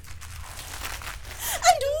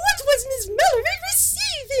 And what was Miss Mallory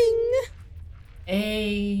receiving?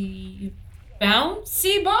 A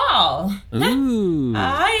bouncy ball. Ooh.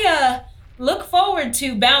 I look forward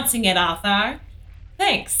to bouncing it, Althar.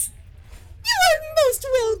 Thanks. You are most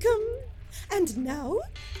welcome. And now,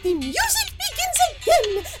 the music begins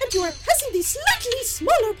again, and you are passing the slightly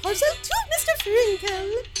smaller parcel to Mr.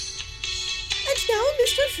 Frinkle. And now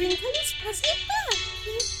Mr. Frinkle is passing it back.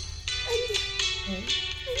 And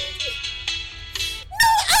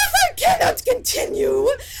no, Alvar cannot continue!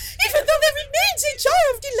 Even though there remains a jar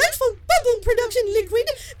of delightful bubble production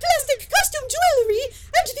liquid, plastic costume jewelry,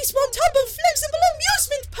 and the small tub of flexible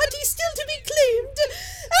amusement putty still to be claimed,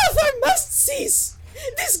 Alvar must cease!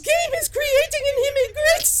 This game is creating in him a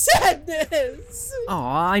great sadness!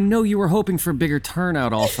 Aw, I know you were hoping for a bigger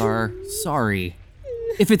turnout, Althar. Sorry.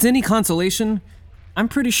 If it's any consolation, I'm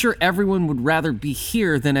pretty sure everyone would rather be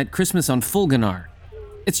here than at Christmas on Fulgonar.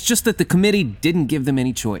 It's just that the committee didn't give them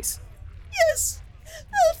any choice. Yes,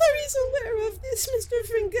 Alvar is aware of this, Mr.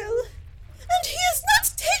 Frinkle. And he is not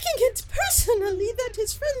taking it personally that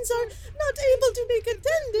his friends are not able to make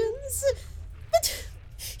attendance. But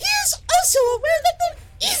he is also aware that there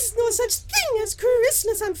is no such thing as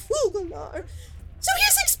Christmas on Fulgonar. So he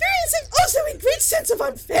is experiencing also a great sense of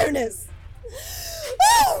unfairness.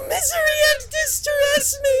 Oh, misery and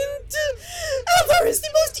distressment! Alvar is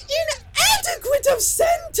the most inadequate of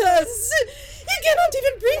Santas! He cannot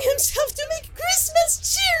even bring himself to make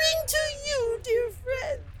Christmas cheering to you, dear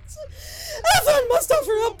friends. Alvar must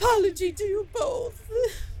offer apology to you both.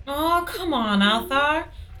 Oh, come on, Althar.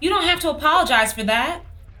 You don't have to apologize for that.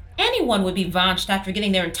 Anyone would be vanched after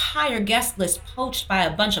getting their entire guest list poached by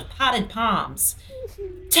a bunch of potted palms.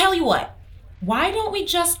 Tell you what, why don't we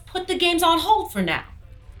just put the games on hold for now?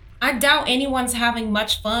 I doubt anyone's having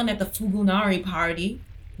much fun at the Fulgunari party.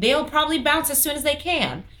 They'll probably bounce as soon as they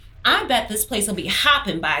can. I bet this place will be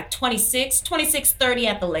hopping by 26:30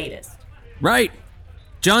 at the latest. Right.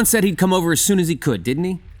 John said he'd come over as soon as he could, didn't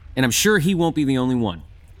he? And I'm sure he won't be the only one.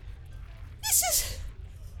 This is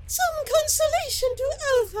some consolation to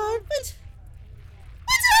Alvar, but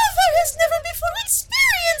Alvar has never before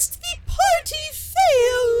experienced the party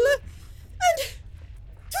fail. And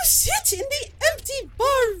to sit in the empty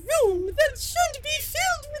bar room that should be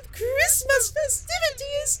filled with Christmas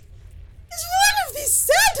festivities is one of the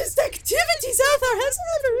saddest activities Alvar has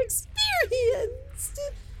ever experienced.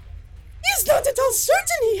 He is not at all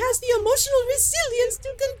certain he has the emotional resilience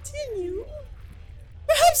to continue.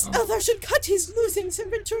 Perhaps Alvar should cut his losings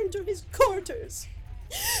and return to his quarters.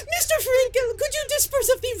 Mr. Frinkle, could you disperse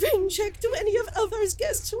of the ring check to any of Alvar's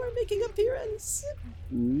guests who are making appearance?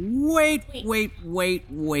 Wait.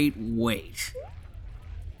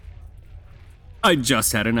 I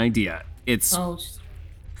just had an idea. It's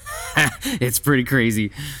pretty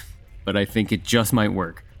crazy, but I think it just might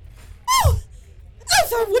work. Oh!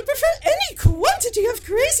 Alvar would prefer any quantity of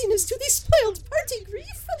craziness to the spoiled party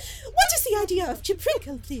grief. What is the idea of Chip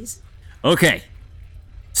Frinkle, please? Okay,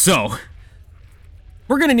 so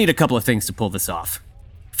we're gonna need a couple of things to pull this off.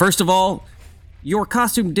 First of all, your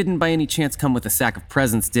costume didn't by any chance come with a sack of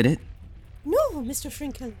presents, did it? No, Mr.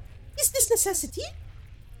 Frinkle. Is this necessity?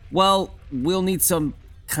 Well, we'll need some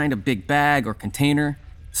kind of big bag or container,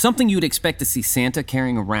 something you'd expect to see Santa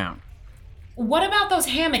carrying around. What about those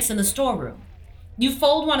hammocks in the storeroom? You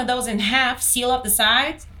fold one of those in half, seal up the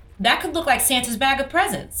sides. That could look like Santa's bag of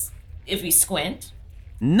presents, if we squint.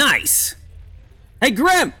 Nice! Hey,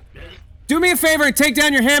 Grim! Do me a favor and take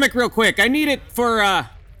down your hammock real quick. I need it for,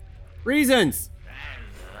 reasons.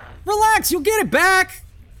 Relax, you'll get it back!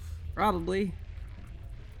 Probably.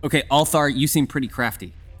 Okay, Althar, you seem pretty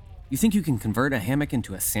crafty. You think you can convert a hammock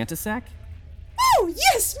into a Santa sack? Oh,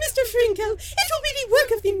 yes, Mr. Frinkle. It will be the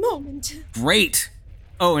work of the moment. Great!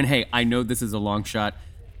 Oh, and hey, I know this is a long shot,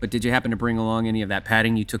 but did you happen to bring along any of that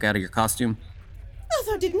padding you took out of your costume?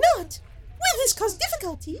 Alvar did not. Will this cause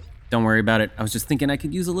difficulty? Don't worry about it. I was just thinking I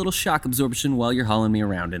could use a little shock absorption while you're hauling me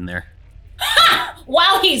around in there. Ha!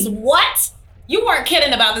 While he's what? You weren't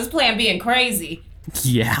kidding about this plan being crazy.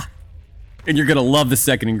 Yeah. And you're gonna love the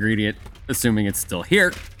second ingredient, assuming it's still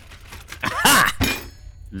here. Aha!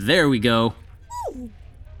 There we go.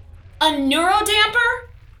 A neurodamper?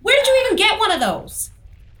 Where did you even get one of those?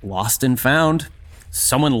 Lost and found.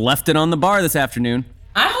 Someone left it on the bar this afternoon.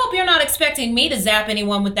 I hope you're not expecting me to zap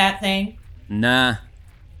anyone with that thing. Nah,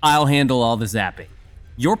 I'll handle all the zapping.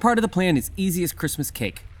 Your part of the plan is easy as Christmas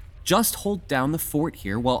cake. Just hold down the fort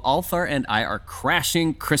here while Althar and I are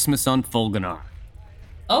crashing Christmas on Fulgonar.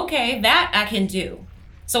 Okay, that I can do.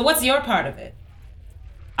 So what's your part of it?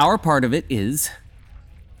 Our part of it is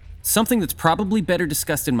something that's probably better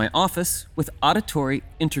discussed in my office with auditory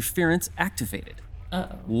interference activated.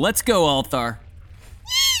 Uh-oh. Let's go, Althar.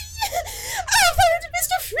 Althar and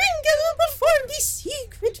Mr. Fringo perform the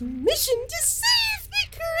secret mission to save the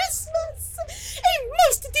Christmas. A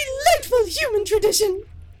most delightful human tradition.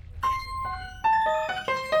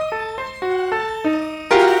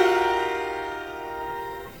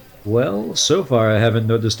 Well, so far I haven't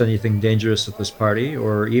noticed anything dangerous at this party,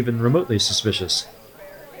 or even remotely suspicious.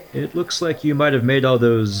 It looks like you might have made all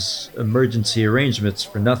those emergency arrangements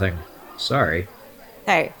for nothing. Sorry.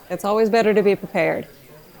 Hey, it's always better to be prepared.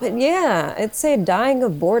 But yeah, I'd say dying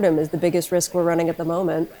of boredom is the biggest risk we're running at the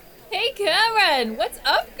moment. Hey, Cameron, what's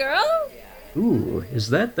up, girl? Ooh,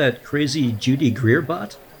 is that crazy Judy Greer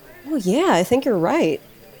bot? Oh yeah, I think you're right.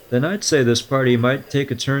 Then I'd say this party might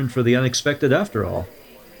take a turn for the unexpected after all.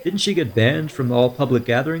 Didn't she get banned from all public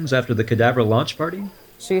gatherings after the Cadabra launch party?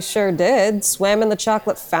 She sure did. Swam in the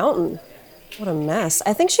chocolate fountain. What a mess.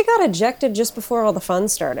 I think she got ejected just before all the fun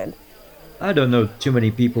started. I don't know too many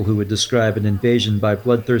people who would describe an invasion by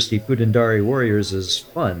bloodthirsty Pudendari warriors as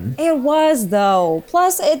fun. It was, though.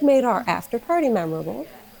 Plus, it made our after party memorable.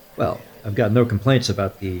 Well, I've got no complaints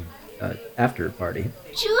about the after party.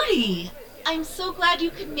 Judy, I'm so glad you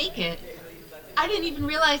could make it. I didn't even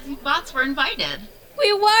realize you bots were invited.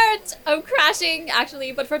 We weren't! I'm crashing,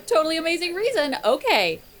 actually, but for a totally amazing reason.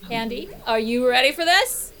 Okay, Candy, are you ready for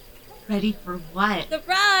this? Ready for what?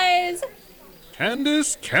 Surprise!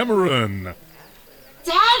 Candace Cameron!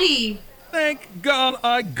 Daddy! Thank God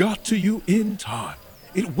I got to you in time.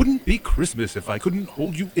 It wouldn't be Christmas if I couldn't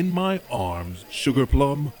hold you in my arms, Sugar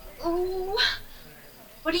Plum. Oh,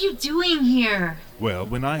 what are you doing here? Well,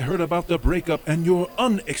 when I heard about the breakup and your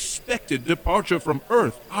unexpected departure from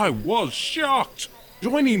Earth, I was shocked.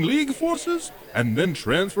 Joining League forces and then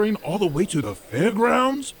transferring all the way to the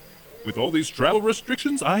fairgrounds? With all these travel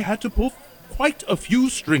restrictions, I had to pull quite a few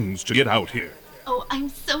strings to get out here. Oh, I'm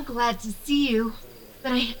so glad to see you.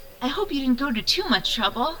 But I hope you didn't go to too much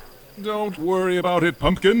trouble. Don't worry about it,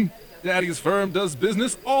 Pumpkin. Daddy's firm does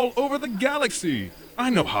business all over the galaxy. I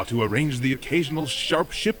know how to arrange the occasional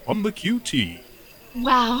sharp ship on the QT.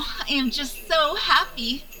 Wow, I am just so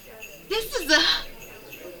happy. This is a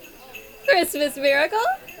Christmas miracle?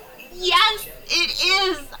 Yes, it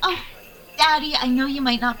is! Oh, Daddy, I know you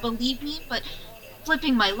might not believe me, but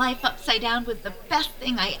flipping my life upside down was the best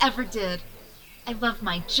thing I ever did. I love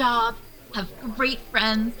my job, have great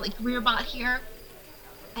friends like Rearbot here.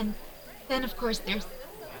 And then, of course, there's...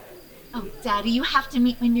 Oh, Daddy, you have to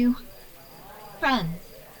meet my new friend,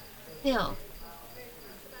 Bill.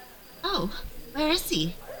 Oh, where is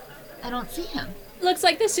he? I don't see him. Looks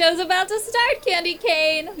like the show's about to start, Candy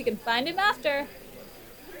Cane. We can find him after.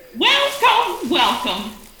 Welcome,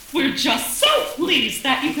 welcome. We're just so pleased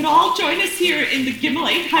that you could all join us here in the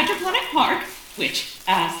Gimmelate Hydroponic Park, which,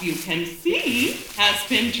 as you can see, has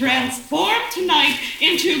been transformed tonight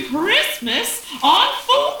into Christmas on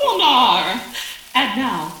Fulgonar. And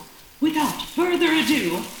now, without further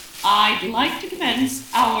ado, I'd like to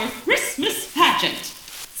commence our Christmas pageant.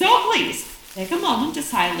 So please, take a moment to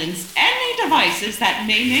silence any devices that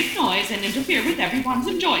may make noise and interfere with everyone's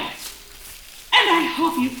enjoyment. And I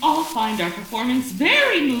hope you all find our performance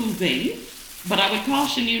very moving, but I would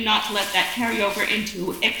caution you not to let that carry over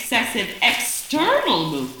into excessive external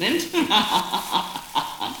movement. All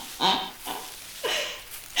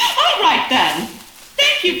right then.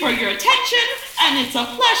 Thank you for your attention, and it's a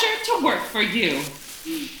pleasure to work for you.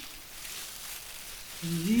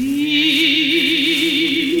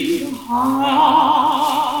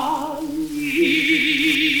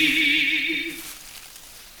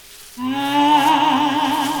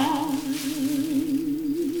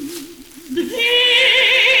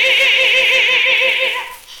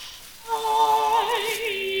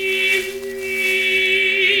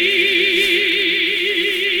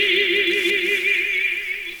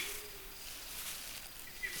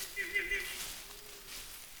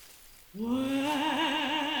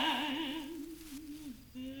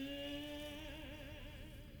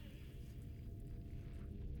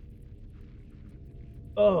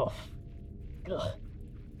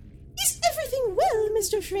 Is everything well,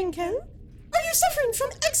 Mr. Frinkel? Are you suffering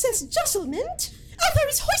from excess jostlement? Althar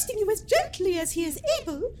is hoisting you as gently as he is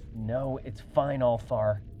able. No, it's fine,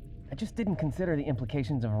 Althar. I just didn't consider the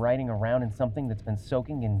implications of riding around in something that's been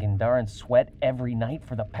soaking in Gandharan's sweat every night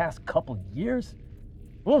for the past couple years.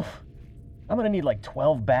 Oof. I'm gonna need like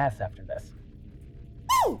 12 baths after this.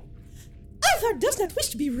 Oh! Althar does not wish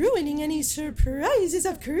to be ruining any surprises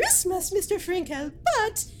of Christmas, Mr. Frinkel,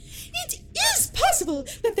 but it is possible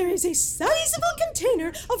that there is a sizable container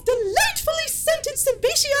of delightfully scented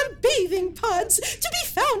Sebacean bathing pods to be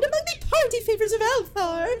found among the party favors of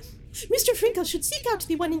Althar. Mr. Frinkel should seek out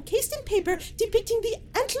the one encased in paper depicting the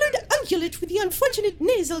antlered ungulate with the unfortunate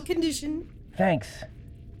nasal condition. Thanks,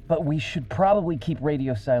 but we should probably keep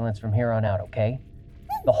radio silence from here on out, okay?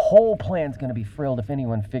 The whole plan's gonna be frilled if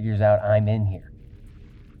anyone figures out I'm in here.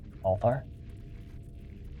 Althar?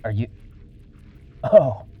 Are you...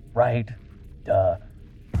 Oh, right. Duh.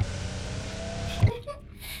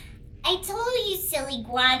 I told you, silly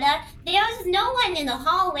Guada. There was no one in the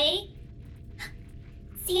hallway.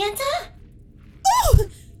 Santa? Oh!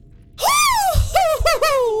 Ho, ho, ho,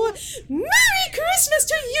 ho! Merry Christmas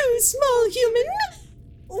to you, small human!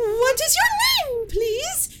 What is your name,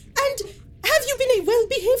 please? And have you been a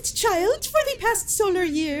well-behaved child for the past solar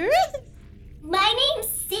year? My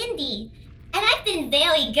name's Cindy, and I've been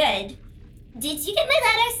very good. Did you get my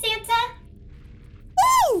letter, Santa?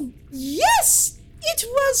 Oh, yes! It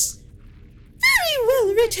was very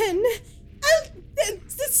well written.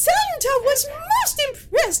 Santa was most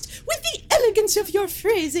impressed with the elegance of your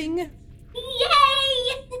phrasing.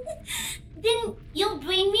 Yay! Then you'll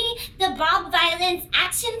bring me the Bob Violence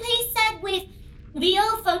action playset with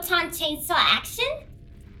real photon chainsaw action?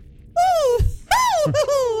 Oh, ho, ho,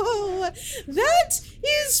 ho. That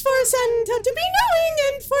is for Santa to be knowing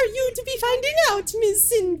and for you to be finding out, Miss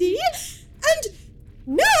Cindy. And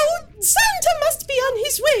now Santa must be on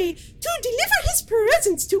his way to deliver his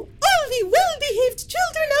presents to all the well-behaved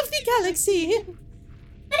children of the galaxy.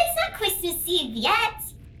 But it's not Christmas Eve yet.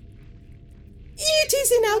 It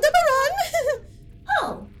is in Aldebaran.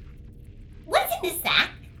 Oh, what's in the sack?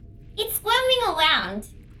 It's squirming around.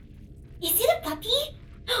 Is it a puppy?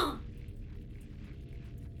 No,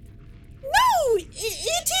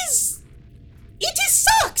 it is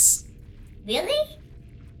socks. Really?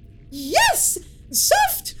 Yes,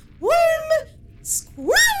 soft, warm,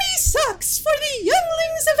 squirmy socks for the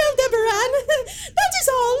younglings of Aldebaran. That is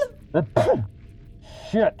all.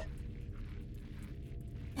 Shit.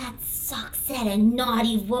 That sock said a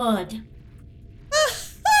naughty word.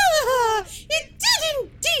 Aha! It did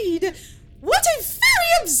indeed. What a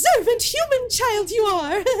very observant human child you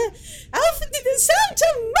are.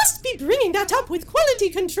 Santa must be bringing that up with quality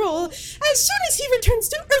control as soon as he returns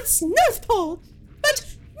to Earth's North Pole. But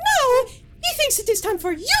now, he thinks it is time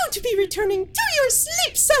for you to be returning to your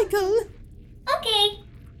sleep cycle. Okay.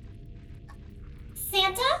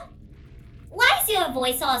 Santa? Why is your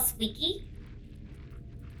voice all squeaky?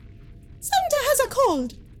 Santa has a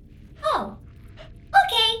cold. Oh.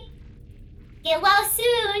 Okay. Get well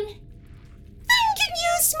soon. Thanking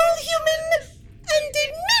you, small human. And a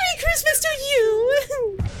Merry Christmas to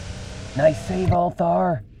you. Nice save,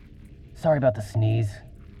 Althar. Sorry about the sneeze.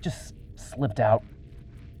 Just slipped out.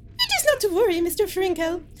 It is not to worry, Mr.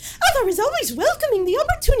 Frinkel. Althar is always welcoming the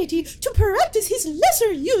opportunity to practice his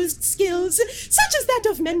lesser-used skills, such as that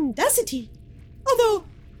of mendacity. Although,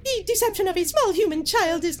 the deception of a small human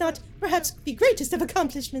child is not perhaps the greatest of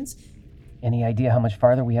accomplishments. Any idea how much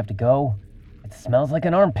farther we have to go? It smells like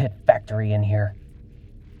an armpit factory in here.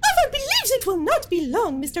 Althar believes it will not be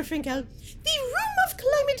long, Mr. Frinkel. The room of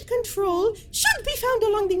climate control should be found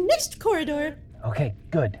along the next corridor. Okay,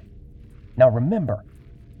 good. Now remember,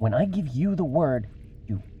 when I give you the word,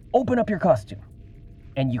 you open up your costume.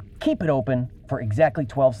 And you keep it open for exactly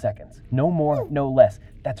 12 seconds. No more, no less.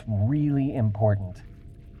 That's really important.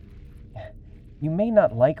 You may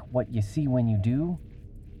not like what you see when you do,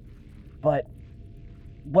 but,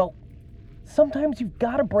 well, sometimes you've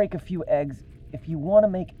got to break a few eggs if you want to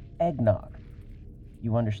make eggnog.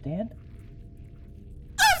 You understand?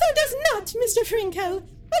 Althar does not, Mr. Frinkel,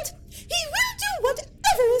 but he will do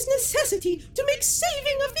whatever is necessity to make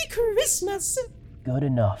saving of the Christmas. Good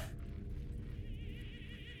enough.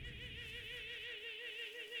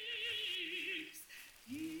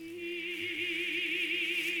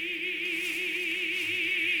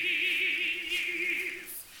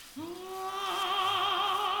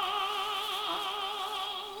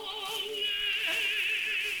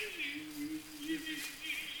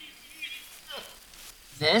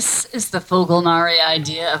 This is the Fogelnari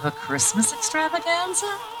idea of a Christmas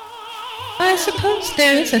extravaganza? I suppose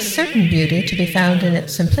there is a certain beauty to be found in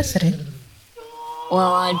its simplicity.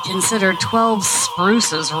 Well, I'd consider 12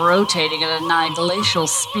 spruces rotating at a nigh glacial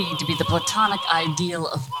speed to be the platonic ideal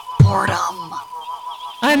of boredom.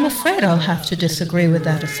 I'm afraid I'll have to disagree with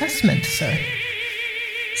that assessment, sir.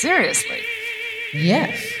 Seriously?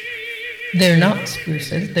 Yes. They're not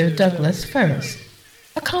spruces, they're Douglas firs.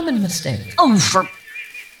 A common mistake. Oh,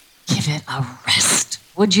 give it a rest,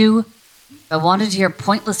 would you? If I wanted to hear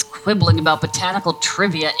pointless quibbling about botanical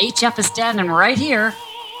trivia, HF is standing right here.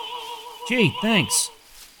 Gee, thanks.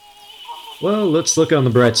 Well, let's look on the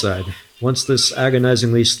bright side. Once this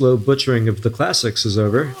agonizingly slow butchering of the classics is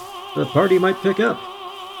over, the party might pick up.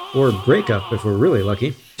 Or break up if we're really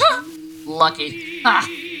lucky. Lucky. Ha!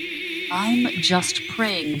 I'm just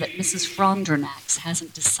praying that Mrs. Frondernax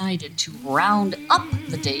hasn't decided to round up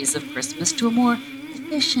the days of Christmas to a more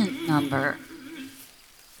efficient number.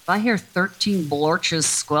 If I hear 13 blorches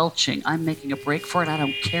squelching, I'm making a break for it. I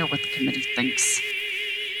don't care what the committee thinks.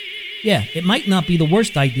 Yeah, it might not be the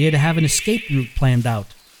worst idea to have an escape route planned out,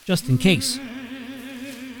 just in case.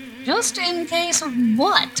 Just in case of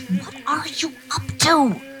what? What are you up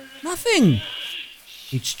to? Nothing.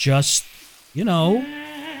 It's just, you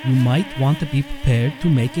might want to be prepared to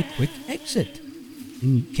make a quick exit.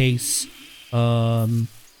 In case, In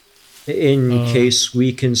case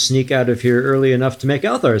we can sneak out of here early enough to make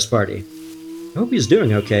Althar's party. I hope he's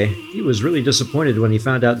doing okay. He was really disappointed when he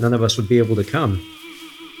found out none of us would be able to come.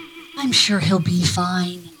 I'm sure he'll be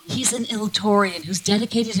fine. He's an Iltorian who's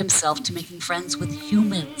dedicated himself to making friends with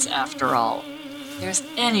humans, after all. If there's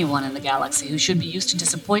anyone in the galaxy who should be used to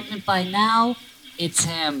disappointment by now, it's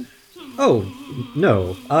him. Oh,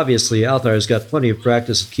 no. Obviously, Althar's got plenty of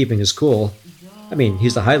practice of keeping his cool. I mean,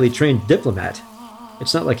 he's a highly trained diplomat.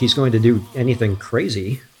 It's not like he's going to do anything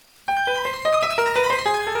crazy. We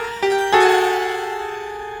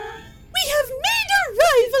have made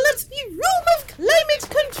arrival at the Room of Climate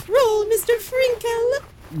Control, Mr. Frinkel.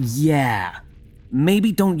 Yeah.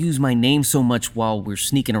 Maybe don't use my name so much while we're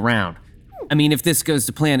sneaking around. I mean, if this goes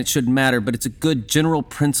to plan, it shouldn't matter, but it's a good general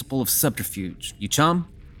principle of subterfuge. You chum?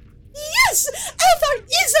 Yes, Althar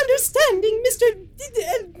is understanding,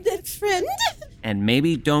 Mr. Friend. And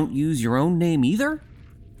maybe don't use your own name either?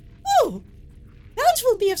 Oh, that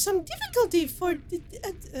will be of some difficulty for...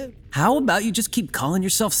 How about you just keep calling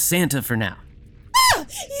yourself Santa for now? Ah,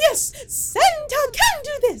 yes, Santa can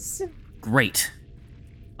do this. Great.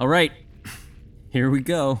 All right, here we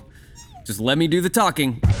go. Just let me do the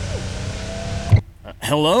talking.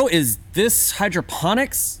 Hello, is this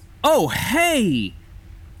hydroponics? Oh, hey!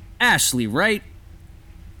 Ashley, right?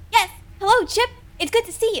 Yes. Hello, Chip. It's good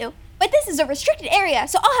to see you. But this is a restricted area,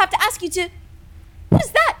 so I'll have to ask you to...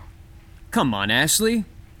 Who's that? Come on, Ashley.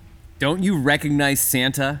 Don't you recognize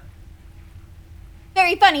Santa?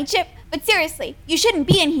 Very funny, Chip. But seriously, you shouldn't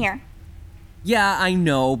be in here. Yeah, I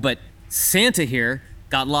know, but Santa here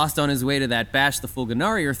got lost on his way to that bash the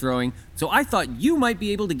Fulganari are throwing, so I thought you might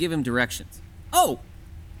be able to give him directions. Oh,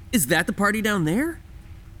 is that the party down there?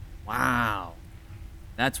 Wow.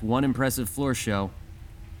 That's one impressive floor show.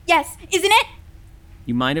 Yes, isn't it?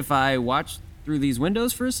 You mind if I watch through these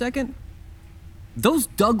windows for a second? Those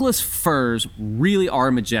Douglas firs really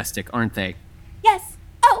are majestic, aren't they? Yes.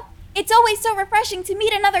 Oh, it's always so refreshing to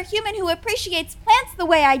meet another human who appreciates plants the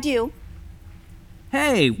way I do.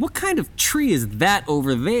 Hey, what kind of tree is that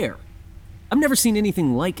over there? I've never seen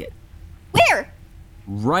anything like it. Where?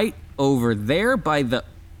 Right over there by the...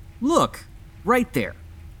 Look, right there.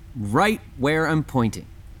 Right where I'm pointing.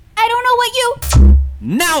 I don't know what you...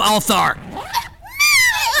 Now, Althar!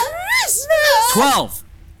 12,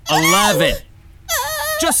 11.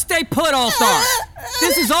 Just stay put, Althar.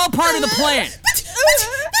 This is all part of the plan. But there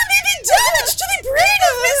may be damage to the brain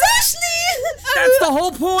of Miss Ashley. That's the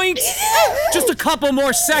whole point. Just a couple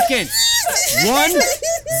more seconds. 1,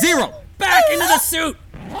 0. Back into the suit.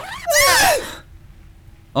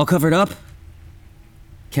 All covered up?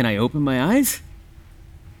 Can I open my eyes?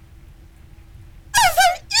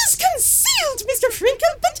 Althar is concealed, Mr.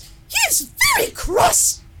 Frinkel, but he is very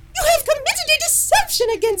cross. You have committed a deception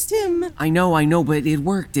against him. I know, but it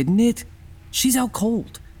worked, didn't it? She's out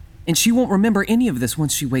cold, and she won't remember any of this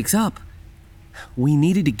once she wakes up. We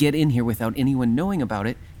needed to get in here without anyone knowing about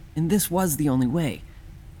it, and this was the only way.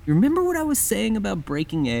 You remember what I was saying about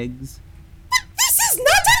breaking eggs? But this is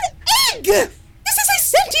not an egg! This is a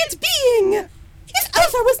sentient being! If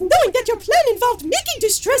Althar was knowing that your plan involved making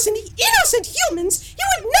distress in the innocent humans, he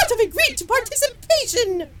would not have agreed to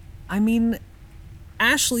participation! I mean,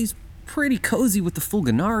 Ashley's pretty cozy with the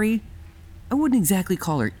Fulganari. I wouldn't exactly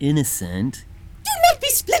call her innocent. Do not be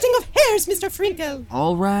splitting of hairs, Mr. Frinkel!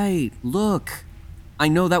 All right, look. I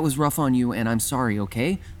know that was rough on you, and I'm sorry,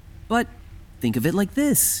 okay? But think of it like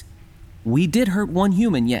this. We did hurt one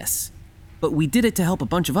human, yes, but we did it to help a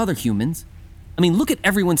bunch of other humans. I mean, look at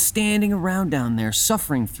everyone standing around down there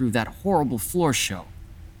suffering through that horrible floor show.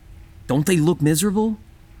 Don't they look miserable?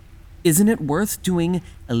 Isn't it worth doing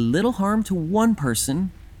a little harm to one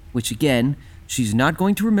person, which again, she's not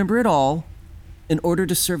going to remember at all, in order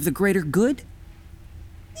to serve the greater good?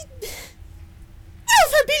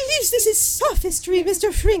 Alpha believes this is sophistry,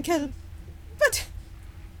 Mr. Frinkle. But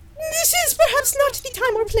this is perhaps not the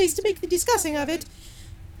time or place to make the discussing of it.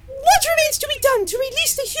 What remains to be done to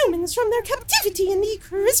release the humans from their captivity in the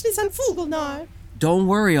Christmas on Fulgulnar? Don't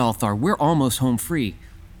worry, Althar, we're almost home free.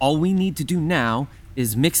 All we need to do now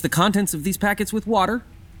is mix the contents of these packets with water,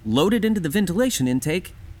 load it into the ventilation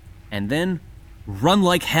intake, and then run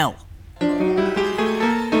like hell.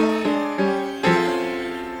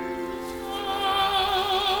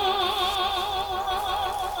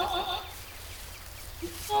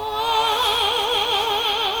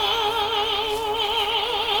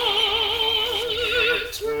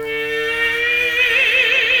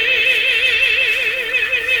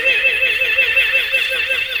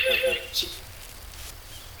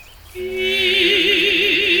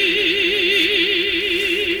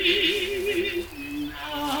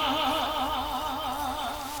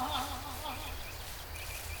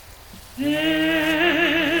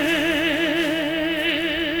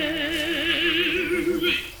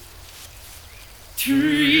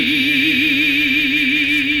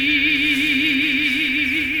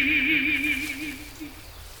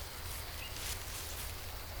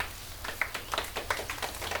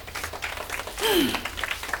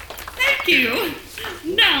 Thank you.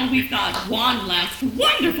 Now we've got one last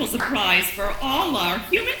wonderful surprise for all our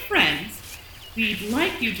human friends. We'd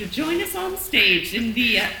like you to join us on stage in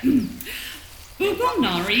the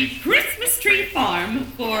Fulgulnari Christmas Tree Farm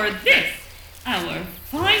for this, our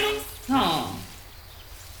final song.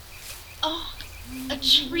 Oh, a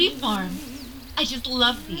tree farm. I just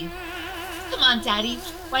love these. Come on, Daddy.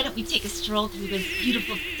 Why don't we take a stroll through those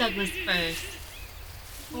beautiful Douglas firs?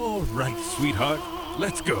 All right, sweetheart,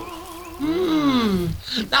 let's go.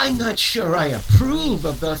 I'm not sure I approve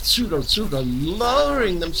of the Tsuro-Tsuga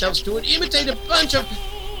lowering themselves to imitate a bunch of...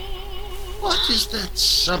 What is that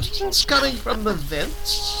substance coming from the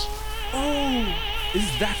vents? Oh,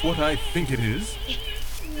 is that what I think it is? It's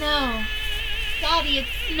snow. Daddy, it's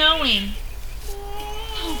snowing. It's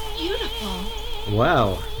so beautiful.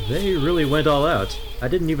 Wow, they really went all out. I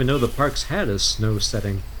didn't even know the parks had a snow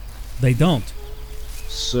setting. They don't.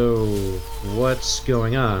 So, what's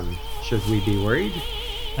going on? Should we be worried?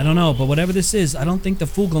 I don't know, but whatever this is, I don't think the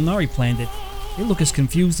Fulgulnari planned it. They look as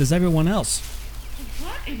confused as everyone else.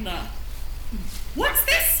 What in the... What's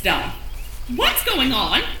this stuff? What's going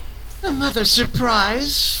on? Another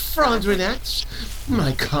surprise, Frondrinette.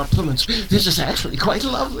 My compliments. This is actually quite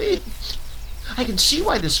lovely. I can see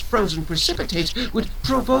why this frozen precipitate would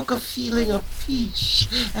provoke a feeling of peace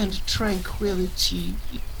and tranquility.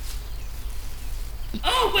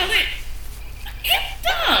 Oh, well, it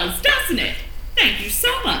does, doesn't it? Thank you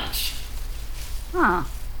so much. Huh.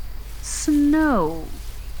 Snow.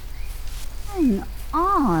 Hang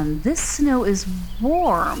on. This snow is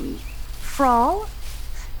warm. Frol?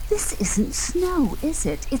 This isn't snow, is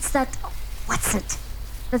it? It's that... What's it?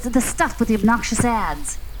 The stuff with the obnoxious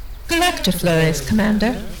ads. Collector flurries,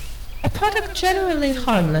 Commander. A product generally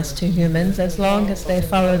harmless to humans as long as they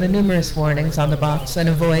follow the numerous warnings on the box and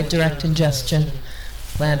avoid direct ingestion.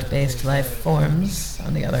 Plant-based life forms,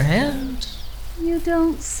 on the other hand... You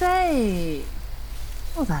don't say.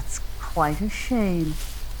 Well, that's quite a shame,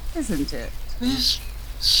 isn't it? This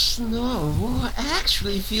snow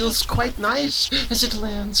actually feels quite nice as it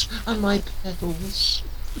lands on my petals.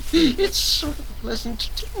 It's sort of a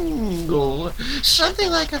pleasant tingle.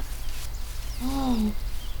 Something like a... Oh,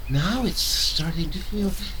 now it's starting to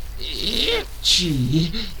feel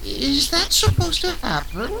itchy. Is that supposed to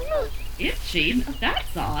happen? Itchy?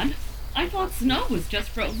 That's odd. I thought snow was just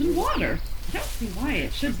frozen water. I don't see why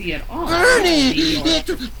it should be at all. Bernie! It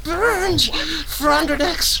burns!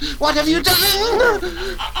 Frondrinex, what have you done?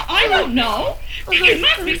 I don't know. It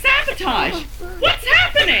must be sabotage. What's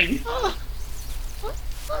happening?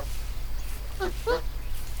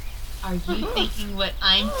 Are you thinking what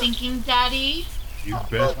I'm thinking, Daddy? You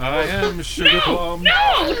bet I am, Sugar Plum.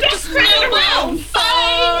 No! Don't spin it around!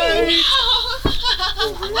 Fine!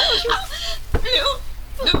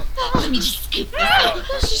 No, let me just scoop this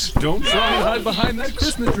out. Don't try and hide behind that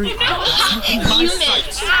Christmas tree. You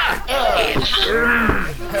missed.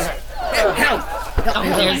 Help! Oh,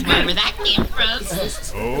 there's wherever that came from.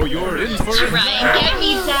 Oh, you're in for it. Try and get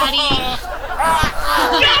me, Daddy.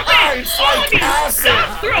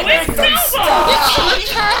 Stop throwing snowballs!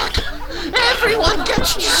 Everyone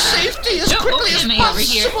gets to safety as Don't quickly as open me over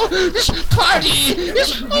here. possible. This party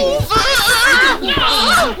is over.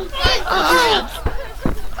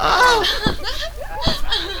 Oh,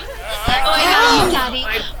 I love you, Daddy.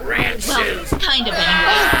 Well, kind of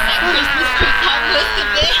anyway. That Christmas tree caught most of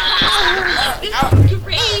it. This is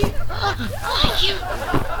great. Thank you.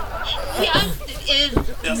 Yes, it is.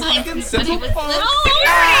 Mine since when I was little.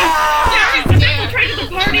 There is infiltrated the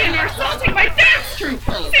party and are assaulting my dance troupe.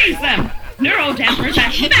 Seize them. Neurodampers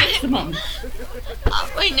at maximum.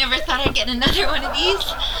 Oh, I never thought I'd get another one of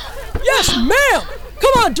these. Yes, ma'am!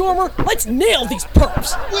 Come on, Dormer, let's nail these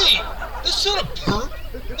perps! Wait, that's not a perp.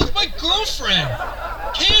 That's my girlfriend.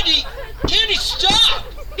 Candy, stop!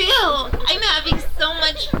 Bill, I'm having so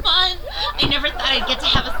much fun. I never thought I'd get to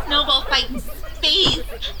have a snowball fight in space.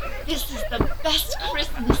 This is the best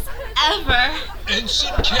Christmas ever.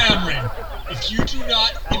 Ensign Cameron, if you do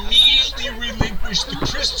not immediately relinquish the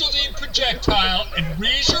crystalline projectile and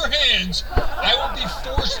raise your hands, I will be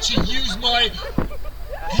forced to use my...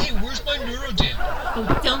 Hey, where's my neurodamper?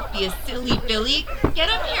 Oh, don't be a silly Billy. Get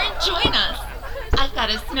up here and join us. I've got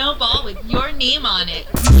a snowball with your name on it.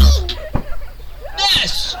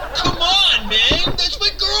 Ness! Come on, man! That's my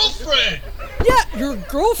girlfriend! Yeah, your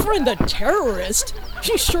girlfriend the terrorist?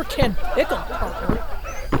 She sure can pickle, partner.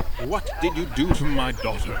 What did you do to my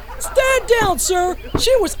daughter? Stand down, sir!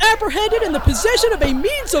 She was apprehended in the possession of a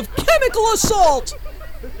means of chemical assault!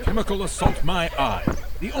 Chemical assault my eye.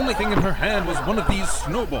 The only thing in her hand was one of these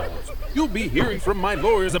snowballs. You'll be hearing from my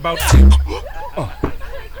lawyers about... Dude!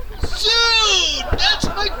 That's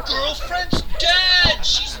my girlfriend's dad!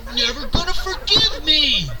 She's never gonna forgive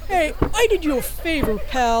me! Hey, I did you a favor,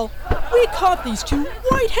 pal. We caught these two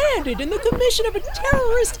white-handed in the commission of a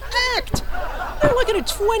terrorist act. They're looking at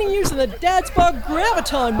 20 years in the Dadsbog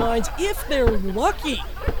Graviton mines if they're lucky. You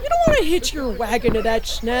don't want to hitch your wagon to that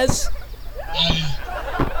schnez.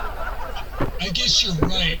 I guess you're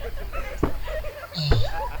right.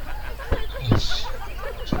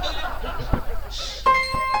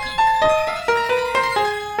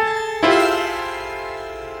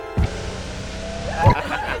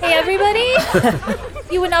 Hey, everybody!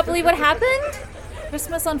 You would not believe what happened?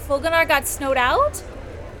 Christmas on Fulgonar got snowed out?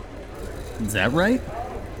 Is that right?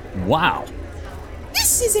 Wow.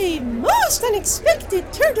 This is a most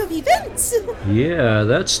unexpected turn of events. Yeah,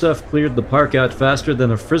 that stuff cleared the park out faster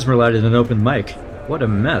than a Frismerlight in an open mic. What a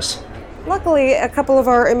mess. Luckily, a couple of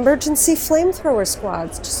our emergency flamethrower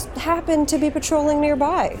squads just happened to be patrolling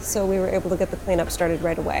nearby, so we were able to get the cleanup started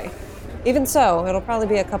right away. Even so, it'll probably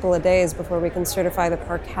be a couple of days before we can certify the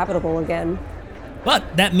park habitable again.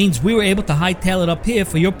 But that means we were able to hightail it up here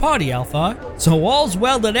for your party, Althar. So all's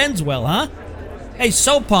well that ends well, huh? Hey,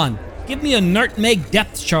 Sopon, give me a Nurtmeg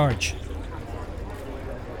depth charge.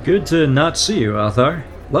 Good to not see you, Althar.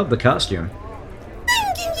 Love the costume.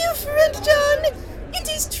 Thanking you, friend John. It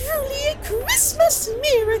is truly a Christmas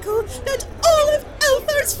miracle that all of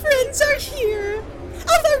Althar's friends are here.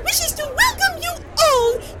 Althar wishes to welcome you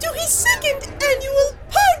all to his second annual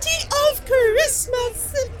Party of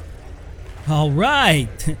Christmas. All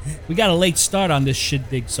right. We got a late start on this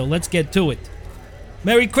shindig, so let's get to it.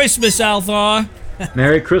 Merry Christmas, Althar.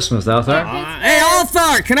 Merry Christmas, Althar. Hey,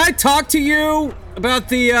 Althar, can I talk to you about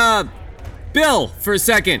the, bill for a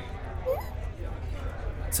second?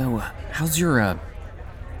 So, how's your,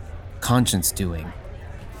 conscience doing?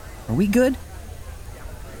 Are we good?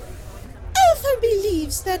 Althar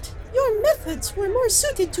believes that your methods were more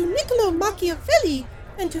suited to Niccolo Machiavelli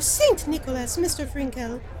than to Saint Nicholas, Mr.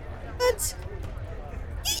 Frinkel. But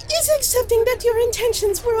he is accepting that your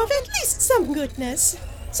intentions were of at least some goodness.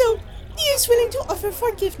 So he is willing to offer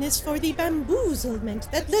forgiveness for the bamboozlement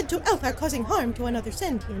that led to Althar causing harm to another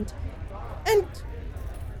sentient. And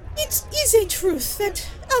it is a truth that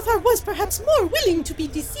Althar was perhaps more willing to be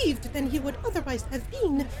deceived than he would otherwise have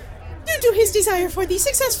been, due to his desire for the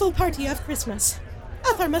successful party of Christmas.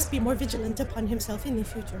 Althar must be more vigilant upon himself in the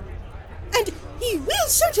future. And he will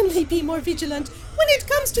certainly be more vigilant when it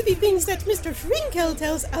comes to the things that Mr. Frinkel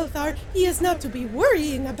tells Althar he is not to be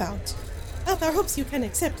worrying about. Althar hopes you can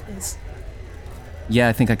accept this. Yeah,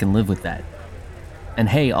 I think I can live with that. And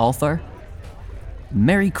hey, Althar,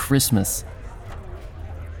 Merry Christmas.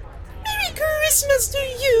 Merry Christmas to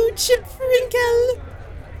you, Chip Frinkel!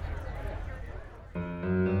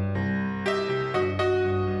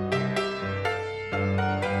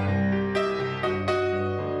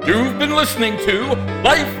 You've been listening to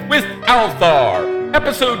Life with Althar,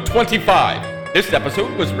 Episode 25, This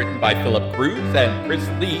episode was written by Philip Cruz and Chris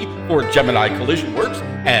Lee for Gemini Collision Works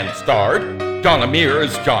and starred John Amir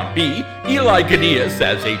as John B., Eli Ganias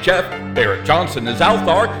as HF, Barrett Johnson as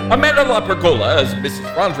Althar, Amanda LaPergola as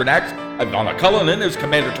Mrs. Rondranax, Ivana Cullinan as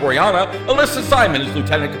Commander Toriana, Alyssa Simon as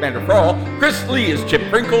Lieutenant Commander Thrall, Chris Lee as Chip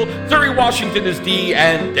Crinkle, Zuri Washington as Dee,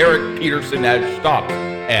 and Derek Peterson as Stomp.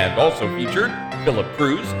 And also featured Philip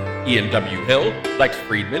Cruz, Ian W. Hill, Lex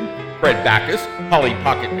Friedman, Fred Backus, Holly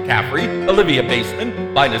Pocket McCaffrey, Olivia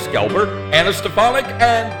Baseman, Linus Gelber, Anna Stefanik,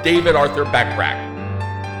 and David Arthur Backrack.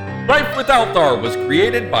 Life with Althar was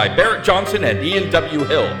created by Barrett Johnson and Ian W.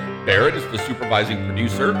 Hill. Barrett is the supervising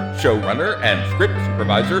producer, showrunner, and script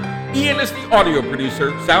supervisor. Ian is the audio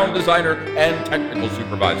producer, sound designer, and technical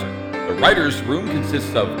supervisor. The writer's room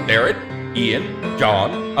consists of Barrett, Ian,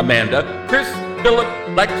 John, Amanda, Chris, Philip,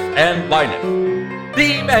 Lex, and Linus.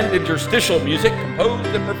 Theme and interstitial music composed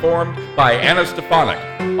and performed by Anna Stefanik.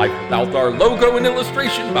 Life with Althar logo and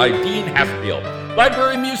illustration by Dean Haspiel.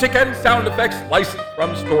 Library music and sound effects licensed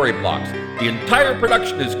from Storyblocks. The entire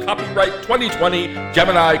production is copyright 2020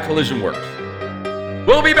 Gemini Collision Works.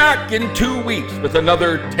 We'll be back in 2 weeks with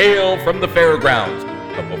another Tale from the Fairgrounds.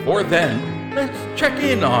 But before then, let's check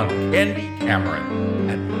in on Candy Cameron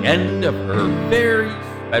at the end of her very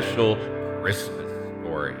special Christmas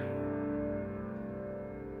story.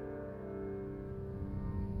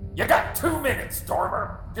 You got 2 minutes,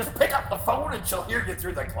 Dormer. Just pick up the phone and she'll hear you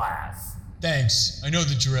through the glass. Thanks. I know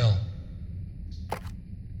the drill.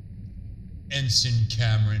 Ensign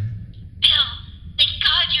Cameron. Bill, thank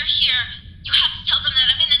God you're here. You have to tell them that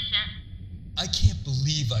I'm innocent. I can't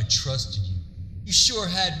believe I trusted you. You sure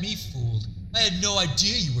had me fooled. I had no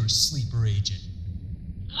idea you were a sleeper agent.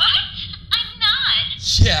 What? I'm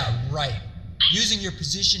not. Yeah, right. Using your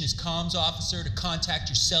position as comms officer to contact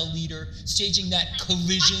your cell leader, staging that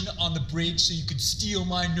collision on the bridge so you could steal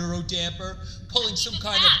my neurodamper, pulling some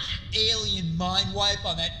kind of alien mind wipe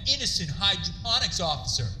on that innocent hydroponics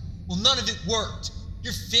officer. Well, none of it worked.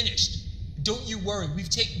 You're finished. Don't you worry, we've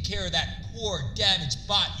taken care of that poor, damaged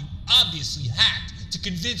bot you obviously hacked to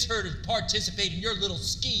convince her to participate in your little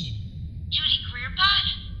scheme. Judy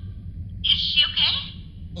Greerbot? Is she okay?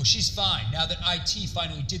 Oh, she's fine, now that IT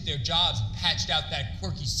finally did their jobs and patched out that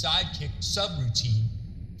quirky sidekick subroutine.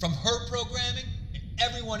 From her programming and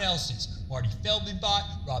everyone else's. Marty Feldman bot,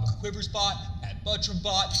 Robin Quivers bot, Pat Buttram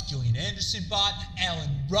bot, Gillian Anderson bot, Alan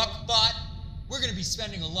Ruck bot. We're going to be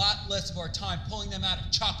spending a lot less of our time pulling them out of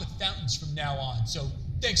chocolate fountains from now on, so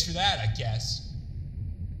thanks for that, I guess.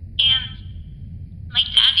 And my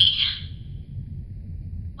daddy?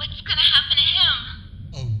 What's gonna happen to him?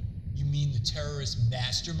 Oh, you mean the terrorist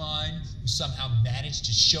mastermind who somehow managed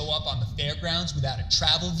to show up on the fairgrounds without a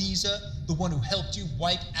travel visa? The one who helped you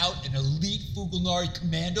wipe out an elite Fugalnari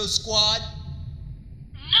commando squad?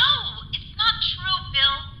 No, it's not true,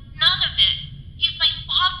 Bill. None of it. He's my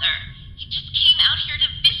father. He just came out here to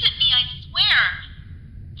visit me, I swear.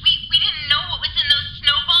 We didn't know what was in those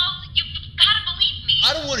snowballs. You've gotta believe me.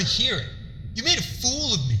 I don't want to hear it. You made a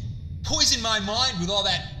fool of me. Poisoned my mind with all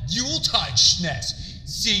that Yuletide schness.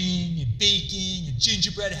 Singing and baking and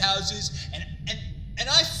gingerbread houses, and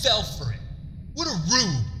I fell for it. What a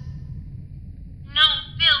rube. No,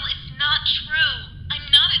 Bill, it's not true.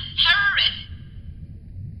 I'm not a terrorist.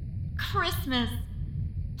 Christmas.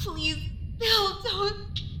 Please, Bill, don't.